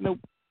 But, you know,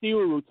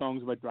 Theo wrote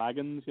songs about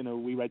dragons. You know,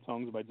 we write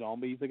songs about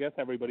zombies. I guess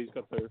everybody's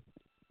got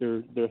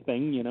their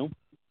thing, you know.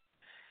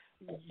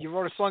 You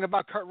wrote a song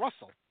about Kurt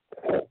Russell.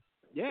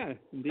 Yeah,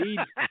 indeed.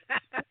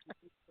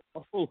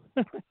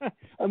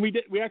 And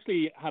we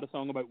actually had a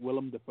song about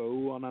Willem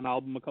Dafoe on an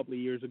album a couple of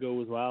years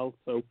ago as well.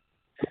 So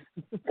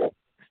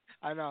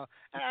I know,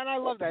 and I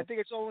love that. I think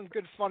it's all in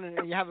good fun,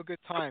 and you have a good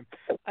time.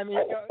 I mean,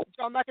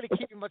 Joe, I'm not going to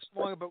keep you much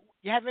longer, but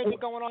you have anything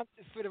going on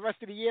for the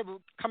rest of the year? We're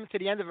coming to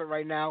the end of it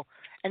right now.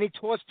 Any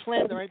tours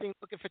planned or anything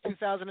looking for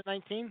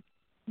 2019?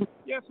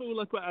 Yeah, so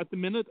like at the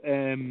minute,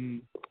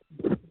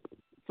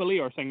 Philly,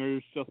 our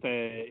singer's just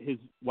his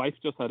wife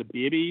just had a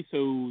baby,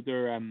 so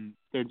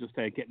they're just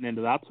getting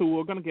into that. So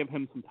we're going to give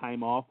him some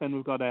time off, and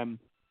we've got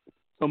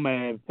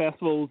some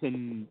festivals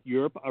in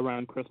Europe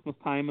around Christmas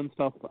time and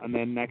stuff, and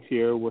then next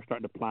year we're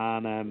starting to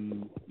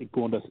plan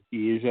going to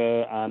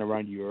Asia and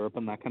around Europe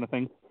and that kind of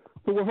thing.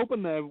 So we're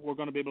hoping that we're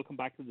going to be able to come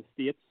back to the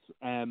States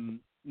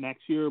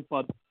next year,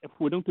 but if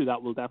we don't do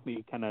that, we'll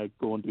definitely kind of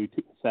go and do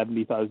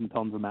 70,000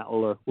 tons of metal,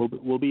 or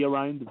we'll be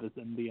around the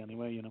vicinity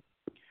anyway, you know.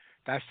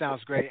 That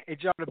sounds great. Hey,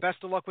 Joe, the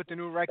best of luck with the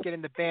new record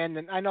and the band,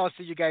 and I know I'll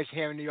see you guys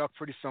here in New York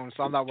pretty soon,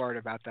 so I'm not worried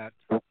about that.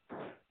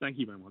 Thank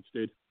you very much,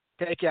 dude.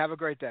 Take care. Have a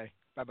great day.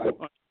 Bye-bye.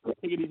 Right.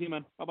 Take it easy,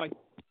 man. Bye-bye.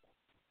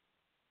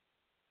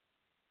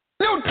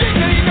 No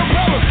dignity, no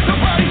power,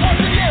 nobody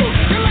wants to you.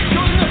 You're like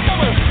in the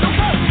summer, no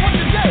matter what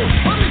you do.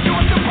 Only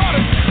doing the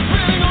product,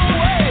 spinning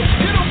away.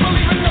 You don't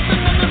believe in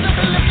nothing, and there's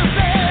nothing left to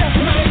say.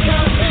 Make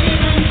us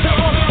even so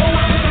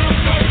away,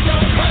 take the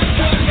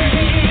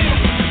custody.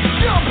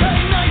 Don't play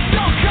nice,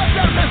 don't cut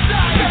down the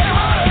side.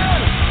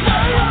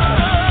 They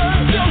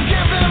run, don't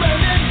give them an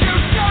inch, you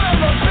son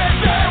of a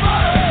bitch. They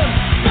run.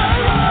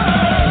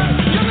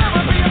 You'll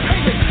never be a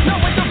painted,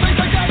 not with a face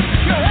like that.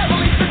 You're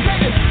heavily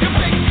sedated, you're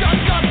big shot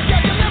guns.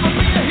 Yeah, you'll never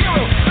be a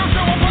hero. Don't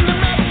show up on the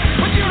map,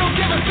 but you don't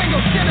give a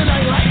single shit, and I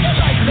like it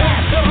like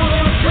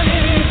that.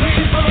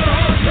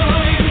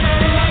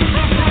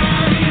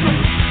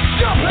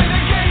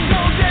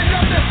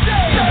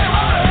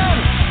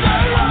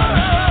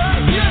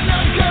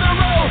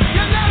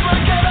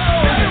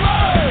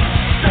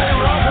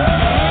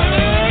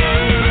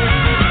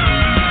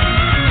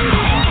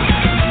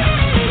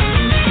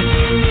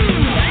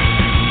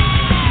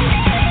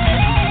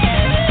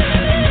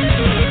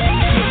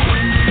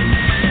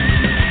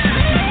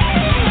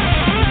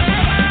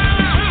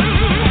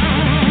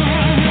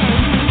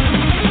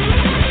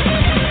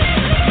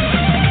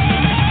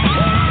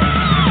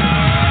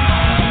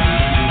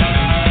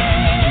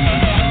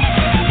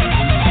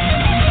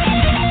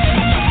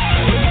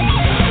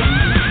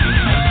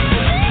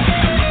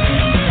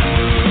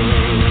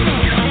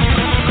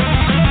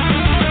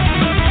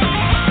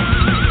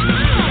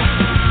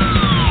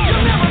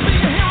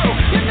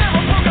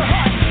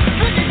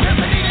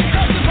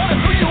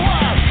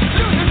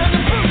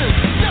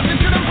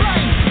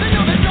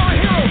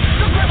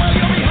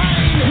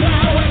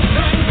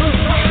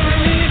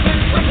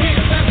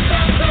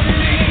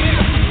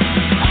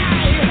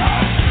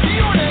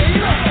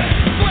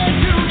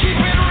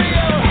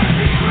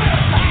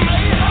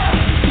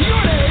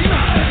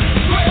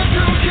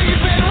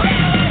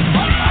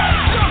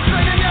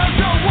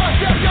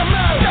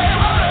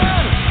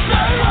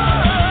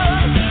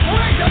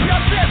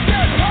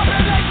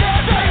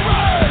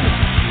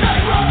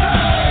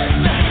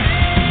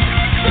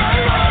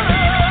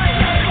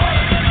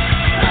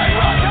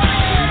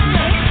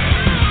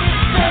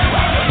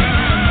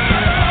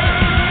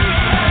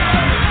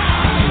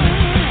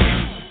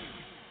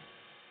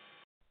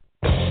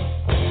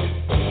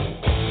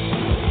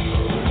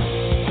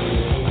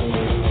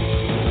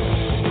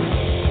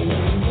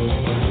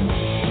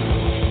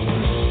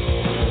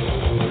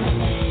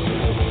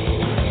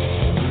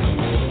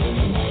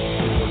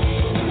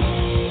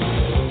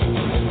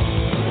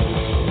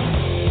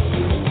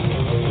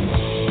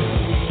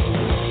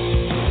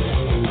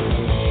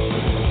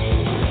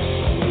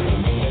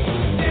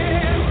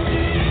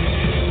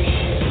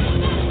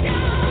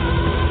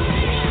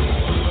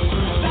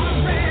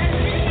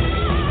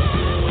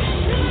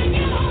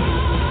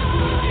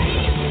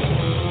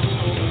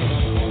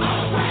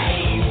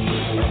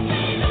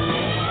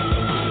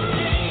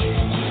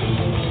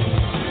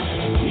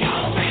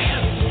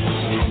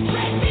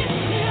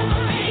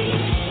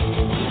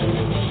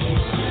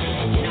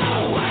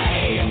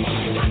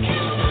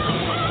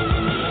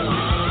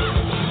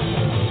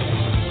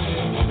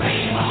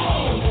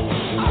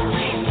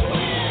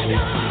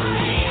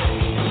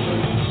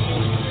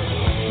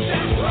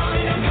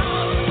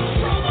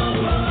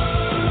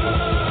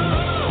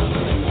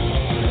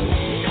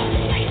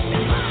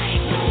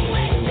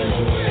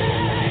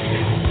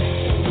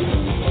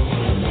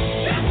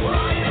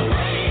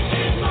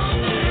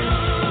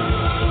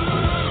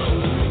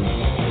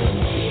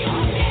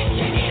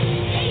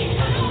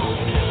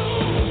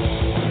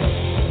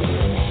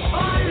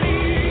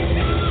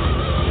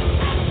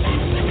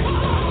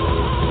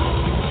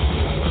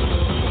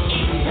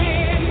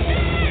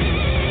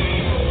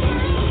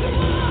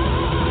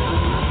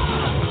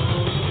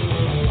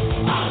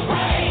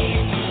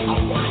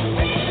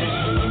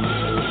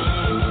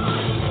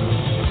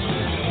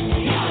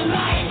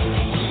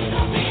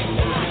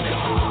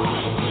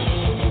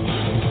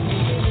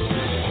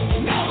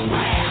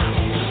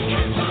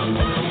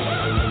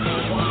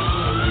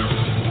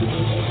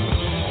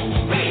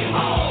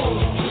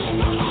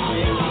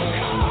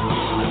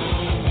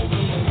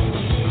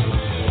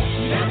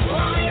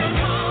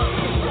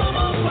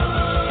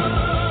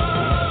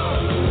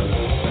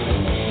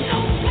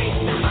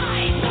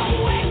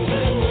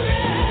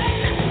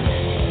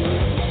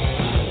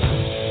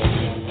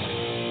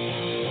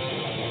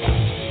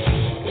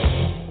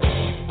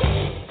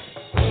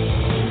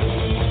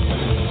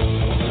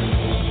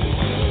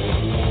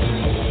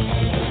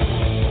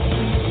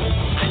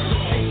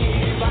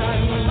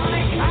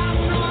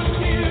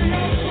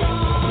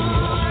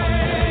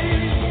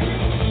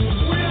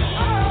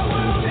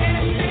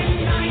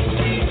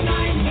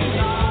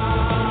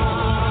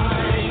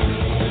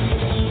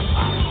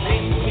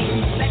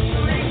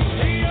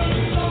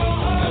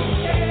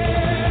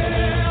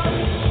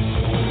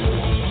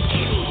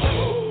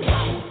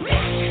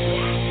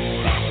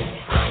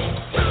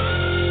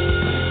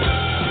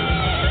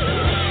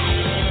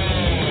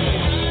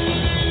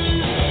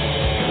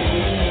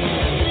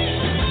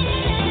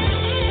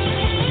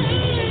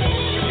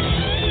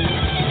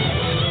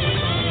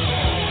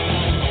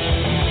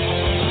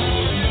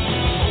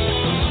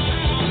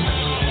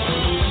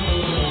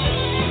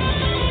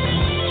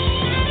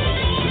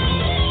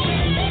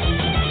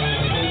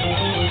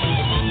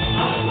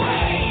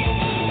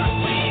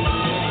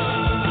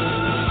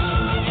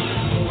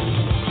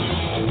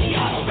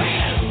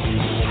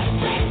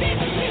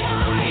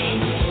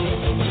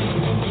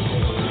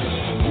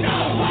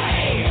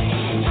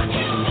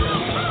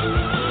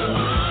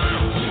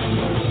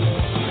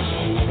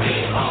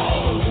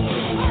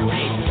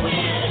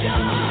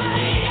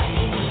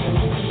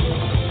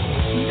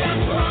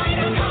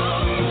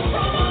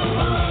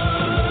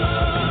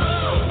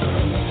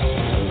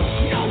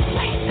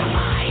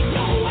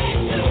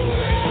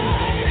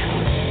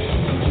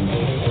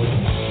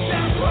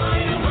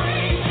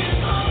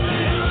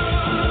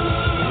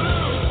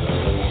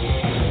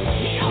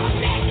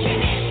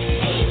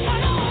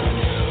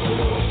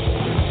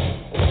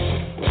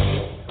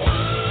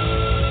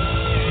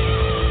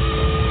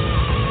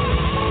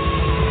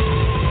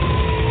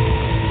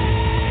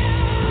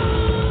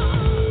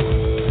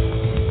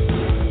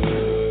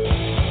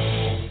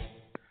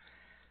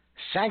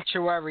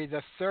 Sanctuary,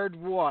 The Third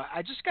War.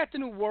 I just got the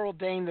new World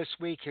Dane this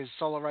week, his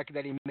solo record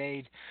that he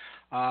made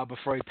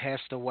before he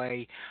passed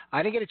away.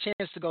 I didn't get a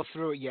chance to go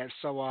through it yet,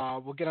 so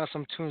we'll get on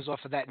some tunes off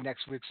of that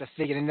next week. So I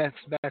figured the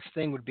next best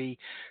thing would be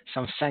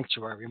some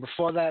Sanctuary. And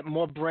before that,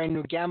 more brand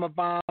new Gama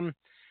Bomb,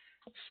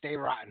 Stay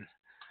Rotten.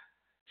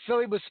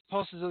 Philly was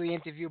supposed to do the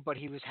interview, but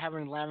he was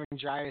having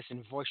laryngitis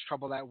and voice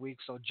trouble that week,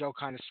 so Joe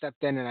kind of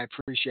stepped in, and I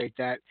appreciate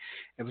that.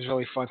 It was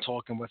really fun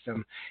talking with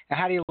him. And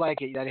how do you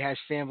like it that he has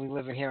family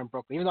living here in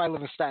Brooklyn? Even though I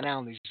live in Staten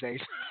Island these days,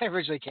 I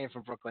originally came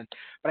from Brooklyn,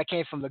 but I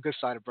came from the good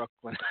side of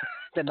Brooklyn,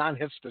 the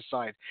non-hipster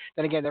side.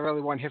 Then again, there really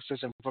weren't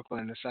hipsters in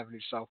Brooklyn in the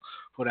 70s, so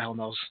who the hell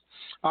knows?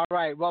 All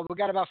right, well, we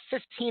got about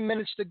 15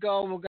 minutes to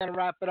go, and we're going to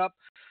wrap it up.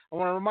 I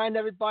want to remind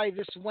everybody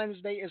this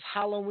Wednesday is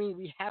Halloween.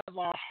 We have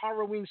our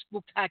Halloween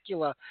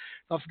Spooktacular.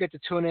 Don't forget to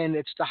tune in.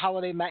 It's the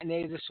holiday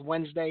matinee this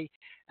Wednesday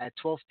at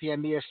 12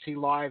 p.m. EST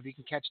live. You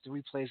can catch the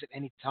replays at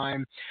any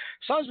time.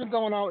 Something's been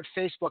going on with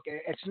Facebook.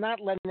 It's not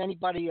letting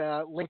anybody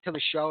link to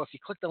the show. If you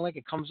click the link,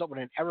 it comes up with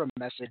an error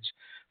message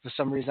for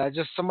some reason.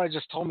 Somebody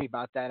just told me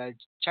about that. I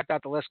checked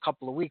out the last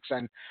couple of weeks,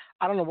 and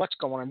I don't know what's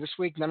going on. This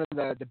week, none of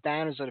the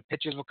banners or the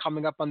pictures were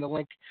coming up on the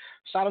link.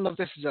 So I don't know if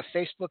this is a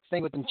Facebook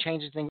thing with them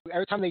changing things.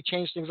 Every time they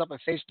change things up on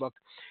Facebook,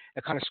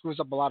 it kind of screws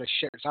up a lot of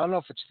shit. So I don't know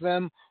if it's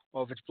them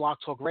or if it's Blog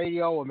Talk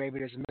Radio or maybe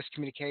there's a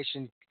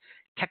miscommunication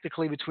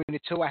technically between the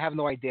two. I have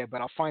no idea,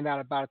 but I'll find out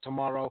about it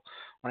tomorrow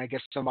when I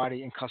get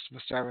somebody in customer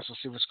service. We'll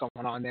see what's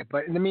going on there.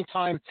 But in the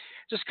meantime,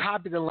 just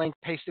copy the link,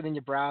 paste it in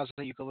your browser.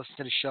 You can listen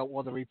to the show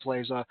or the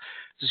replays, or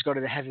just go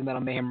to the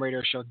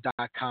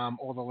HeavyMetalMayhemRadioShow.com.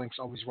 All the links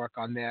always work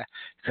on there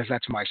because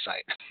that's my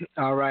site.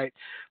 All right.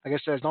 Like I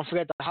said, don't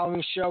forget the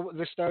Halloween show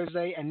this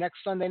Thursday, and next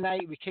Sunday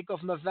night we kick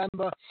off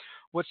November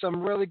with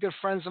some really good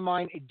friends of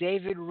mine.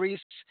 David Reese,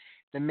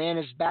 the man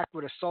is back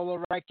with a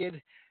solo record.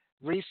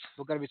 Reese,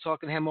 we're going to be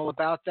talking to him all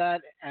about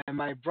that. And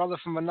my brother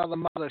from another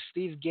mother,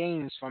 Steve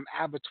Gaines from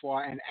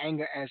Abattoir and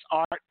Anger as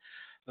Art.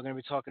 We're going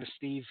to be talking to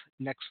Steve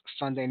next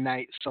Sunday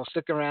night. So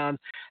stick around.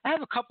 I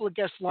have a couple of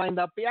guests lined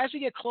up. But as we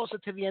get closer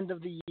to the end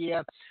of the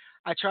year,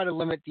 I try to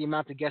limit the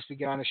amount of guests we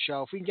get on the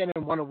show. If we can get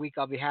in one a week,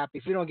 I'll be happy.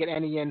 If we don't get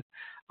any in,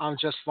 I'm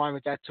just fine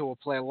with that too. We'll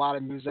play a lot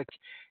of music.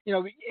 You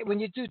know, when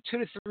you do 2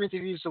 to 3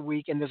 interviews a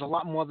week, and there's a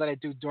lot more that I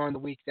do during the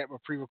week that were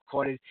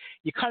pre-recorded,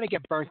 you kind of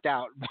get burnt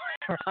out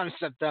around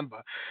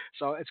September.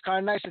 So it's kind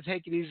of nice to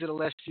take it easy the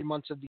last few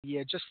months of the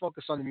year, just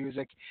focus on the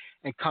music,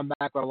 and come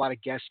back with a lot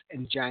of guests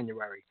in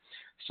January.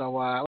 So,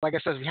 like I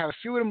said, we have a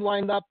few of them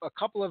lined up, a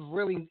couple of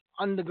really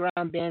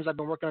underground bands I've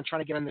been working on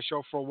trying to get on the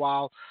show for a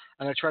while.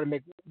 I'm going to try to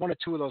make 1 or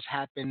 2 of those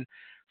happen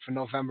for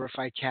November if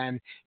I can.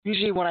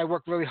 Usually when I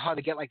work really hard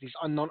to get like these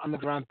unknown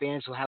underground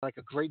bands who have like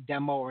a great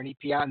demo or an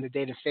EP out in the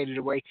date and faded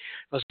away,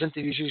 those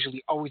interviews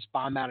usually always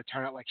bomb out and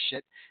turn out like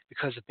shit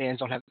because the bands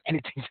don't have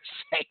anything to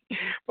say.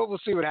 But we'll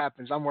see what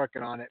happens. I'm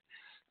working on it.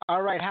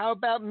 All right, how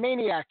about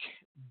Maniac,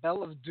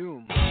 Bell of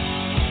Doom?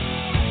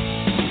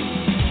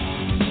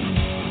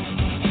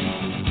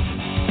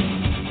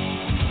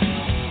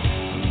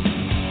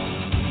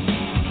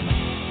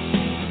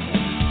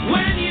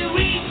 When you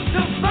reach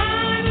the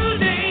final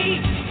day,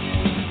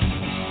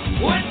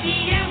 what the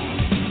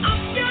end of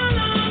your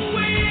long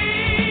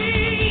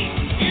way,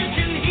 you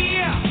can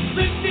hear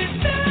the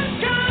distant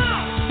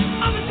call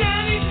of a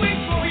daddy's wait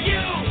for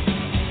you.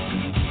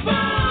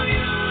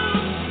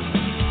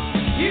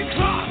 You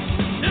cross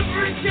the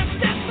bridge of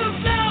death of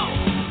hell.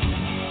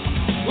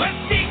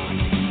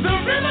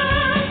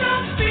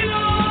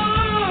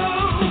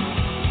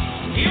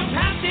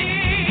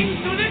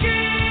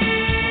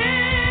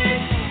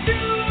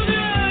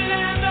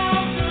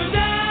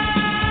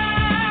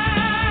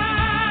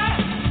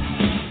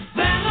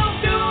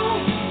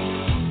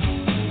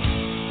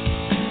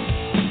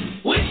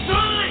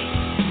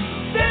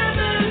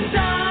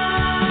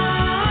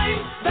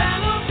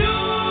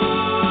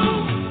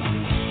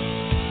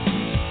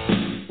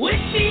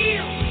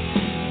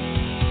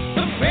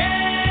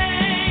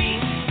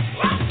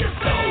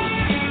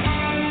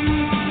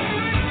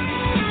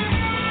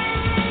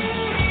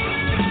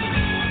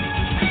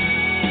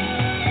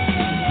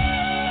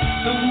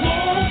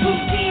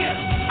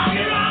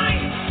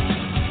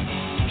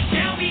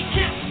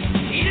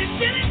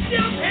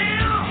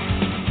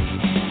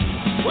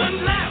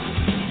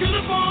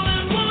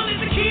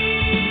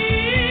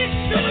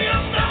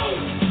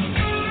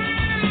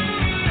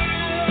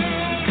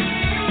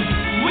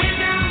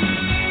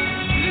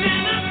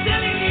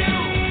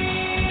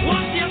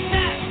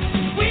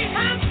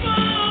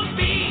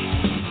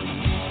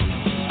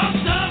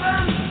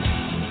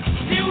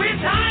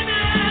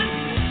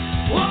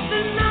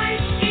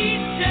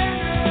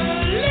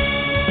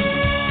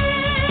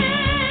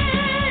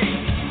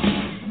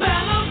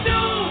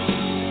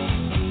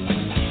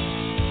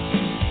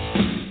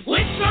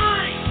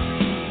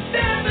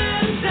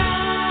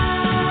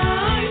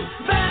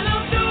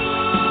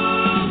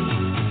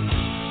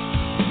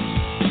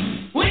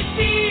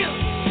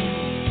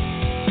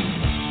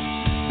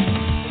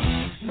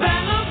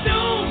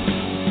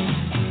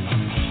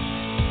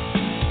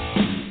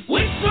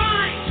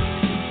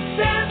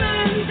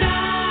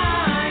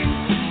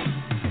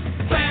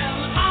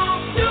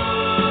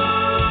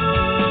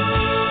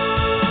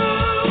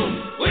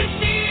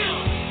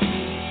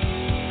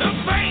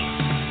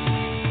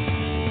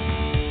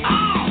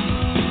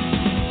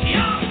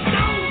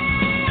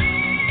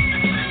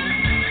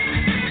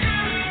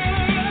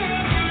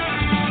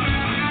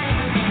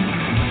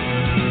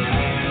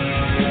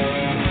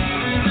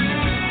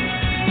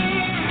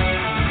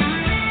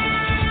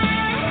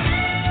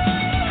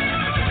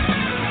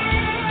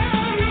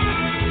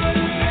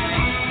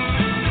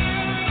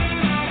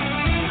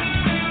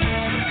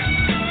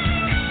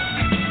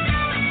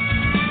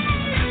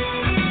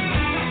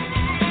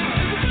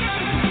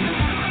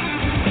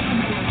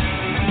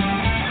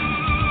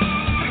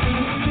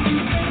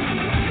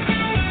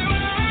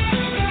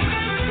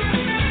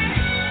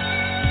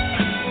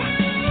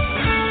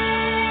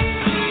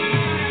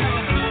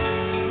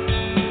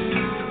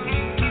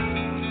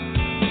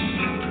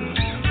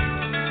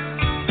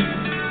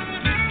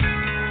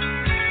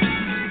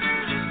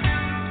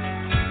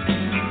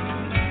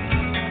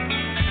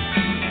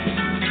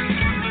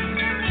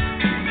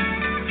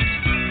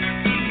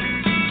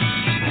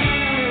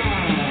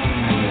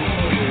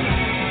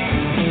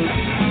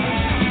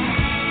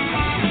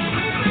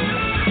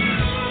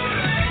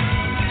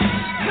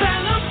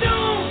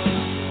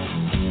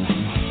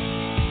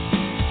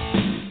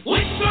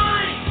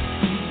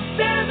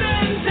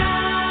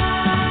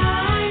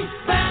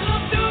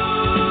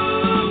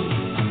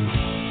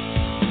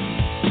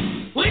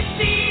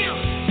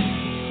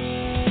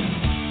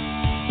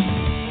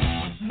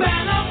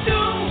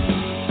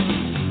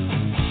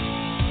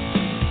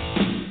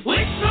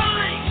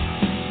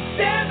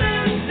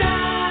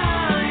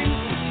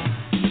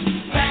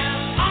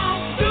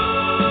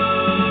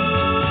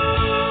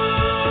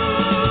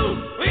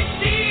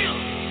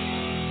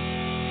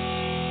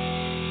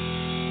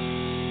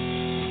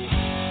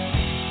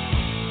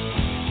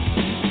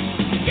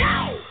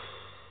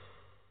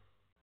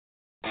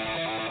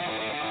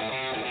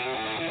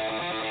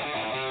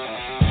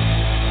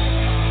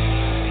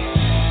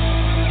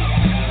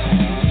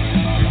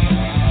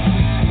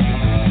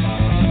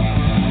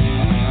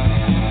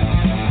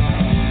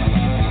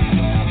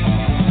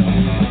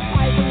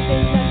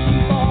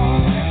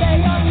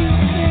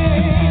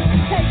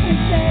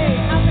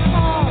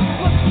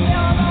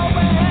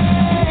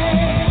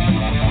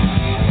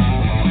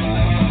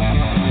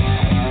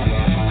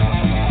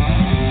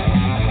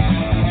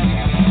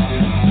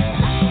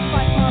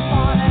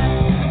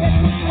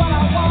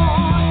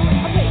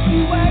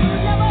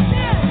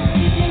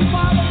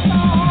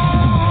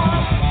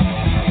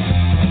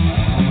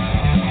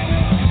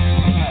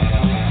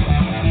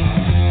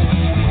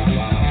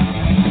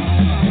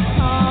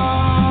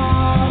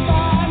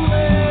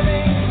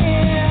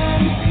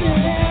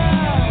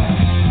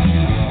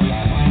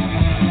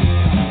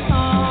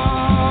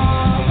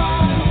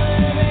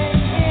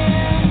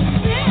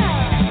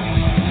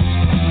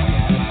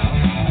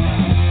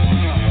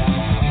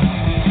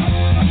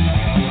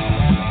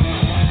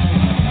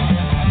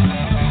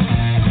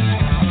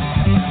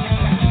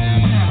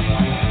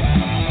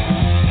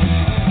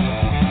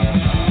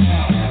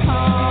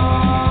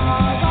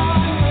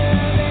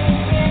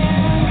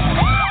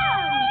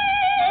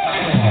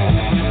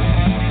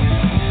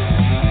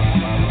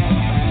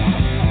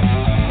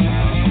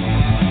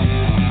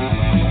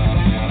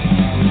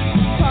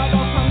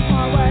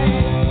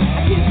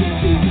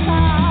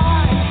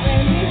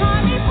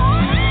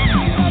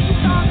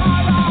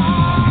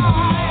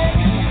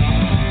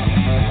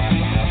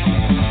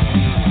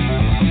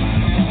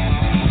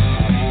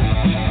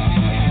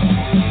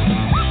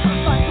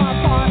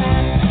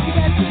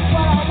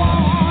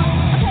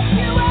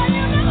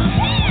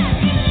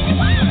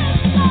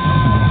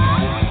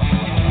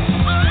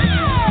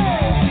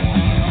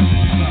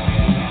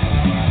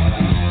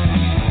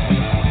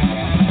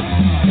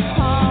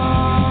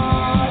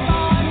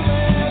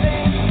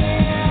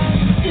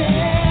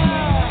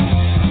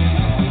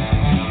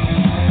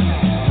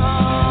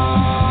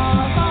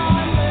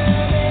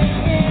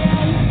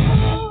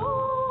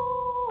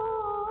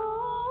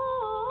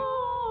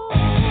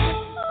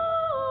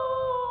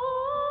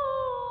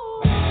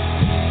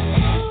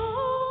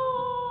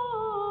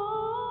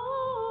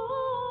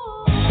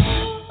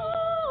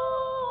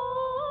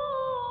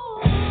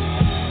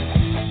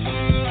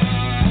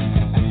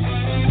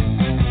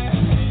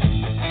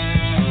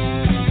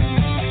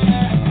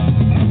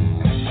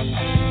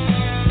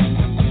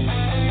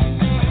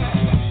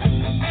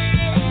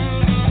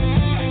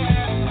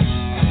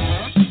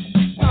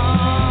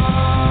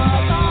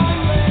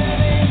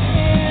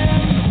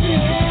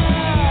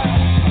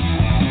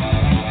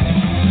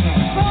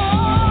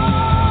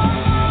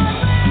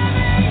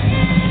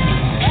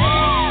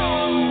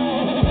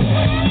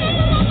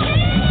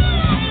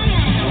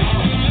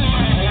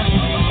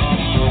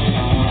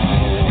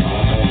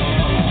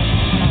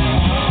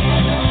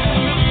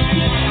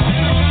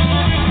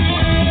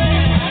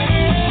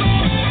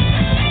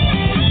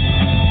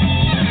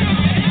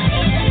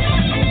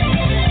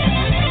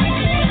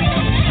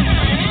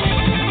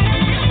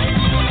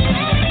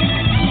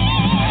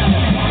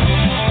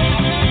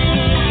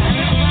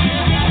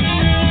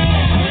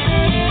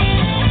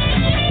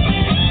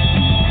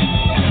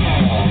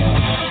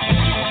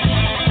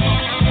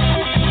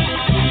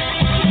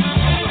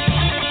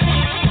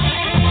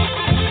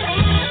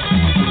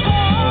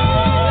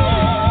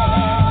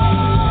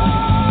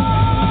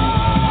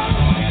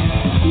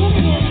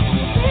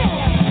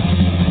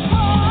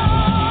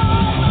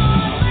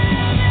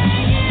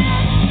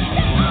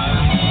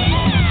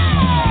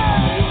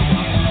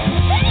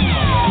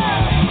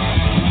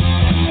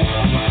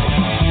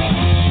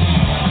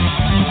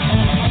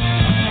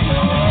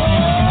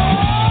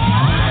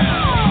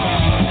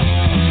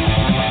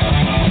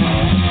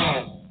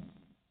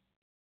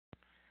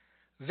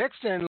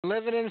 Vixen,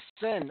 Living in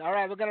Sin. All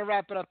right, we're going to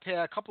wrap it up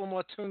here. A couple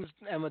more tunes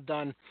and we're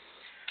done.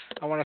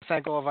 I want to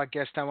thank all of our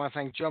guests. I want to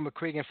thank Joe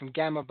Mcguigan from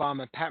Gama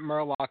and Pat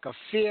Mulock of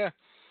Phear.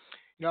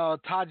 You know,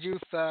 Todd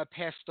Youth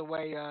passed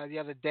away the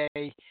other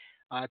day.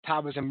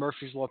 Todd was in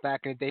Murphy's Law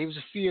back in the day. He was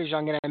a few years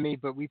younger than me,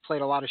 but we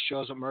played a lot of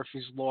shows with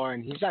Murphy's Law,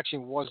 and he's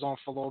actually in Warzone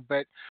for a little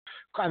bit.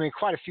 I mean,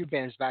 quite a few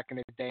bands back in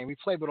the day, and we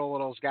played with all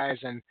of those guys,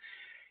 and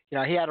you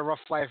know, he had a rough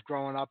life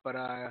growing up, but,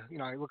 you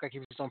know, he looked like he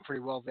was doing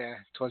pretty well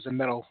there towards the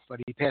middle. But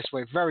he passed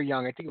away very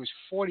young. I think he was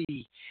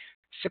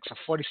 46 or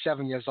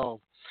 47 years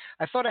old.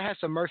 I thought I had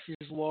some Murphy's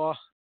Law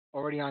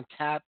already on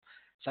tap,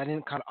 so I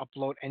didn't kind of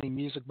upload any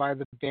music by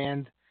the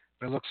band.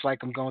 But it looks like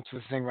I'm going through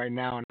the thing right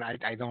now,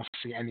 and I don't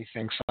see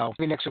anything. So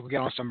maybe next week we'll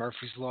get on some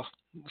Murphy's Law.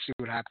 We'll see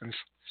what happens.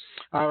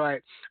 All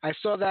right. I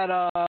saw that,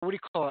 what do you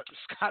call it,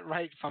 Scott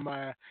Wright from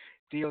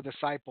Dio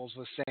Disciples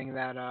was saying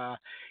that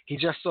he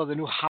just saw the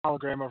new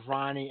hologram of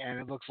Ronnie, and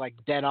it looks like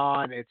dead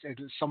on. It's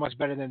so much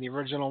better than the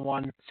original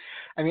one.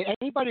 I mean,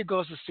 anybody who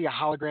goes to see a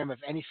hologram of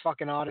any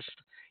fucking artist,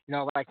 you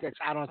know, like it's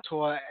out on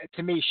tour,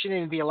 to me, shouldn't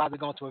even be allowed to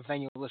go into a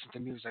venue and listen to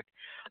music.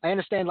 I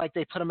understand, like,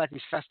 they put them at these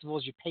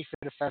festivals. You pay for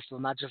the festival,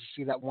 not just to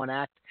see that one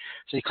act,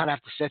 so you kind of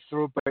have to sit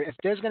through. But if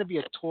there's going to be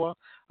a tour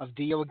of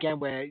Dio again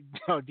where, you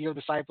know, Dio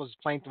Disciples is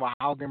playing through a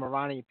hologram of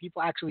Ronnie, and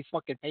people actually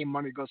fucking pay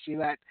money to go see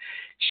that,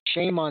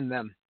 shame on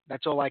them.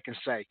 That's all I can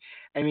say.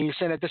 I mean, you're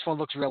saying that this one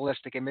looks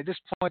realistic. I mean, at this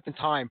point in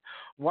time,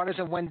 why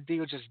doesn't Wendy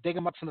just dig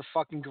him up from the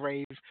fucking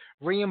grave,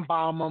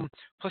 re-embalm him,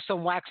 put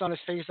some wax on his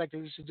face like they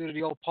used to do to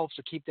the old popes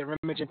to keep their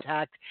image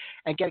intact,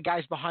 and get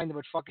guys behind them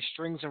with fucking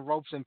strings and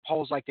ropes and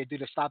poles like they do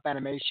to stop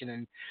animation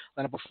and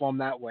let him perform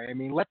that way? I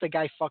mean, let the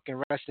guy fucking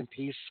rest in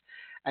peace.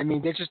 I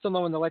mean, they just don't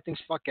know when to let things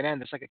fucking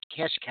end. It's like a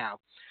cash cow.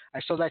 I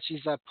saw that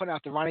she's putting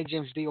out the Ronnie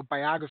James Dio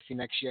biography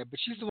next year, but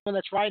she's the one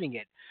that's writing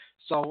it.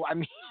 So, I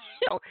mean,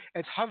 you know,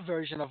 it's her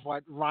version of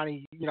what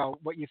Ronnie, you know,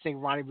 what you think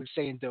Ronnie would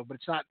say and do, but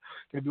it's not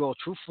going to be all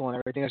truthful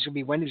and everything. It's going to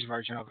be Wendy's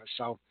version of it.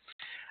 So,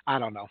 I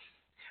don't know.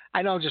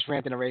 I know I'm just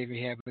ranting and raving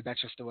here, but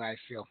that's just the way I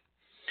feel.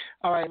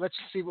 All right, let's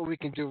see what we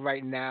can do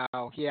right now.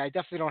 Yeah, I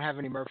definitely don't have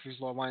any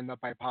Murphy's Law lined up.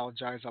 I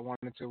apologize. I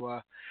wanted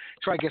to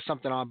try to get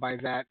something on by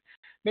that.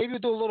 Maybe we'll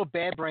do a little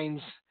Bad Brains,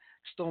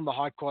 still in the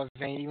hardcore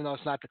vein, even though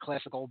it's not the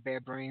classic old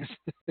Bad Brains.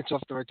 It's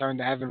off the Return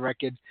to Heaven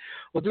record.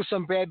 We'll do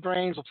some Bad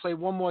Brains. We'll play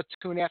one more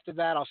tune after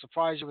that. I'll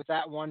surprise you with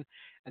that one,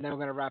 and then we're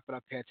going to wrap it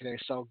up here today.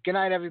 So good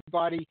night,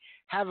 everybody.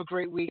 Have a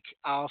great week.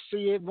 I'll see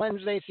you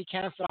Wednesday if you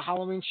can for the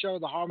Halloween show,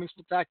 the Halloween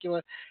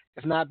Spectacular.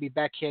 If not, be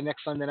back here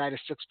next Sunday night at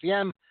 6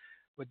 p.m.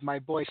 with my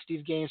boy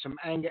Steve Gaines from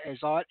Anger is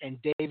Art and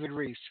David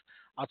Reese.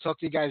 I'll talk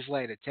to you guys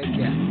later. Take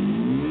care.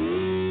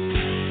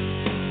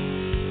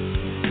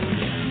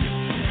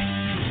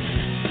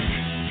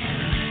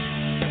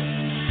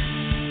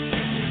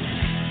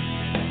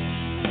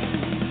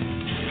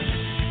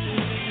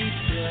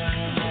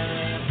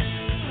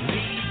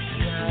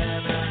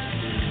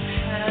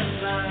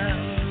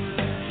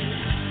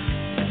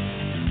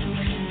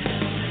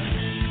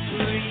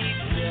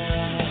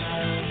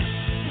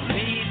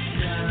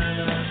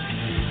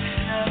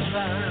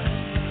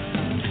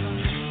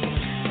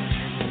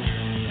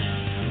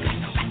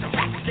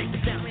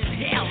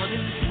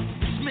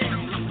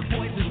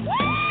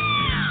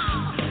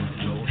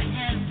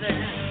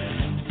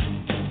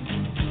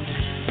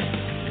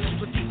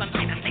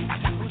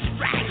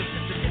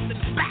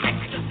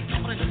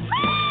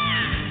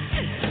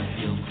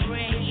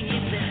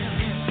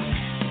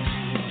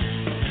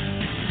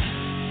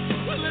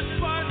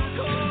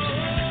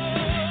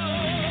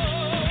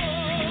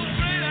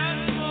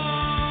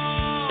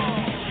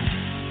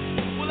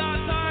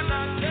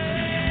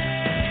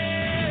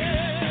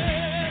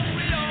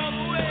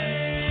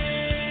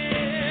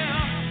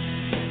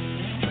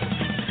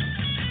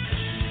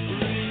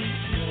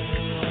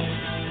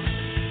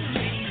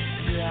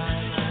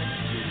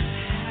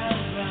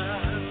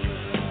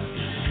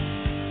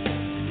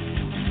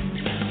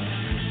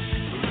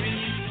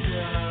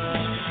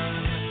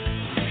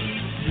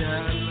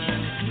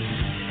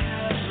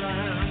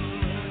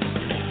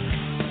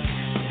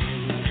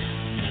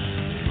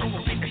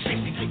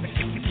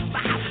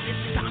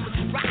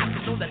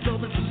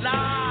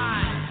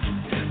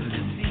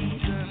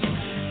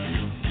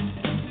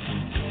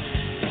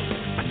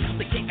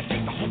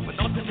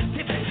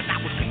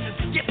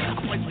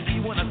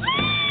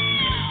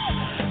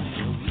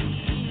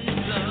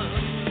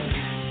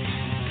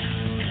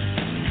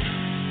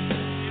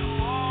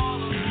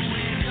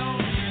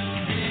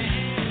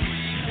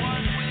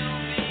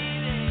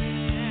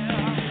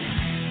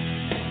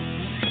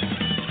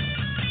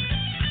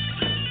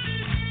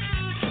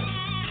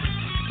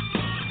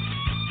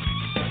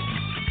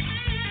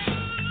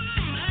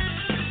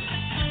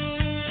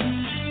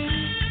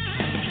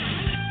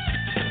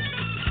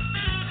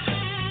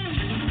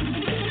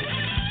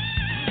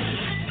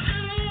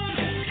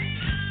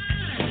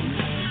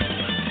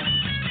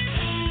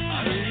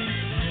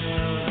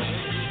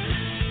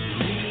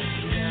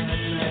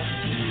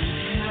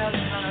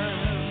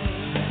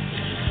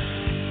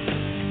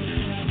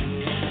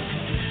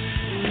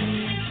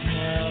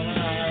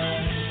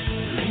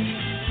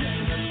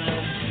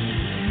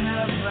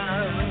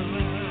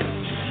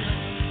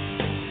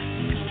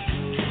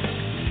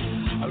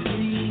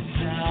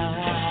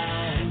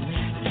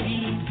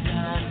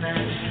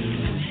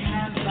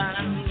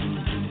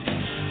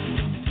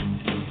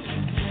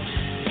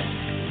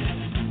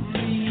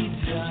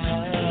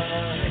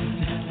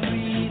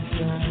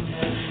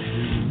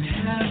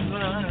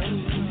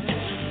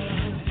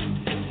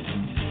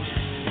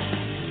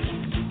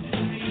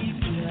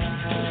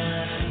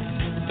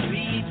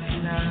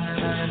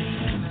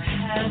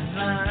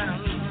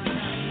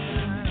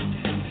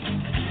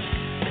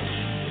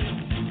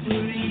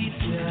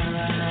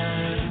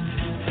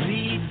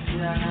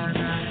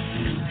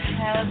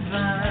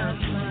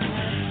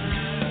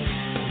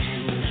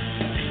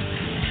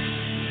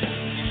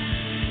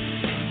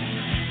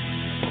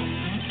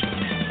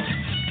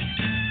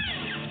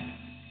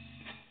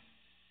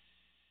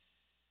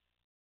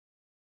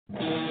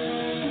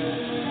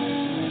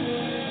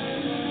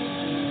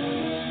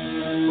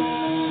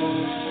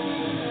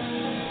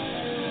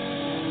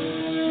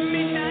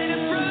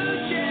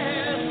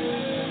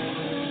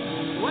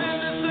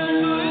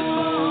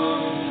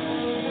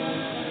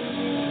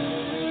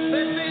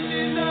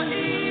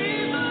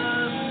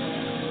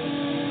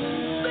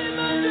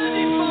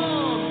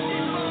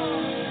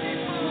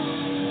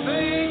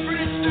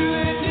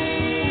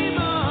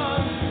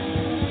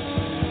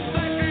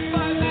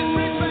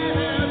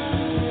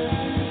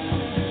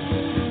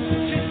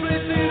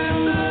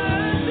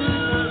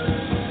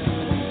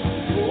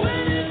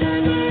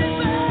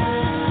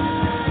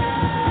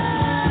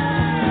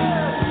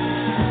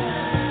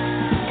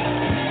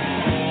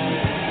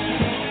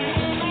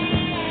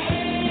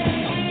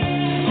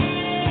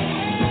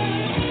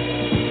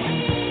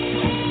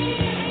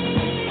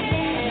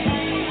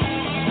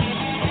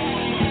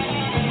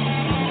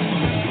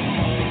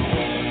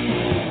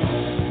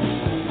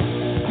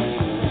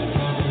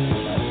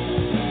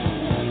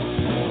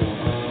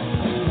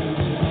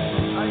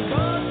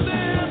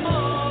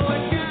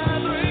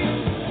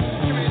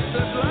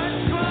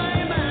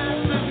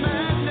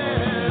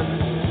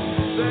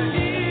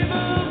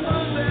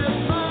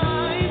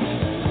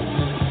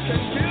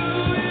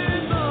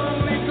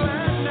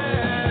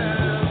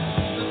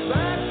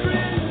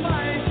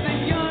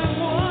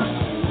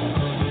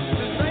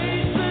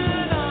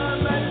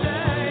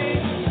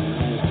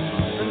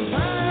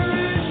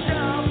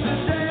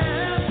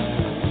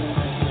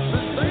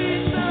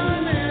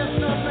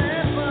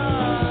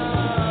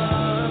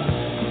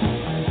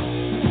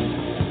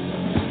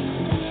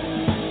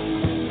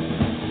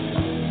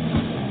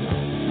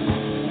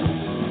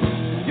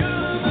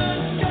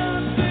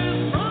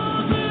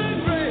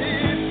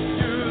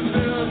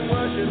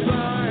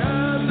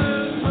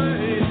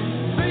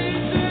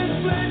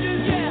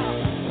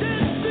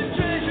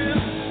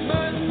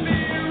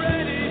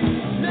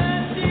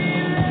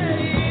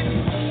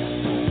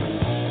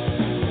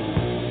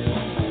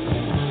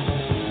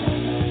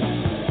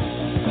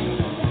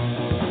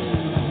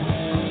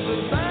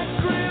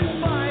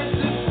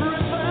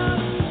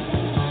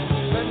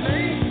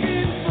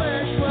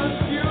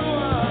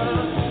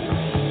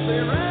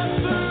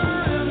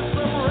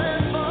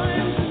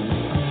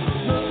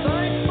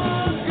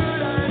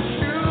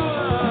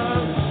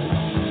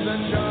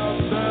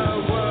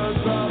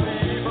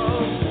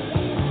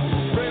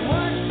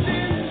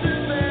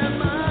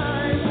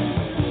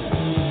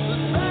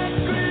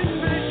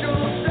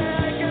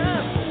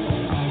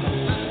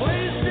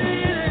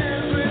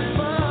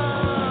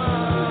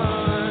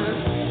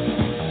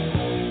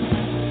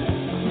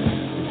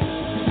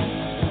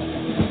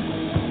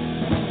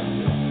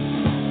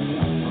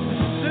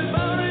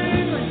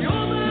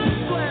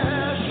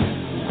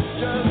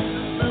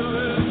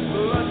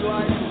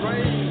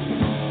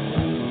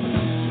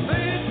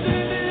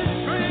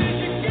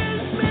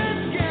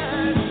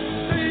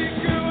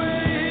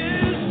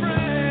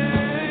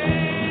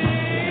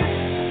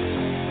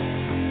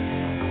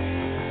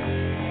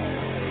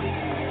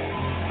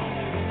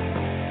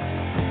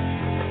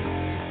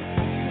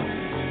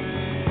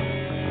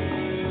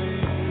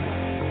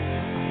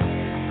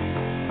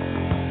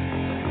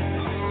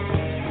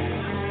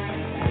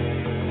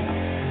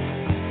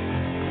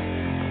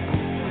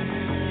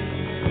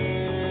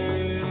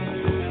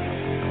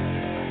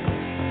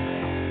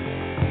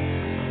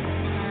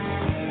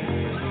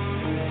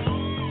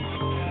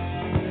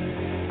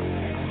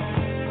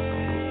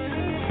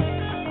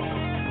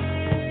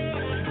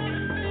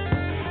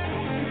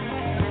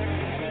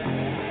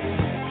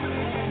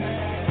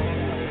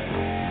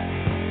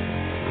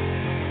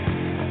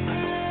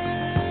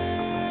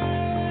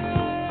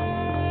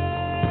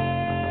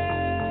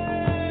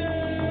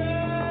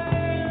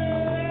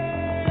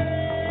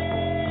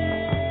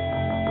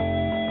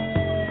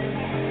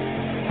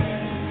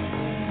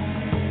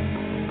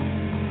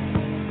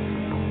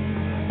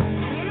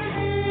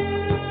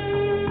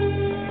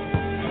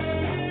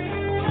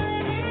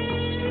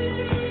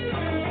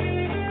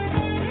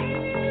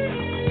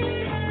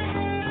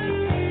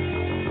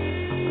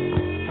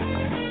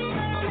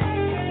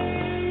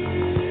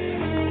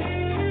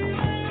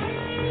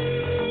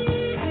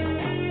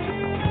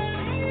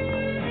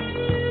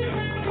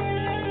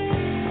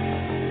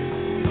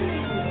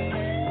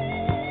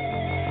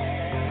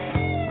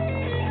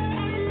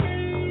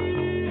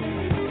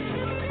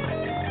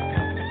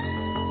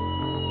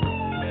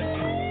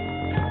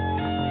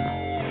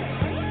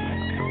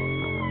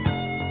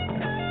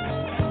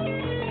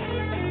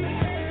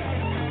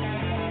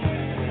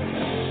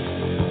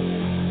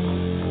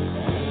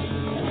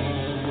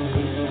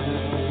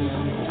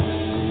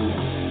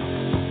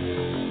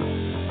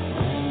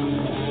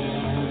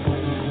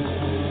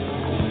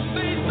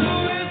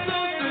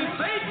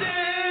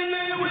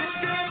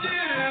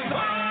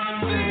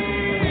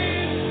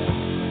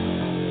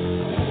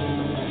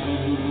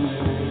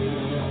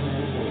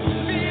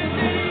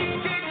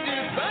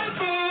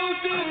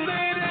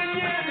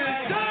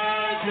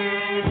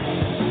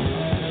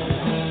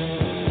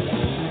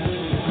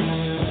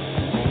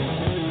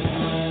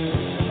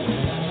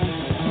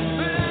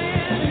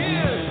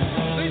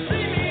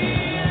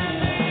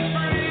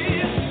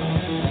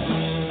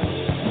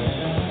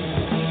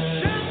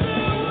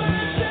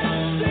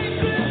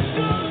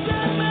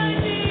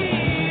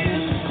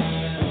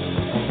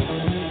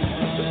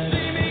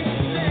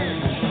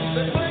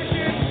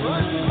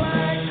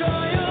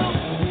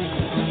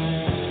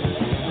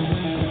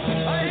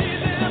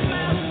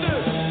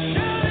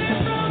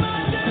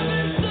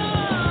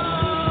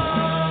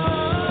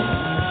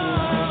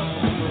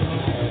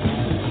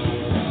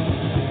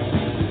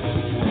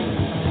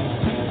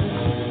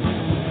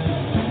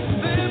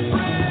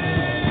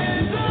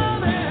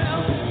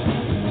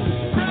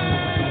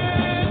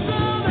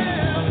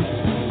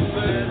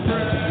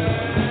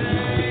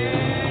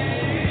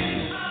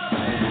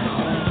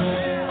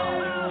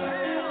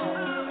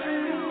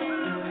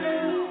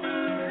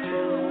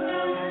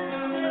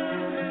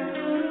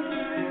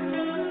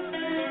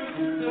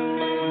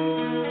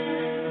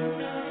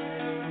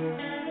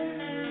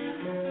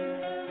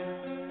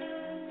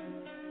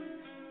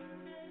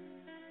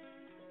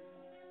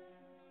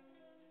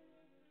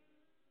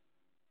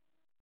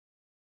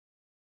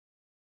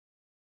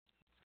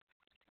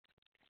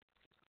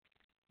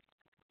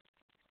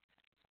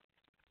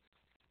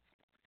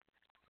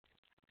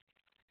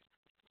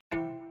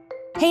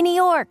 Hey, New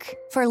York!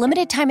 For a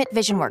limited time at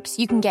VisionWorks,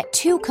 you can get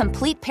 2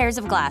 complete pairs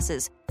of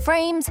glasses.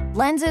 Frames,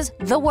 lenses,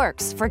 the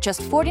works for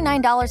just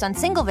 $49 on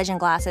single vision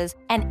glasses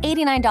and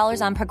 $89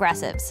 on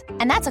progressives.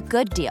 And that's a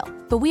good deal.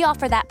 But we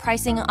offer that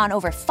pricing on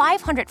over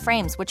 500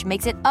 frames, which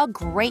makes it a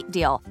great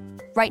deal.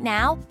 Right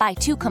now, buy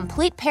 2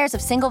 complete pairs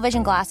of single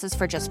vision glasses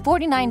for just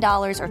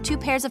 $49 or 2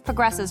 pairs of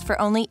progressives for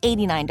only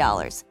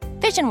 $89.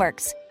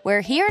 VisionWorks.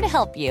 We're here to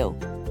help you.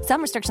 Some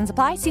restrictions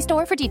apply. See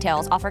store for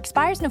details. Offer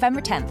expires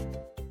November 10th.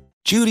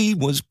 Judy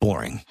was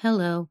boring.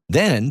 Hello.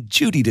 Then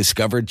Judy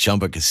discovered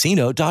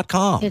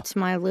ChumbaCasino.com. It's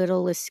my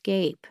little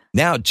escape.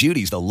 Now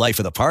Judy's the life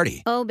of the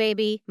party. Oh,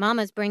 baby,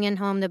 mama's bringing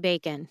home the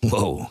bacon.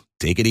 Whoa,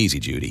 take it easy,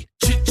 Judy.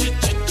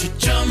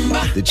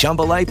 The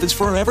Chumba life is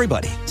for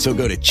everybody. So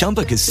go to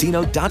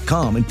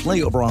ChumbaCasino.com and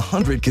play over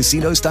 100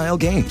 casino-style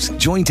games.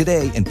 Join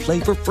today and play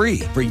for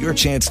free for your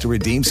chance to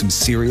redeem some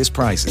serious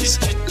prizes.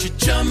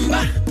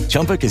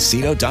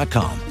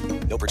 ChumbaCasino.com.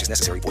 No purchase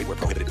necessary. Void where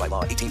prohibited by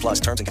law. 18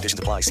 plus terms and conditions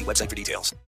apply. See website for details.